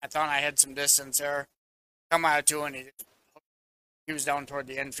 I thought I had some distance there. Come out to, and he was down toward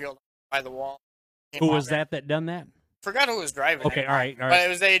the infield by the wall. Who was that done that? Forgot who was driving. Okay, all right. But it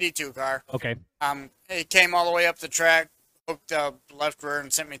was the 82 car. Okay. It came all the way up the track, hooked the left rear,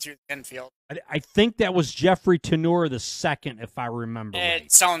 and sent me through the infield. I think that was Jeffrey Tenor the second, if I remember right.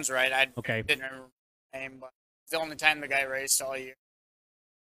 It sounds right. I Okay. didn't remember the name, but it's the only time the guy raced all year.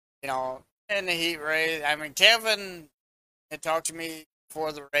 In the heat race. I mean, Kevin had talked to me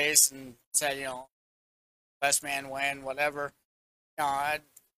before the race and said, best man win, whatever. I'd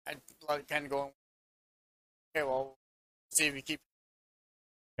like kind of go, okay, well, see if you keep.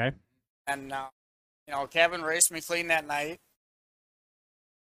 Okay. And, Kevin raced me clean that night.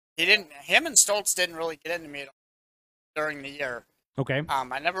 Him and Stoltz didn't really get into me during the year. Okay.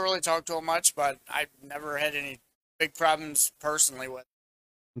 I never really talked to him much, but I never had any big problems personally with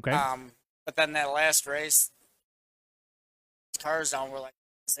him. Okay. But then that last race, cars down were like,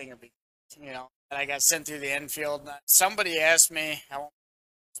 this thing would be, and I got sent through the infield. Somebody asked me,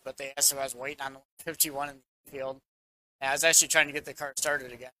 but they asked if I was waiting on the 51 in the field. And I was actually trying to get the car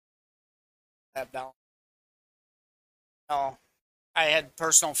started again. That down. I had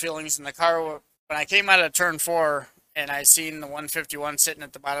personal feelings in the car. When I came out of turn 4 and I seen the 151 sitting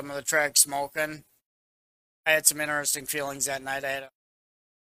at the bottom of the track smoking, I had some interesting feelings that night.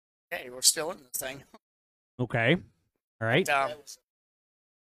 Hey, we're still in this thing. Okay. All right. But,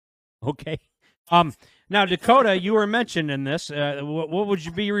 okay. Now, Dakota, you were mentioned in this. What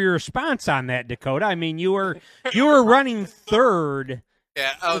would be your response on that, Dakota? I mean, you were running third.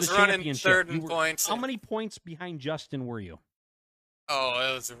 Yeah, I was running third in points. How many points behind Justin were you?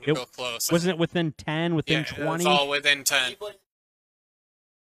 Oh, it was real close. Wasn't it within 10, within 20? It was all within 10.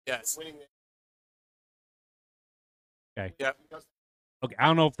 Yes. Okay. Yep. Okay, I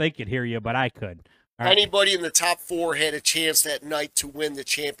don't know if they could hear you, but I could. All right. Anybody in the top 4 had a chance that night to win the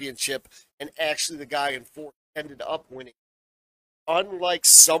championship, and actually the guy in 4th ended up winning. Unlike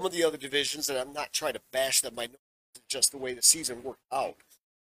some of the other divisions, and I'm not trying to bash them, I know it's just the way the season worked out.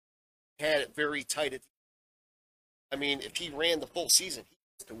 Had it very tight. I mean, if he ran the full season, he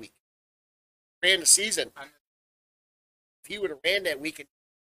missed a week. Ran the season. If he would have ran that week and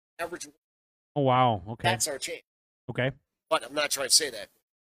average, Oh, wow. Okay. that's our chance. Okay. But I'm not trying to say that.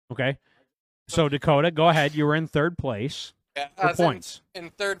 Okay. So, Dakota, go ahead. You were in third place Yeah, I for was points.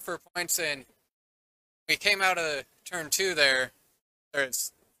 in third for points, and we came out of turn 2 there.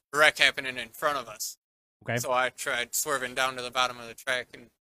 There's a wreck happening in front of us. Okay. So I tried swerving down to the bottom of the track, and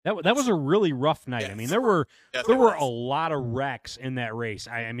That was a really rough night. I Yes. mean, there were yes, there it were was. a lot of wrecks in that race.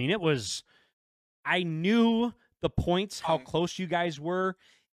 I mean, it was I knew the points, how close you guys were,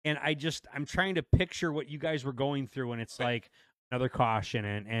 and I'm trying to picture what you guys were going through, and it's like another caution,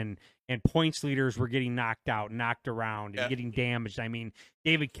 and points leaders were getting knocked out, knocked around, and getting damaged. I mean,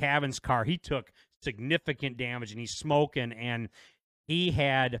 David Cavan's car, he took significant damage, and he's smoking, and he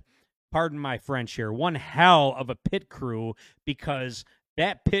had, pardon my French here, one hell of a pit crew, because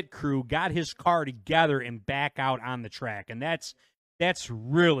that pit crew got his car together and back out on the track, and that's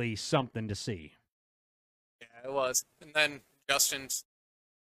really something to see. Yeah, it was. And then Justin's,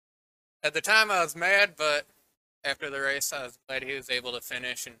 at the time I was mad, but after the race I was glad he was able to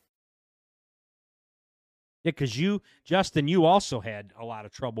finish. And yeah, because Justin, you also had a lot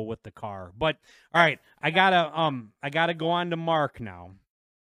of trouble with the car. But all right, I gotta go on to Mark now.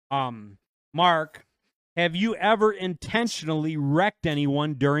 Mark, have you ever intentionally wrecked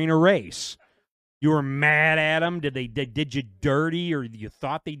anyone during a race? You were mad at them? Did you dirty, or you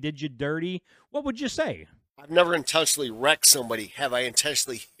thought they did you dirty? What would you say? I've never intentionally wrecked somebody. Have I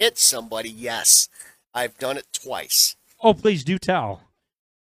intentionally hit somebody? Yes. I've done it twice. Oh, please do tell.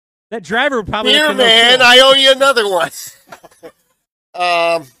 That driver would probably... Beer Man, I owe you another one.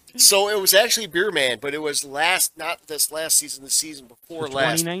 So it was actually Beer Man, but it was not this last season, the season before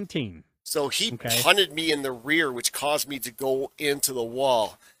last. 2019. So he punted me in the rear, which caused me to go into the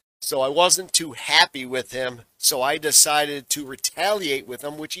wall. So I wasn't too happy with him, so I decided to retaliate with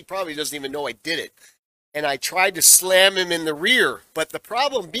him, which he probably doesn't even know I did it. And I tried to slam him in the rear, but the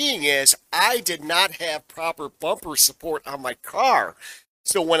problem being is I did not have proper bumper support on my car.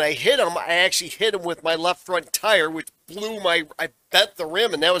 So when I hit him, I actually hit him with my left front tire, which I bent the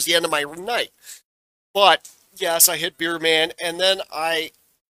rim, and that was the end of my night. But yes, I hit Beer Man, and then I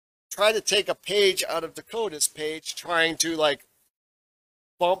tried to take a page out of Dakota's page, trying to like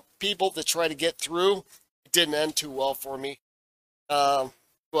bump people to try to get through. It didn't end too well for me.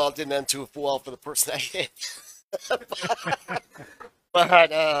 Well, it didn't end too well for the person I hit.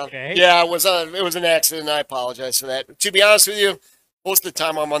 but yeah, it was an accident. And I apologize for that. To be honest with you, most of the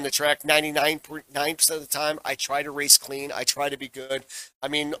time I'm on the track, 99.9% of the time, I try to race clean. I try to be good. I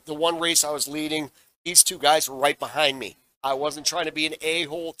mean, the one race I was leading, these two guys were right behind me. I wasn't trying to be an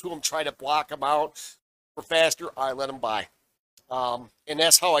a-hole to them, try to block them out for faster. I let them by. And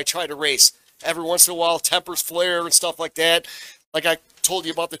that's how I try to race. Every once in a while, tempers flare and stuff like that. Like I told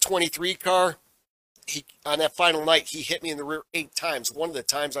you about the 23 car, on that final night, he hit me in the rear 8 times. One of the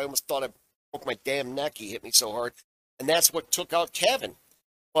times I almost thought I broke my damn neck. He hit me so hard. And that's what took out Kevin.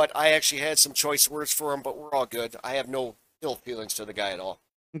 But I actually had some choice words for him, but we're all good. I have no ill feelings to the guy at all.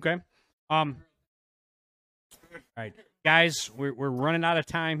 Okay. All right. Guys, we're running out of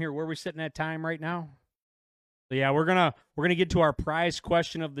time here. Where are we sitting at time right now? So yeah, we're gonna get to our prize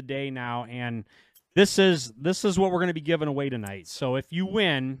question of the day now, and this is what we're gonna be giving away tonight. So if you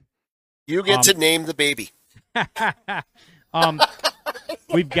win, you get to name the baby.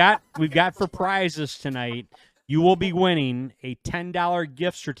 we've got for prizes tonight. You will be winning a $10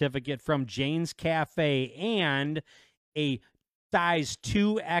 gift certificate from Jane's Cafe and a size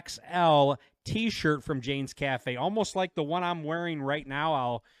 2XL T-shirt from Jane's Cafe, almost like the one I'm wearing right now.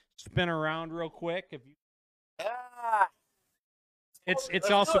 I'll spin around real quick. If you,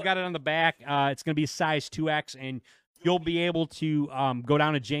 it's also got it on the back. It's going to be size 2X, and you'll be able to go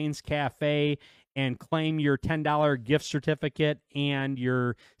down to Jane's Cafe and claim your $10 gift certificate and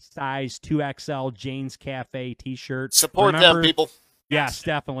your size 2XL Jane's Cafe T-shirt. Support them, people. Yes,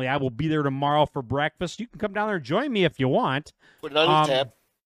 definitely. I will be there tomorrow for breakfast. You can come down there and join me if you want. Put it on your tab.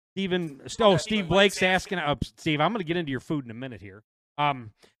 Steve Blake's asking. Steve, I'm going to get into your food in a minute here.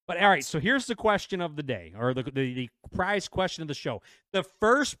 But all right, so here's the question of the day, or the prize question of the show. The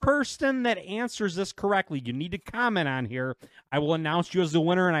first person that answers this correctly, you need to comment on here. I will announce you as the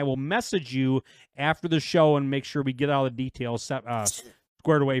winner, and I will message you after the show and make sure we get all the details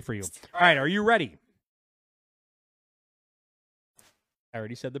squared away for you. All right, are you ready? I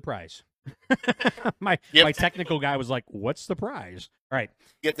already said the prize. my technical guy was like, "What's the prize?" All right,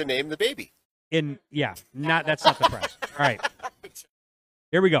 you get to name the baby. That's not the prize. All right.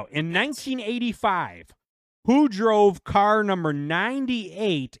 Here we go. In 1985, who drove car number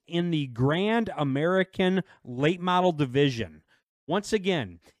 98 in the Grand American Late Model Division? Once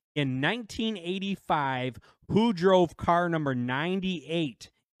again, in 1985, who drove car number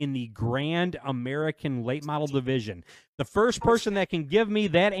 98 in the Grand American Late Model Division? The first person that can give me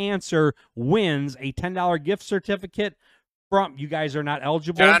that answer wins a $10 gift certificate from, you guys are not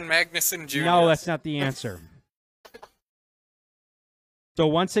eligible. John Magnuson Jr. No, that's not the answer. So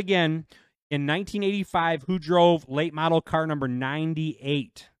once again, in 1985, who drove late model car number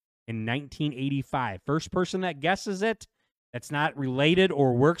 98 in 1985? First person that guesses it that's not related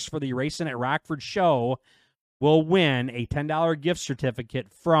or works for the Racing at Rockford show will win a $10 gift certificate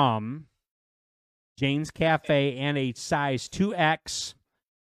from Jane's Cafe and a size 2X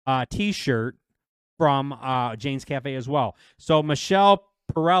T-shirt from Jane's Cafe as well. So Michelle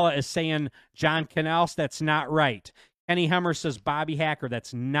Perella is saying John Canals. That's not right. Kenny Hemmer says Bobby Hacker.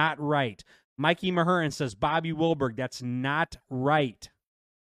 That's not right. Mikey Mahurin says Bobby Wilberg. That's not right.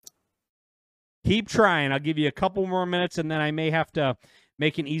 Keep trying. I'll give you a couple more minutes, and then I may have to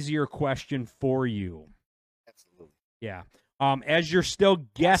make an easier question for you. Absolutely. Yeah. As you're still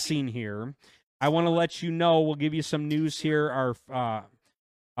guessing here, I want to let you know, we'll give you some news here. Our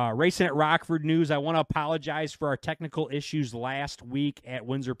Racing at Rockford news. I want to apologize for our technical issues last week at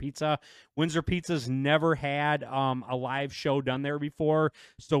Windsor Pizza. Windsor Pizza's never had a live show done there before,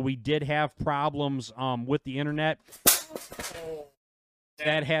 so we did have problems with the internet.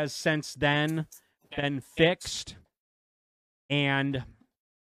 That has since then been fixed, and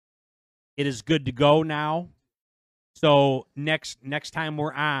it is good to go now. So next time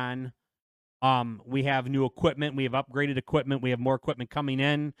we're on, we have new equipment. We have upgraded equipment. We have more equipment coming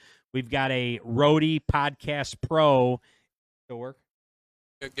in. We've got a Rode Podcast Pro. Still work?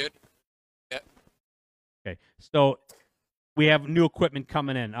 Good. Yeah. Okay. So we have new equipment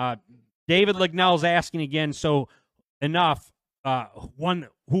coming in. David Lignell's asking again. So enough.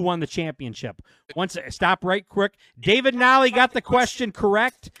 Who won the championship? Stop right quick. David Nally got the question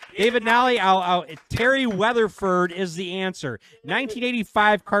correct. David Nally, Terry Weatherford is the answer.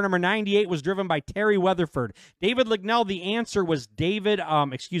 1985 car number 98 was driven by Terry Weatherford. David Lignell, the answer was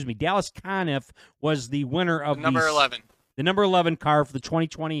Dallas Conniff was the winner of number 11. The number 11 car for the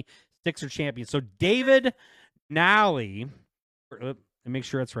 2020 Sixer champion. So David Nally, make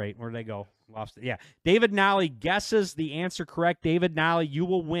sure that's right. Where did I go? Lost it. Yeah. David Nally guesses the answer correct. David Nally, you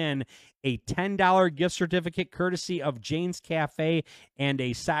will win a $10 gift certificate courtesy of Jane's Cafe and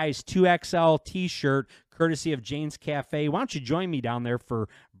a size 2XL T-shirt courtesy of Jane's Cafe. Why don't you join me down there for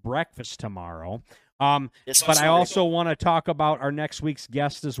breakfast tomorrow? But I also want to talk about our next week's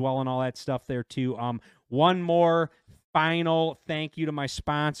guest as well and all that stuff there too. One more final thank you to my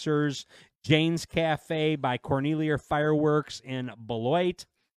sponsors, Jane's Cafe by Cornelia Fireworks in Beloit.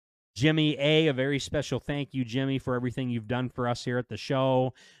 Jimmy A very special thank you, Jimmy, for everything you've done for us here at the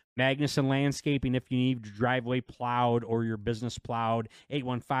show. Magnuson Landscaping, if you need your driveway plowed or your business plowed,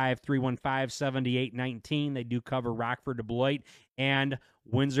 815-315-7819. They do cover Rockford to Beloit. And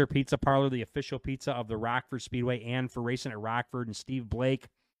Windsor Pizza Parlor, the official pizza of the Rockford Speedway and for Racing at Rockford. And Steve Blake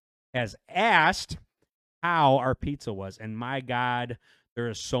has asked how our pizza was. And my God, there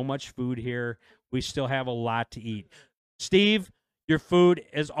is so much food here. We still have a lot to eat. Steve, your food,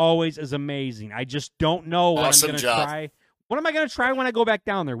 as always, is amazing. I just don't know what I'm going to try. What am I going to try when I go back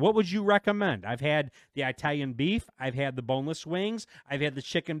down there? What would you recommend? I've had the Italian beef. I've had the boneless wings. I've had the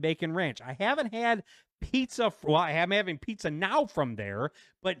chicken bacon ranch. I haven't had pizza. Well, I'm having pizza now from there.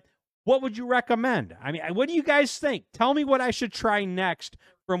 But what would you recommend? I mean, what do you guys think? Tell me what I should try next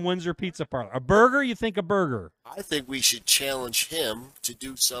from Windsor Pizza Parlor. A burger? You think a burger? I think we should challenge him to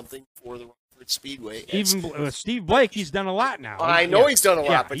do something for the Speedway. Even Steve Blake, he's done a lot now. I know he's done a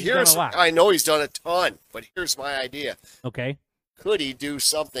lot, but I know he's done a ton. But here's my idea. Okay. Could he do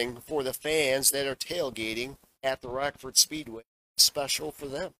something for the fans that are tailgating at the Rockford Speedway special for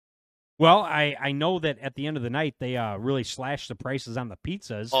them? Well, I know that at the end of the night they really slashed the prices on the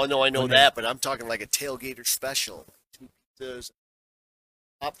pizzas. Oh no, I know that, but I'm talking like a tailgater special. 2 pizzas.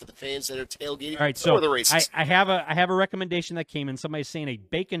 Up for the fans that are tailgating. All right, so the races. I have a recommendation that came in. Somebody's saying a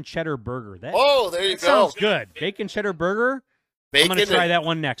bacon cheddar burger. There you go. Sounds good. Bacon cheddar burger. I'm going to try that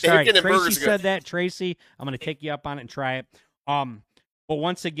one next. All right, Tracy said that. Tracy, I'm going to take you up on it and try it. But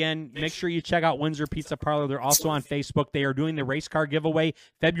once again, make sure you check out Windsor Pizza Parlor. They're also on Facebook. They are doing the race car giveaway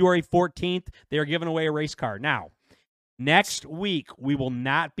February 14th. They are giving away a race car. Now, next week, we will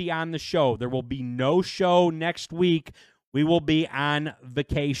not be on the show. There will be no show next week. We will be on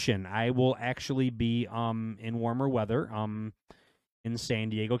vacation. I will actually be in warmer weather in San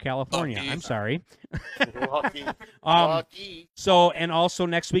Diego, California. Lucky. I'm sorry. Lucky. So, and also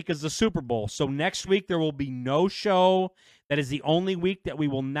next week is the Super Bowl. So next week there will be no show. That is the only week that we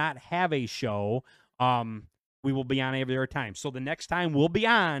will not have a show. We will be on every other time. So the next time we'll be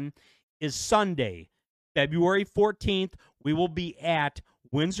on is Sunday, February 14th. We will be at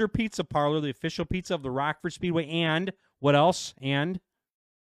Windsor Pizza Parlor, the official pizza of the Rockford Speedway, and what else? And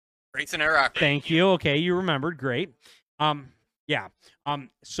Racing at Rockford. Thank you. Okay, you remembered. Great. Yeah.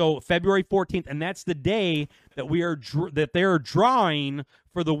 So February 14th, and that's the day that they are drawing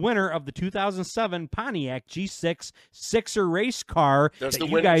for the winner of the 2007 Pontiac G6 Sixer race car that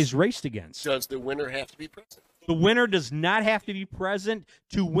you guys raced against. Does the winner have to be present? The winner does not have to be present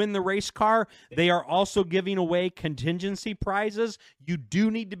to win the race car. They are also giving away contingency prizes. You do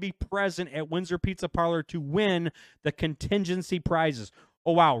need to be present at Windsor Pizza Parlor to win the contingency prizes.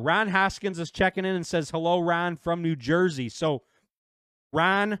 Oh, wow. Ron Hoskins is checking in and says, hello, Ron, from New Jersey. So,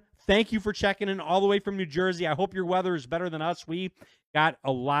 Ron, thank you for checking in all the way from New Jersey. I hope your weather is better than us. We got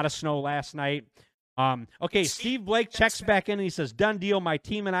a lot of snow last night. Okay, Steve Blake checks back in and he says, done deal. My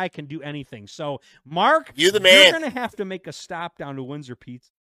team and I can do anything. So, Mark, You the man. you're going to have to make a stop down to Windsor Pizza.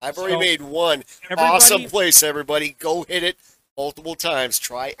 I've already So, made one. everybody- Awesome place, everybody. Go hit it multiple times.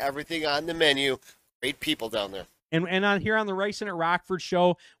 Try everything on the menu. Great people down there. And on here on the Racing at Rockford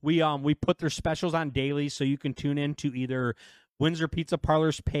show, we put their specials on daily, so you can tune in to either Windsor Pizza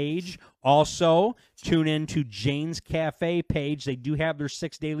Parlor's page. Also, tune in to Jane's Cafe page. They do have their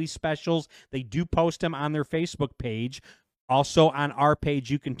 6 daily specials. They do post them on their Facebook page. Also, on our page,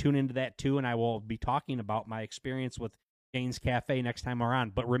 you can tune into that too, and I will be talking about my experience with Jane's Cafe next time we're on.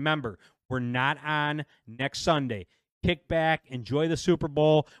 But remember, we're not on next Sunday. Kick back, enjoy the Super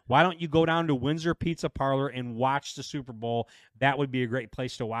Bowl. Why don't you go down to Windsor Pizza Parlor and watch the Super Bowl? That would be a great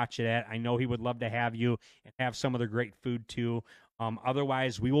place to watch it at. I know he would love to have you and have some of the great food too.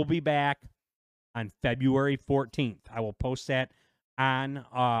 Otherwise, we will be back on February 14th. I will post that on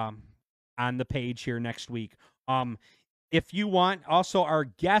the page here next week. If you want, also our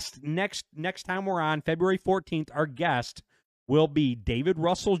guest next time we're on February 14th, our guest will be David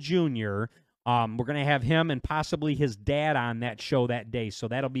Russell Jr. We're going to have him and possibly his dad on that show that day. So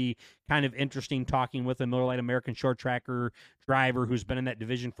that'll be kind of interesting talking with a Miller Lite American short tracker driver who's been in that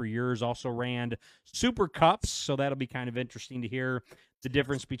division for years, also ran Super Cups. So that'll be kind of interesting to hear the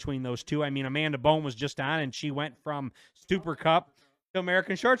difference between those two. I mean, Amanda Bone was just on, and she went from Super Cup to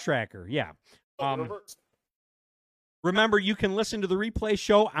American short tracker. Yeah. Remember, you can listen to the replay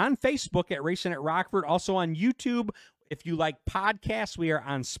show on Facebook at Racing at Rockford, also on YouTube. If you like podcasts, we are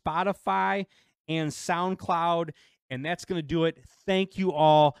on Spotify and SoundCloud, and that's going to do it. Thank you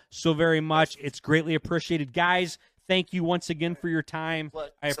all so very much. It's greatly appreciated. Guys, thank you once again for your time.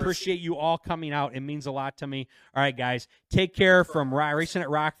 I appreciate you all coming out. It means a lot to me. All right, guys, take care from Racing at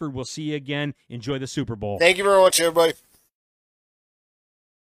Rockford. We'll see you again. Enjoy the Super Bowl. Thank you very much, everybody.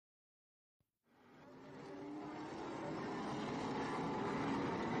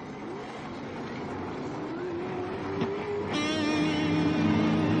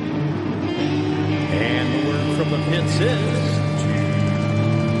 And the word from the pits is 2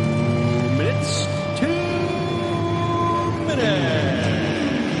 minutes. 2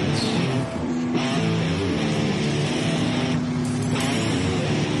 minutes.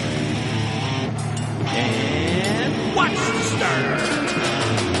 And watch the starter.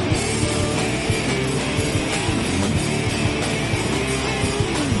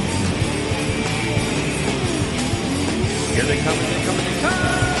 Here they come, they come, they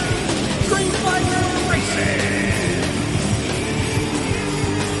come. Green flag racing.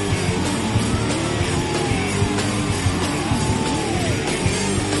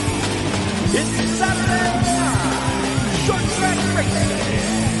 It's Saturday night. Short track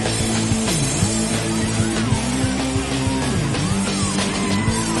racing.